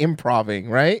fucking improving,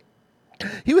 right?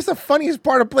 He was the funniest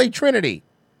part of Blade Trinity.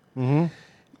 Mm-hmm.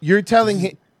 You're telling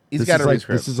him he's got to read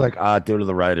script. This is like due to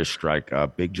the writer's strike.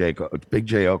 Big J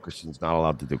Okerson's not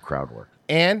allowed to do crowd work.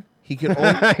 And he can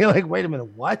only... You're like, wait a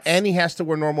minute, what? And he has to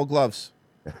wear normal gloves.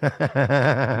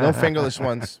 No fingerless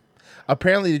ones.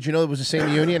 Apparently, did you know it was the same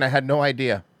union? I had no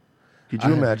idea. Could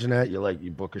you imagine that?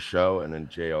 You book a show, and then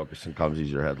Jay Okerson comes,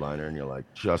 he's your headliner, and you're like,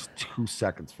 just 2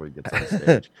 seconds before he gets on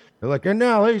stage. They're like, and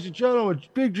now, ladies and gentlemen, it's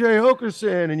Big Jay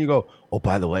Okerson. And you go, oh,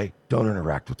 by the way, don't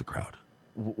interact with the crowd.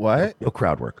 What? No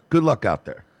crowd work. Good luck out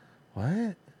there.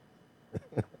 What?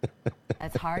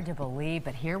 That's hard to believe,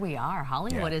 but here we are.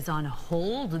 Hollywood is on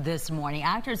hold this morning.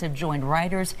 Actors have joined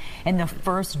writers in the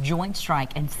first joint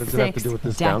strike in 6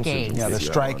 decades. Yeah, the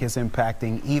strike is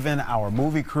impacting even our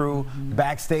movie crew.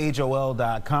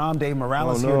 BackstageOL.com. Dave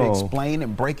Morales here to explain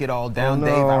and break it all down.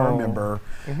 Dave, I remember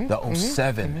the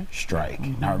 07 strike.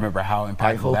 I remember how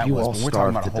impactful that was. But we're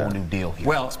talking about a whole new deal here.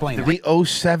 Well, explain the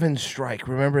 07 strike.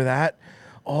 Remember that?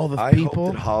 All the I people.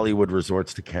 hope that Hollywood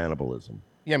resorts to cannibalism.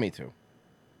 Yeah, me too.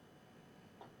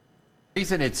 The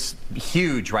reason it's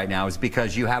huge right now is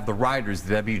because you have the writers,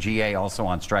 the WGA, also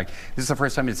on strike. This is the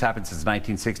first time it's happened since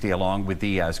 1960, along with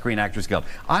the Screen Actors Guild.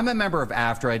 I'm a member of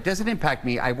AFTRA. It doesn't impact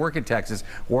me. I work in Texas.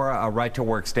 We're a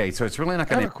right-to-work state, so it's really not I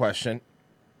going have a question.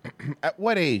 At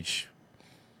what age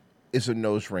is a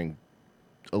nose ring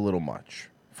a little much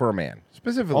for a man?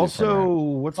 Specifically Also, for a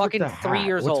man? what's Fucking with the 3 hat?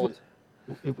 years What's old.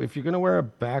 If you're going to wear a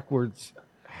backwards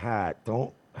hat,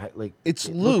 don't, like... It's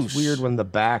it loose. looks weird when the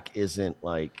back isn't,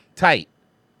 like... Tight.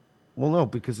 Well, no,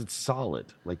 because it's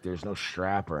solid. Like, there's no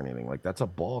strap or anything. Like, that's a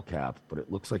ball cap, but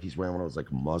it looks like he's wearing one of those,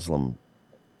 like, Muslim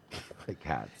like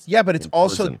hats. Yeah, but it's in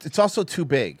also prison. too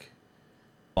big.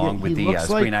 Along with the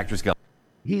Screen Actors Guild.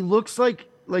 He looks like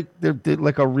they did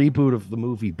like a reboot of the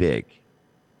movie Big.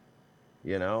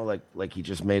 You know, like he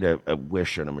just made a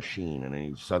wish on a machine, and then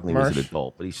he suddenly was an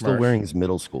adult, but he's still wearing his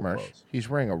middle school clothes. He's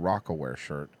wearing a Rockaware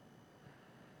shirt.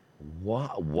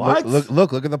 What?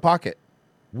 Look at the pocket.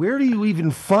 Where do you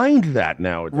even find that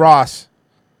nowadays? Ross.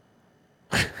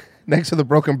 Next to the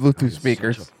broken Bluetooth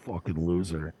speakers. Such a fucking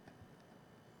loser.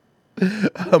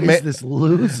 Who is this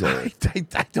loser?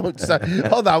 I don't.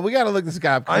 Hold on, we got to look this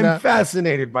guy up. I'm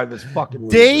fascinated by this fucking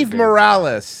loser, Dave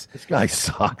Morales. This guy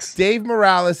sucks. Dave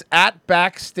Morales at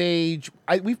Backstage.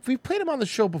 We've played him on the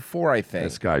show before, I think.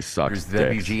 This guy sucks.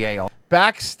 WGA.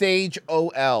 Backstage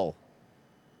OL.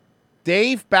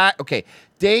 Dave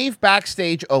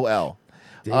Backstage OL.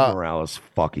 Dave Morales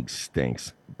fucking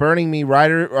stinks. Burning me.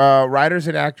 Writers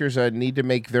and actors need to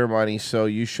make their money, so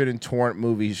you shouldn't torrent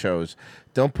movie shows.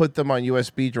 Don't put them on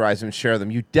USB drives and share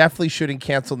them. You definitely shouldn't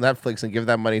cancel Netflix and give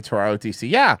that money to our OTC.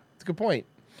 Yeah, that's a good point.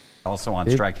 Also on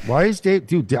strike. Why is Dave...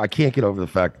 Dude, I can't get over the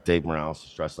fact that Dave Morales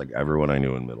is dressed like everyone I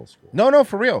knew in middle school. No,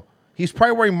 for real. He's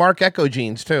probably wearing Mark Echo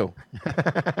jeans, too. Did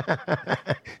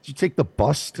you take the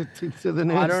bus to the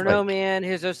news? I don't know, man.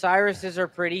 His Osiris's are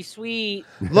pretty sweet.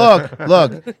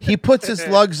 Look. He puts his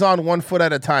lugs on 1 foot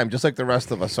at a time, just like the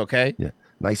rest of us, okay? Yeah.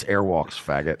 Nice airwalks,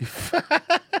 faggot.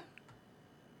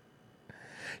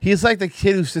 He's like the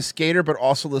kid who's a skater, but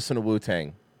also listen to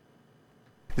Wu-Tang.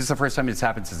 This is the first time it's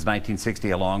happened since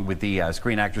 1960, along with the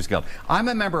Screen Actors Guild. I'm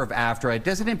a member of AFTRA. It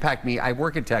doesn't impact me. I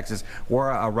work in Texas. We're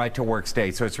a right-to-work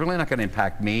state, so it's really not going to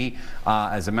impact me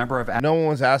as a member of AFTRA. No one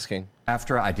was asking.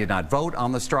 AFTRA, I did not vote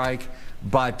on the strike,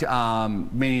 but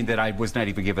meaning that I was not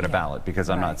even given a ballot because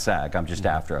I'm not SAG. I'm just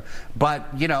AFTRA. But,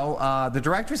 you know, the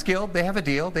Directors Guild, they have a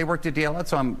deal. They worked a deal out,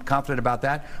 so I'm confident about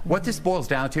that. What this boils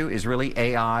down to is really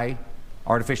AI,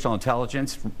 artificial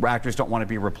intelligence. Actors don't want to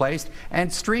be replaced,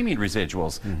 and streaming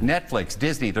residuals. Netflix,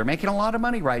 Disney, they're making a lot of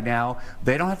money right now.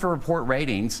 They don't have to report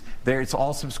ratings. It's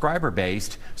all subscriber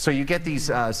based. So you get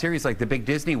these series like the big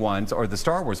Disney ones or the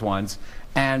Star Wars ones,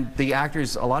 and the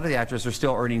actors, a lot of the actors are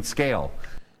still earning scale.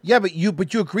 Yeah, but you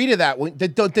agree to that.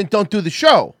 Then don't do the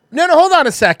show. No, hold on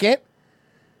a second.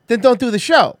 Then don't do the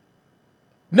show.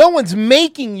 No one's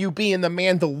making you be in the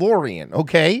Mandalorian,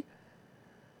 okay?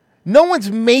 No one's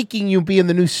making you be in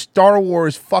the new Star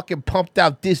Wars fucking pumped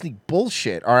out Disney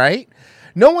bullshit, all right?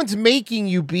 No one's making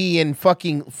you be in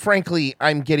fucking, frankly,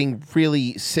 I'm getting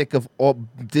really sick of all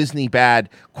Disney bad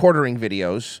quartering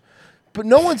videos. But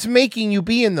no one's making you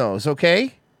be in those,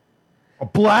 okay? A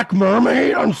Black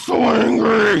Mermaid? I'm so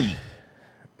angry.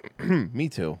 Me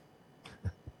too.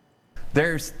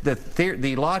 There's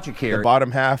the logic here. The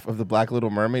bottom half of the Black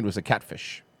Little Mermaid was a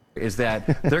catfish. Is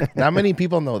that they're not many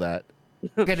people know that.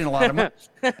 Getting a lot of money.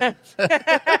 That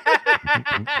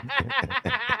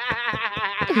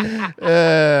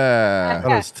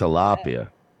was tilapia.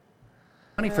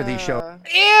 Money for these shows.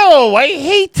 Ew, I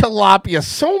hate tilapia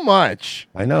so much.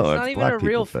 I know. It's not even black a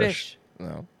real people fish.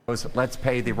 No. Let's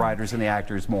pay the writers and the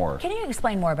actors more. Can you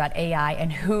explain more about AI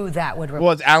and who that would replace?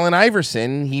 Well, it's Allen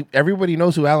Iverson. Everybody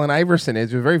knows who Allen Iverson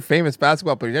is. He's a very famous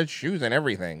basketball player. He has shoes and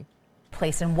everything.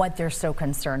 And what they're so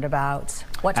concerned about?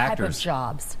 What type of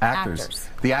jobs? Actors.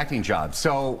 The acting jobs.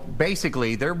 So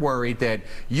basically, they're worried that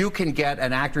you can get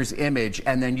an actor's image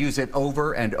and then use it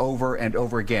over and over and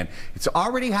over again. It's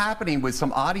already happening with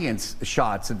some audience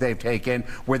shots that they've taken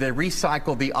where they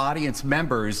recycle the audience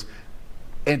members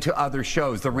into other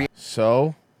shows.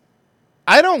 So,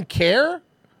 I don't care.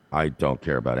 I don't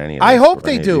care about any of this. I hope for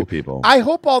they any of do. you people. I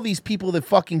hope all these people that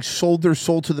fucking sold their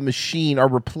soul to the machine are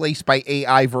replaced by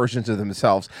AI versions of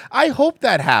themselves. I hope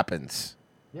that happens.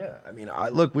 Yeah, I mean,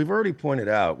 look, we've already pointed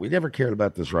out we never cared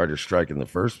about this writer's strike in the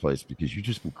first place because you've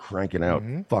just been cranking out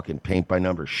fucking paint by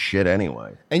number shit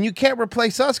anyway. And you can't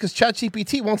replace us because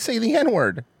ChatGPT won't say the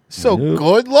N-word. So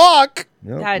good luck.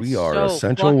 Nope, we are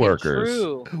essential workers.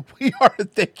 True. We are.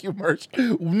 Thank you, Merch.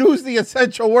 Who's the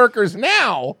essential workers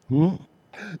now?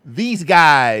 These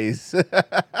guys.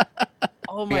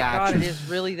 Oh my God! It is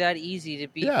really that easy to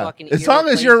be fucking. As long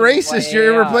as you're racist,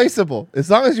 you're irreplaceable. As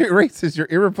long as you're racist, you're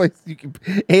irreplaceable.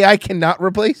 AI cannot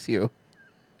replace you.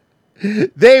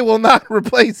 They will not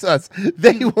replace us.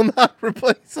 They will not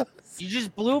replace us. You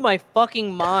just blew my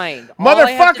fucking mind.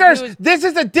 Motherfuckers, this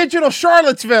is a digital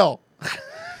Charlottesville.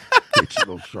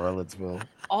 Digital Charlottesville.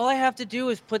 All I have to do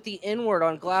is put the N-word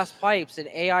on glass pipes and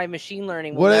AI machine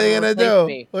learning will What are they never gonna do? replace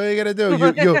me. What are you gonna do?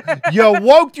 You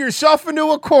woked yourself into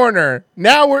a corner.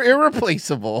 Now we're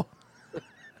irreplaceable.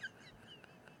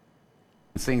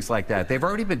 Things like that. They've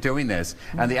already been doing this,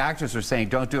 and the actors are saying,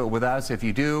 don't do it with us. If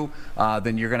you do,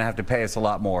 then you're going to have to pay us a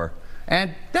lot more.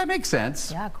 And that makes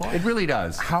sense. Yeah, of course. It really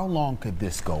does. How long could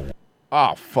this go?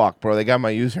 Oh, fuck, bro. They got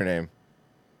my username.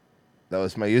 That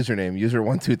was my username.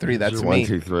 User123. That's User me.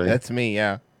 123. That's me,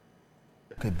 yeah.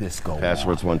 Could this go?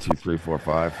 Password's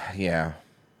 12345. Yeah.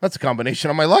 That's a combination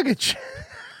of my luggage.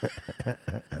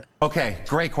 Okay,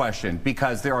 great question,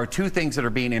 because there are two things that are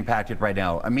being impacted right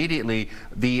now. Immediately,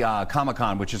 the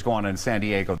Comic-Con, which is going on in San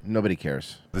Diego. Nobody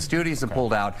cares. The studios have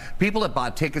pulled out. People have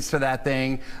bought tickets to that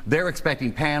thing. They're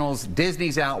expecting panels.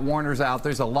 Disney's out. Warner's out.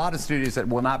 There's a lot of studios that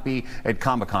will not be at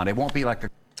Comic-Con. It won't be like a...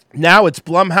 Now it's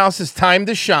Blumhouse's time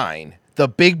to shine. The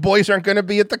big boys aren't going to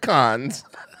be at the cons.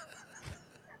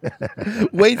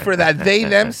 Wait for that They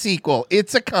Them sequel.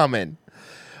 It's a coming.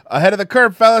 Ahead of the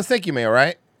curve, fellas. Thank you, Mayor,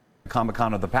 right?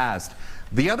 Comic-Con of the past.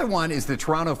 The other one is the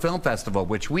Toronto Film Festival,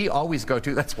 which we always go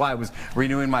to. That's why I was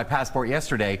renewing my passport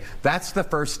yesterday. That's the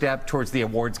first step towards the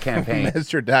awards campaign.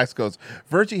 Mr. Dax goes,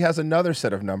 Virgie has another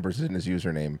set of numbers in his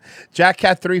username.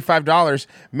 JackCat3, $5.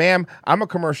 Ma'am, I'm a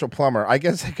commercial plumber. I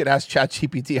guess I could ask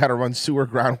ChatGPT how to run sewer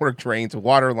groundwork drains,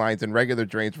 water lines, and regular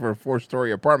drains for a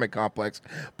 4-story apartment complex,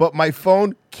 but my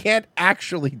phone can't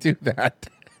actually do that.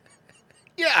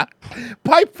 Yeah,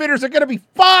 pipe fitters are going to be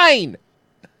fine.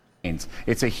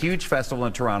 It's a huge festival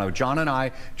in Toronto. John and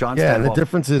I, John Yeah, Stanwell, the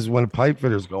difference is when pipe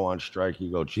fitters go on strike,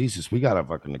 you go, Jesus, we got to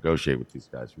fucking negotiate with these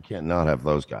guys. We can't not have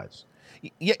those guys.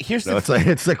 Yeah, here's No,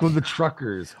 it's like with the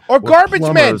truckers or garbage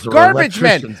men. plumbers or Garbage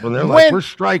men. electricians. When they're like, we're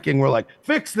striking, we're like,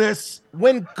 fix this.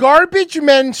 When garbage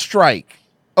men strike,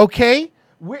 okay?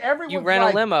 You rent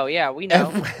a limo. Yeah, we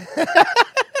know.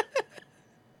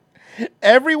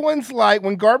 Everyone's like,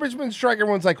 when garbage men strike,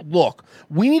 everyone's like, look,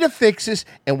 we need to fix this,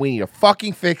 and we need to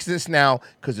fucking fix this now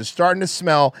because it's starting to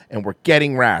smell and we're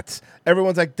getting rats.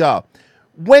 Everyone's like, duh.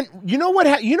 When you know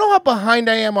what, you know how behind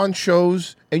I am on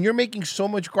shows, and you're making so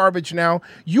much garbage now.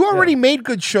 You already made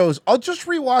good shows. I'll just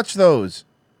rewatch those.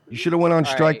 You should have went on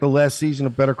strike the last season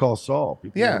of Better Call Saul.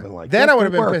 People would have been like, then I would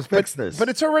have "Good been work, pissed. Fix this. But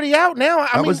it's already out now.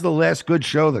 That was the last good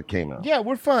show that came out. Yeah,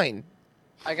 we're fine.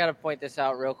 I gotta point this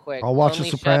out real quick. I'll watch The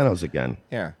Lonely Sopranos again.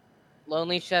 Yeah.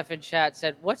 Lonely Chef in chat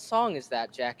said, "What song is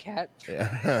that, Jack Cat?"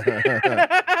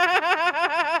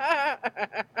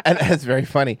 And that's very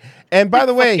funny. And by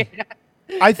the way,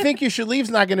 I think You Should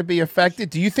Leave's not going to be affected.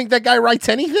 Do you think that guy writes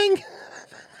anything?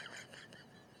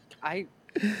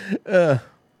 That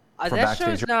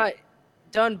show's not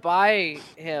done by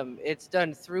him. It's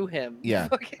done through him. Yeah.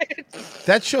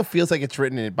 That show feels like it's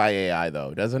written by AI,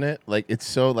 though, doesn't it? Like, it's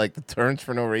so, like, the turns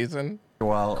for no reason.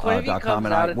 Well.com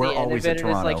and I, we're always in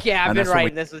Toronto. Like, yeah, I've been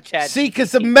writing this with Chad. See,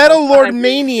 because the Metal Lord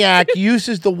Maniac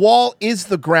uses the wall is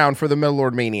the ground for the Metal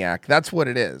Lord Maniac. That's what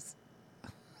it is.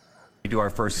 We do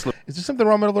our first sleep. Is there something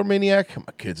wrong with Metal Lord Maniac?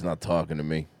 My kid's not talking to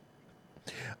me.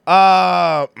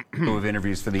 Of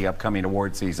interviews for the upcoming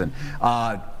award season.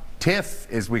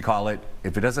 TIFF, as we call it,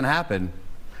 if it doesn't happen,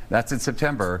 that's in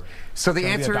September. So the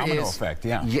answer domino is effect,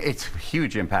 yeah. It's a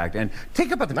huge impact. And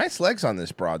think about the nice legs on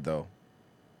this broad, though.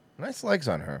 Nice legs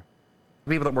on her.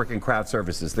 People that work in crowd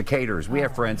services, the caterers. We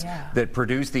have friends that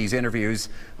produce these interviews.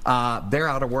 They're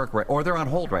out of work or they're on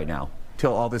hold right now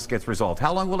till all this gets resolved.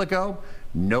 How long will it go?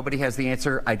 Nobody has the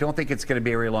answer. I don't think it's going to be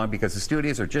very long because the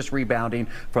studios are just rebounding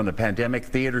from the pandemic.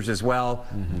 Theaters as well.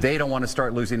 They don't want to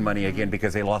start losing money again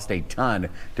because they lost a ton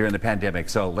during the pandemic.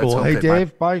 So let's hope Hey, that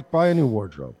Dave, buy a new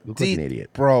wardrobe. You look like an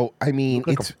idiot. Bro, I mean, You look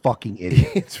like it's a fucking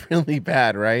idiot. It's really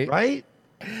bad, right? Right?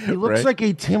 He looks like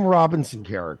a Tim Robinson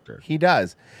character. He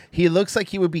does. He looks like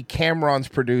he would be Cameron's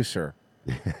producer.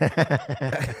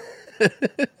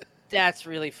 That's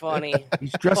really funny.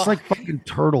 He's dressed like fucking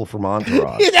Turtle from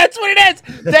Entourage. Yeah, that's what it is.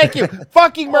 Thank you.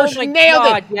 Fucking Mersh, my you nailed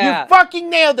God, it. yeah. You fucking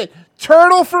nailed it.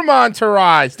 Turtle from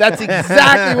Entourage. That's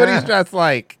exactly what he's dressed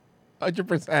like.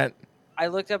 100%. I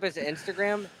looked up his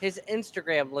Instagram. His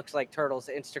Instagram looks like Turtle's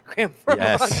Instagram. From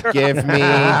Yes.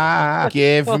 Entourage.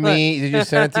 Give me. Did you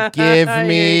send it to give Here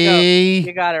me?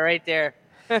 you got it right there.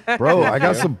 Bro, I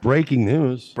got some breaking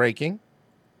news. Breaking.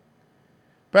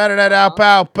 Pow,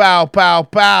 pow, pow,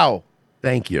 pow.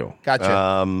 Thank you.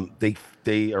 Gotcha.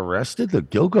 They arrested the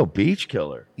Gilgo Beach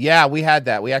killer. Yeah, we had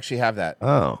that. We actually have that.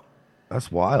 Oh, that's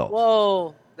wild.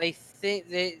 Whoa. They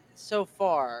think so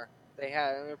far they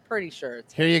have. I'm pretty sure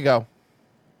it's. Here you go.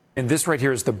 And this right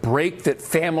here is the break that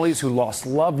families who lost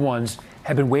loved ones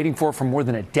have been waiting for more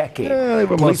than a decade.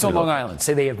 Police on Long Island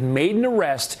say they have made an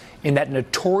arrest in that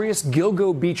notorious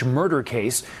Gilgo Beach murder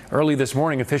case. Early this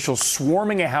morning, officials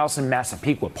swarming a house in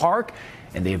Massapequa Park,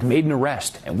 and they have made an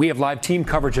arrest. And we have live team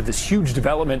coverage of this huge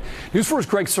development. News 4's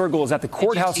Greg Sergel is at the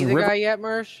courthouse Did you see in the River. guy yet,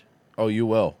 Mersh? Oh, you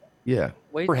will. Yeah.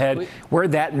 Riverhead, where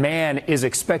that man is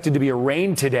expected to be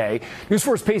arraigned today. News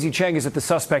 4's Paisley Chang is at the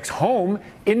suspect's home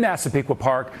in Massapequa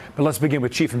Park. But let's begin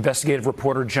with Chief Investigative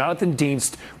Reporter Jonathan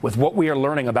Dienst with what we are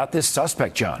learning about this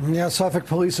suspect, John. Yeah, Suffolk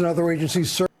Police and other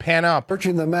agencies pan up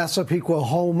searching the Massapequa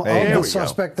home There of we the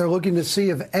suspect. They're looking to see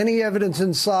if any evidence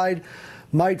inside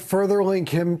might further link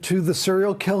him to the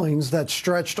serial killings that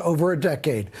stretched over a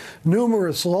decade.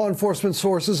 Numerous law enforcement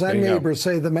sources and neighbors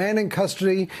say the man in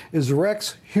custody is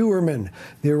Rex Heuermann.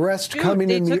 The arrest coming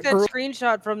they in took the that early...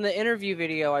 screenshot from the interview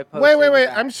video I posted. Wait.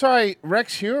 I'm sorry,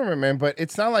 Rex Heuermann, man, but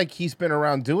it's not like he's been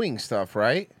around doing stuff,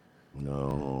 right?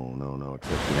 No.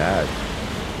 It's like the ad.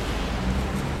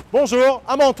 Bonjour,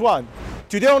 I'm Antoine.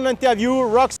 Today on l'interview,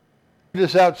 Rox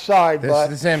is outside, This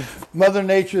but is him. Mother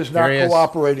Nature is not There he is.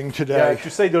 cooperating today. Yeah, to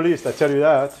say the least, I tell you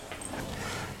that.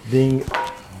 Being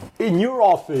in your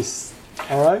office,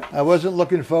 all right? I wasn't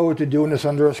looking forward to doing this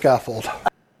under a scaffold.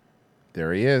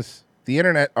 There he is. The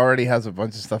internet already has a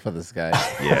bunch of stuff of this guy.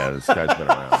 Yeah, this guy's been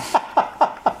around.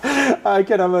 I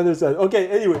can understand. Okay,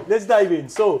 anyway, let's dive in.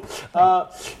 So,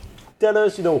 tell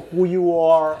us, who you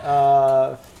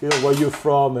are, where you're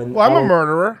from, and. Well, I'm a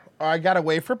murderer. I got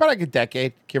away for about like a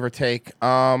decade, give or take.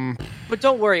 But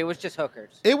don't worry, it was just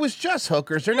hookers. It was just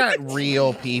hookers. They're not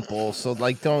real people, so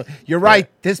like, don't. You're right.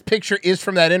 This picture is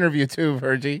from that interview too,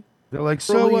 Virgie. They're like,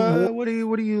 so what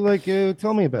do you like?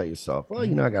 Tell me about yourself. Well,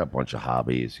 I got a bunch of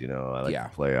hobbies. I like to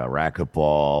play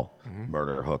racquetball,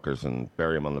 murder hookers, and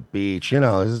bury them on the beach.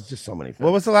 There's just so many things.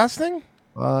 What was the last thing?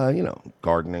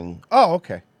 Gardening. Oh,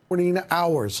 okay. 14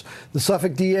 hours. The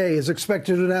Suffolk DA is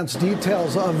expected to announce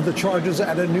details of the charges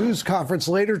at a news conference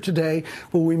later today,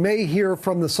 but we may hear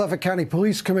from the Suffolk County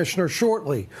Police Commissioner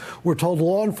shortly. We're told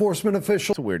law enforcement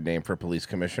officials... That's a weird name for a police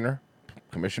commissioner.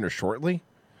 Commissioner shortly?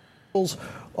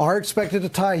 Are expected to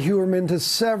tie Huerman to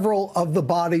several of the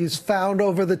bodies found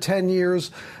over the 10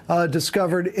 years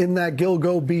discovered in that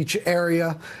Gilgo Beach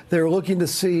area. They're looking to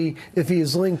see if he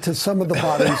is linked to some of the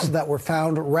bodies that were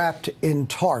found wrapped in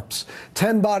tarps.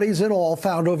 10 bodies in all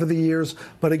found over the years,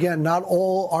 but again, not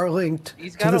all are linked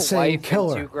to the same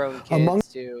killer. He's got a wife and 2 grown kids, Among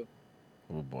too.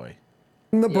 Oh, boy.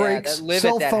 The breaks, that live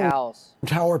cell at that phone house.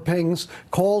 tower pings,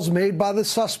 calls made by the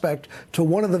suspect to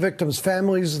one of the victims'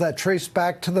 families that trace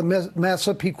back to the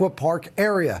Massapequa Park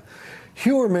area.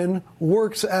 Huerman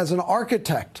works as an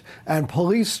architect, and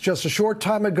police just a short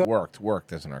time ago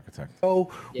worked as an architect.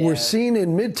 Were seen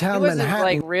in Midtown He wasn't Manhattan.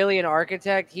 like really an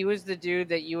architect. He was the dude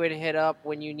that you would hit up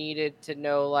when you needed to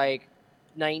know like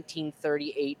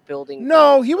 1938 building.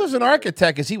 No, he was an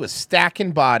architect because he was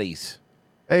stacking bodies.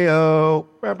 Heyo.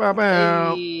 Bow, bow,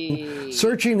 bow.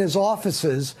 Searching his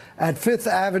offices at 5th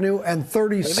Avenue and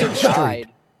 36th Street.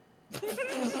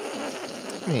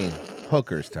 I mean,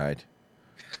 hookers died.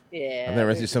 Yeah. I've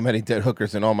never seen so many dead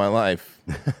hookers in all my life.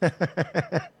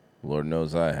 Lord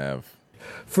knows I have.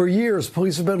 For years,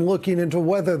 police have been looking into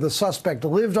whether the suspect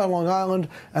lived on Long Island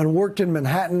and worked in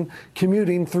Manhattan,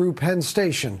 commuting through Penn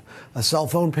Station. A cell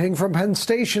phone ping from Penn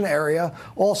Station area,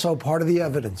 also part of the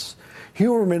evidence.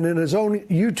 Huerman, in his own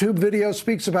YouTube video,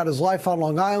 speaks about his life on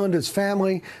Long Island, his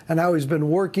family, and how he's been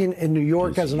working in New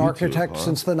York as an architect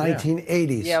since the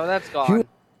 1980s. Yeah, well, that's gone.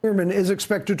 Huerman is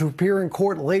expected to appear in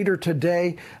court later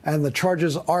today, and the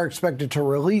charges are expected to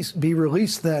be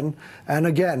released then. And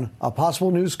again, a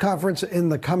possible news conference in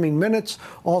the coming minutes.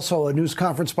 Also, a news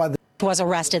conference by the was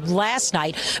arrested last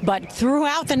night, but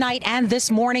throughout the night and this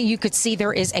morning, you could see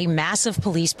there is a massive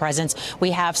police presence.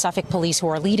 We have Suffolk police who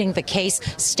are leading the case,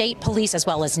 state police, as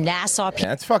well as Nassau. Yeah,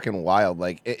 that's fucking wild.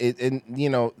 Like,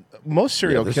 most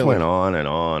serial this killers went on and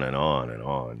on and on and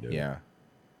on, dude. Yeah.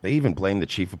 They even blamed the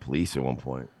chief of police at one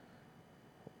point.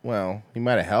 Well, he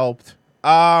might have helped.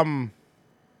 Let's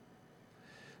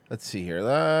see here.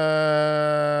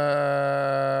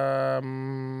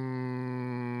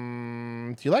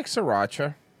 Do you like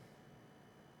sriracha?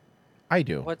 I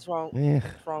do. What's wrong? Yeah.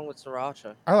 What's wrong with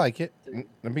sriracha? I like it.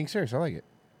 I'm being serious. I like it.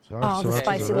 Oh, the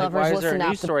spicy lovers. Why is there a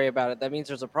news story about it? That means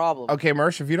there's a problem. Okay,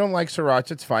 Mersh, if you don't like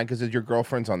sriracha, it's fine because your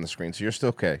girlfriend's on the screen, so you're still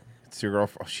okay. It's your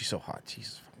girlfriend. Oh, she's so hot.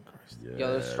 Jesus fucking Christ. Yo,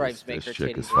 those stripes make her This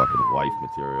chick titties. is fucking wife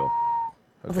material.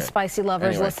 The spicy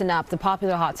lovers, Anyway. listen up. The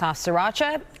popular hot sauce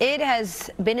sriracha, it has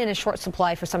been in a short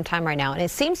supply for some time right now, and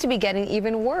it seems to be getting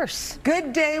even worse.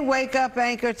 Good day, wake up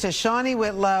anchor to Shawnee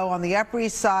Whitlow on the Upper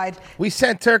East Side. We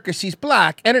sent her because she's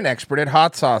black and an expert at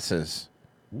hot sauces.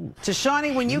 To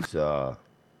Shawnee, when you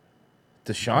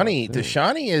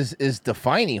Deshani is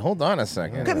defining. Hold on a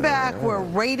second. come back, we're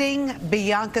raiding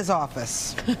Bianca's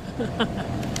office.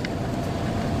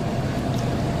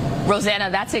 Rosanna,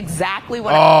 that's exactly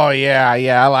what Yeah,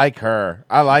 I like her.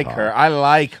 I like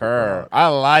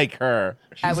her.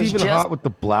 She's was even just- hot with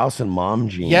the blouse and mom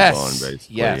jeans Yes, on,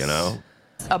 basically, yes. you know?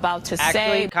 about to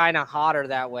Actually, say. kind of hotter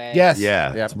that way. Yes.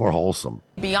 Yeah, it's more wholesome.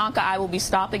 Bianca, I will be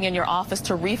stopping in your office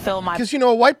to refill my Because,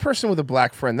 a white person with a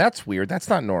black friend, that's weird. That's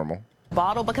not normal.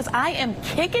 bottle because I am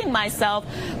kicking myself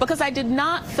because I did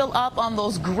not fill up on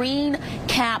those green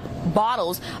cap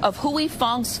bottles of Hui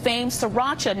Fong's famed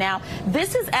sriracha. Now,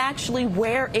 this is actually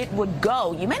where it would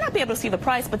go. You may not be able to see the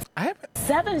price, but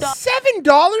 $7.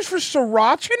 $7 for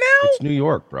sriracha now? It's New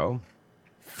York, bro.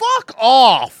 Fuck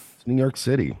off. It's New York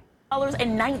City.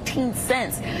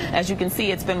 $19. As you can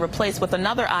see, it's been replaced with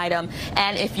another item.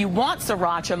 And if you want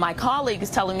sriracha, my colleague is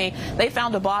telling me they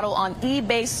found a bottle on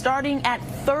eBay starting at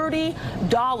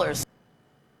 $30.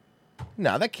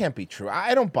 No, that can't be true.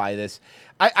 I don't buy this.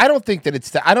 I don't think that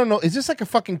it's that. I don't know. Is this like a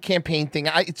fucking campaign thing?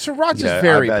 Sriracha's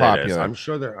very I bet it is. popular.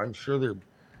 I'm sure they're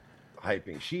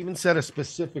hyping. She even said a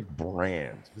specific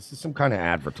brand. This is some kind of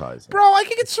advertising. Bro, I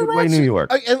can get Midway, sriracha. New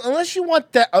York. Unless you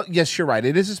want that. Yes, you're right.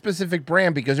 It is a specific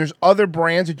brand because there's other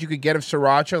brands that you could get of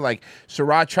sriracha, like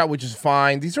Sriracha, which is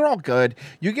fine. These are all good.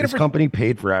 You get This it for company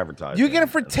paid for advertising. You get it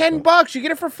for $10. You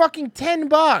get it for fucking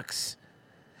 $10.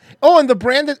 Oh, and the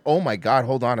brand that, oh my God,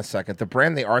 hold on a second. The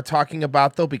brand they are talking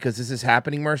about, though, because this is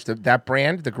happening, Merch, that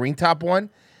brand, the green top one,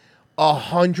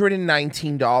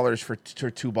 $119 for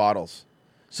 2 bottles.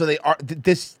 So they are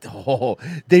this. Oh,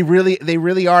 they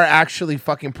really are actually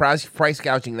fucking price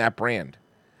gouging that brand.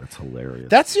 That's hilarious.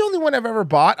 That's the only one I've ever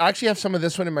bought. I actually have some of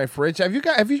this one in my fridge. Have you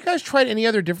guys tried any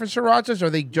other different srirachas? Or are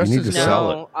they just as good?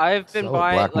 No, I've been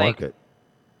buying black like market.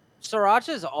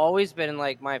 Sriracha's always been in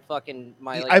like my fucking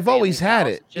my. Like, I've always family's had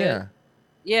house it. and shit. Yeah.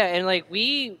 Yeah, and like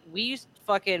we used to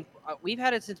fucking we've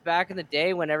had it since back in the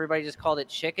day when everybody just called it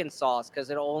chicken sauce because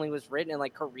it only was written in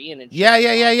like Korean and shit.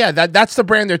 Yeah. That's the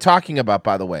brand they're talking about,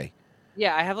 by the way.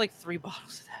 Yeah, I have like 3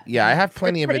 bottles of that. Yeah, I have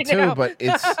plenty of it Right too, now. but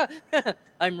it's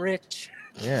I'm rich.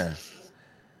 yeah.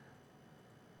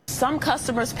 Some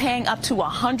customers paying up to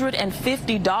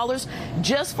 $150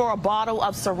 just for a bottle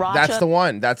of sriracha. That's the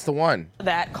one. That's the one.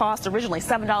 That cost originally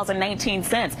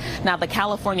 $7.19. Now, the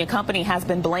California company has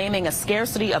been blaming a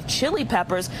scarcity of chili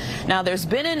peppers. Now, there's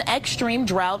been an extreme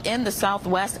drought in the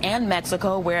Southwest and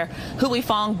Mexico where Hui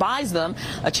Fong buys them.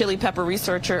 A chili pepper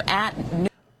researcher at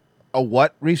A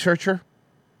what researcher?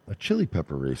 A chili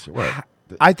pepper researcher. What?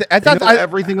 I thought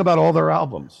everything about all their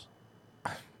albums.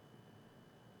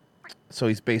 So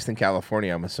he's based in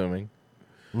California, I'm assuming.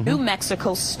 New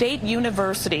Mexico State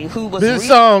University, who was This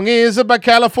song is about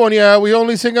California. We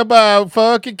only sing about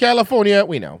fucking California.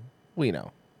 We know.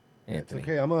 Anthony.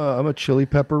 Okay, I'm a chili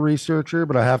pepper researcher,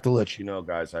 but I have to let you know,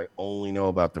 guys, I only know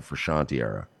about the Frashanti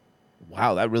era.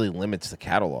 Wow, that really limits the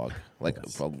catalog. Like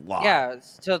a lot. Yeah,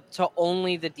 to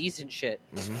only the decent shit.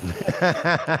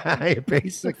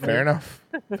 Basically. Fair enough.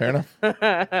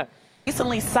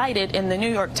 recently cited in the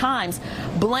New York Times,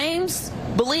 believes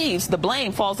the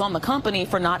blame falls on the company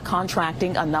for not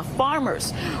contracting enough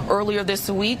farmers. Earlier this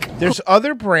week, there's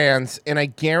other brands, and I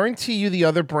guarantee you the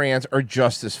other brands are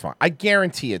just as fine. I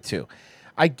guarantee it too.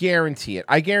 I guarantee it.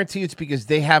 I guarantee it's because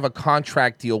they have a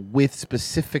contract deal with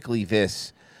specifically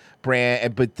this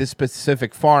brand, but this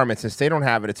specific farm. And since they don't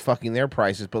have it, it's fucking their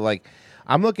prices. But like,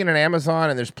 I'm looking at Amazon,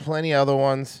 and there's plenty of other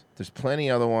ones.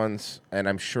 And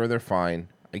I'm sure they're fine.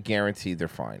 I guarantee they're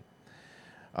fine.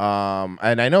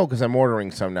 And I know because I'm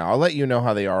ordering some now. I'll let you know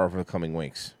how they are over the coming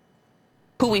weeks.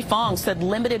 Hui Fong said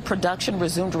limited production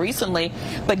resumed recently,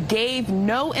 but gave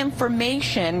no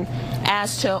information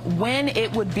as to when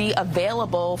it would be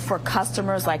available for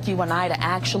customers like you and I to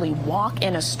actually walk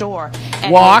in a store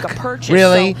and make a purchase.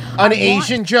 Really? So An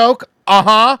Asian joke?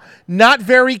 Not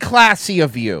very classy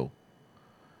of you.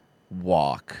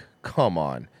 Walk. Come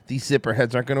on. These zipper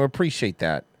heads aren't going to appreciate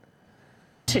that.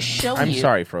 To show I'm you.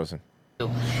 sorry, Frozen.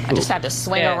 I just had to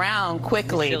swing around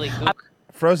quickly.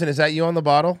 Frozen, is that you on the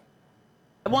bottle?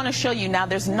 I want to show you now.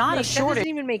 There's not a That shortage. doesn't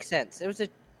even make sense. It was a.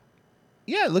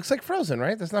 Yeah, it looks like Frozen,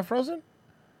 right? That's not Frozen?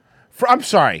 I'm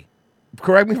sorry.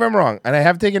 Correct me if I'm wrong, and I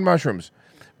have taken mushrooms.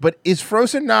 But is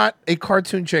Frozen not a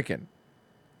cartoon chicken?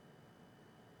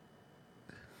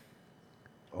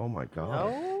 Oh, my God.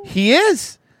 No? He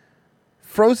is.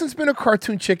 Frozen's been a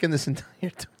cartoon chicken this entire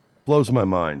time. Blows my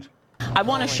mind. I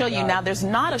want to show you now. There's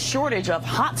not a shortage of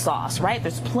hot sauce, right?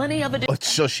 There's plenty of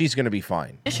So she's going to be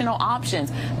fine. additional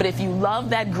options. But if you love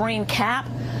that green cap,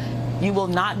 you will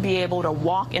not be able to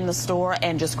walk in the store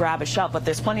and just grab a shelf. But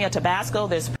there's plenty of Tabasco.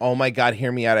 There's Oh, my God.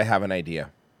 Hear me out. I have an idea.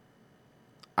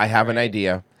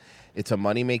 It's a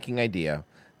money-making idea.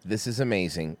 This is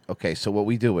amazing. Okay, so what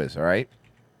we do is, all right?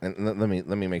 And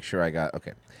let me make sure I got...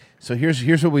 Okay. So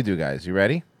here's what we do, guys. You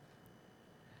ready?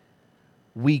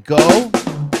 We go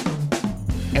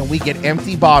and we get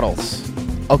empty bottles,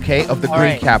 okay, of the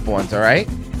green cap ones, all right?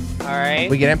 All right.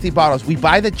 We get empty bottles. We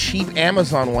buy the cheap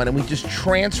Amazon one and we just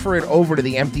transfer it over to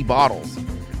the empty bottles.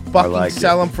 Fucking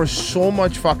sell them for so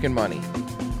much fucking money.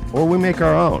 Or we make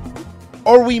our own.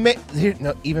 Or we make...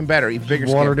 even better, even bigger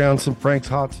Water scam. down some Frank's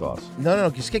hot sauce. No,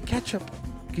 just get ketchup.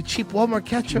 Get cheap Walmart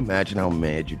ketchup. Imagine how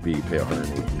mad you'd be. You pay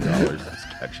 $180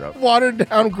 for ketchup. Watered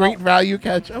down, great value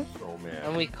ketchup.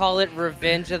 And we call it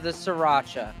Revenge of the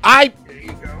Sriracha. There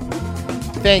you go.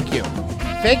 Thank you.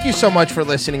 Thank you so much for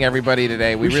listening, everybody,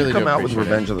 today. We really should come do out with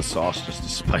appreciate Revenge of the Sauce just to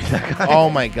spite that guy. Oh,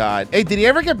 my God. Hey, did he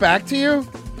ever get back to you?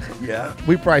 Yeah.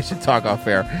 We probably should talk off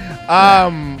air.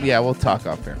 Yeah, we'll talk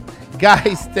off air.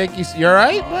 Guys, thank you. You all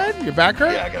right, bud? Your back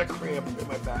hurt? Yeah, I got a cramp in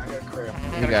my back. I got a cramp.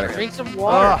 You got it. Drink some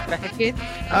water, Beckett.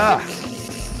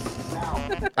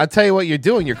 I'll tell you what you're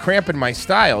doing. You're cramping my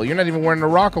style. You're not even wearing a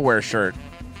Rockaware shirt.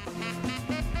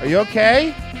 Are you okay?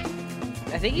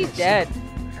 I think he's dead.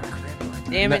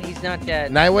 Damn it, he's not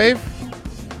dead. Nightwave?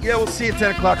 Yeah, we'll see you at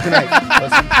 10 o'clock tonight.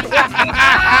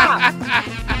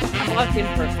 Fucking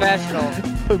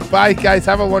professional. Bye, guys.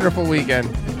 Have a wonderful weekend.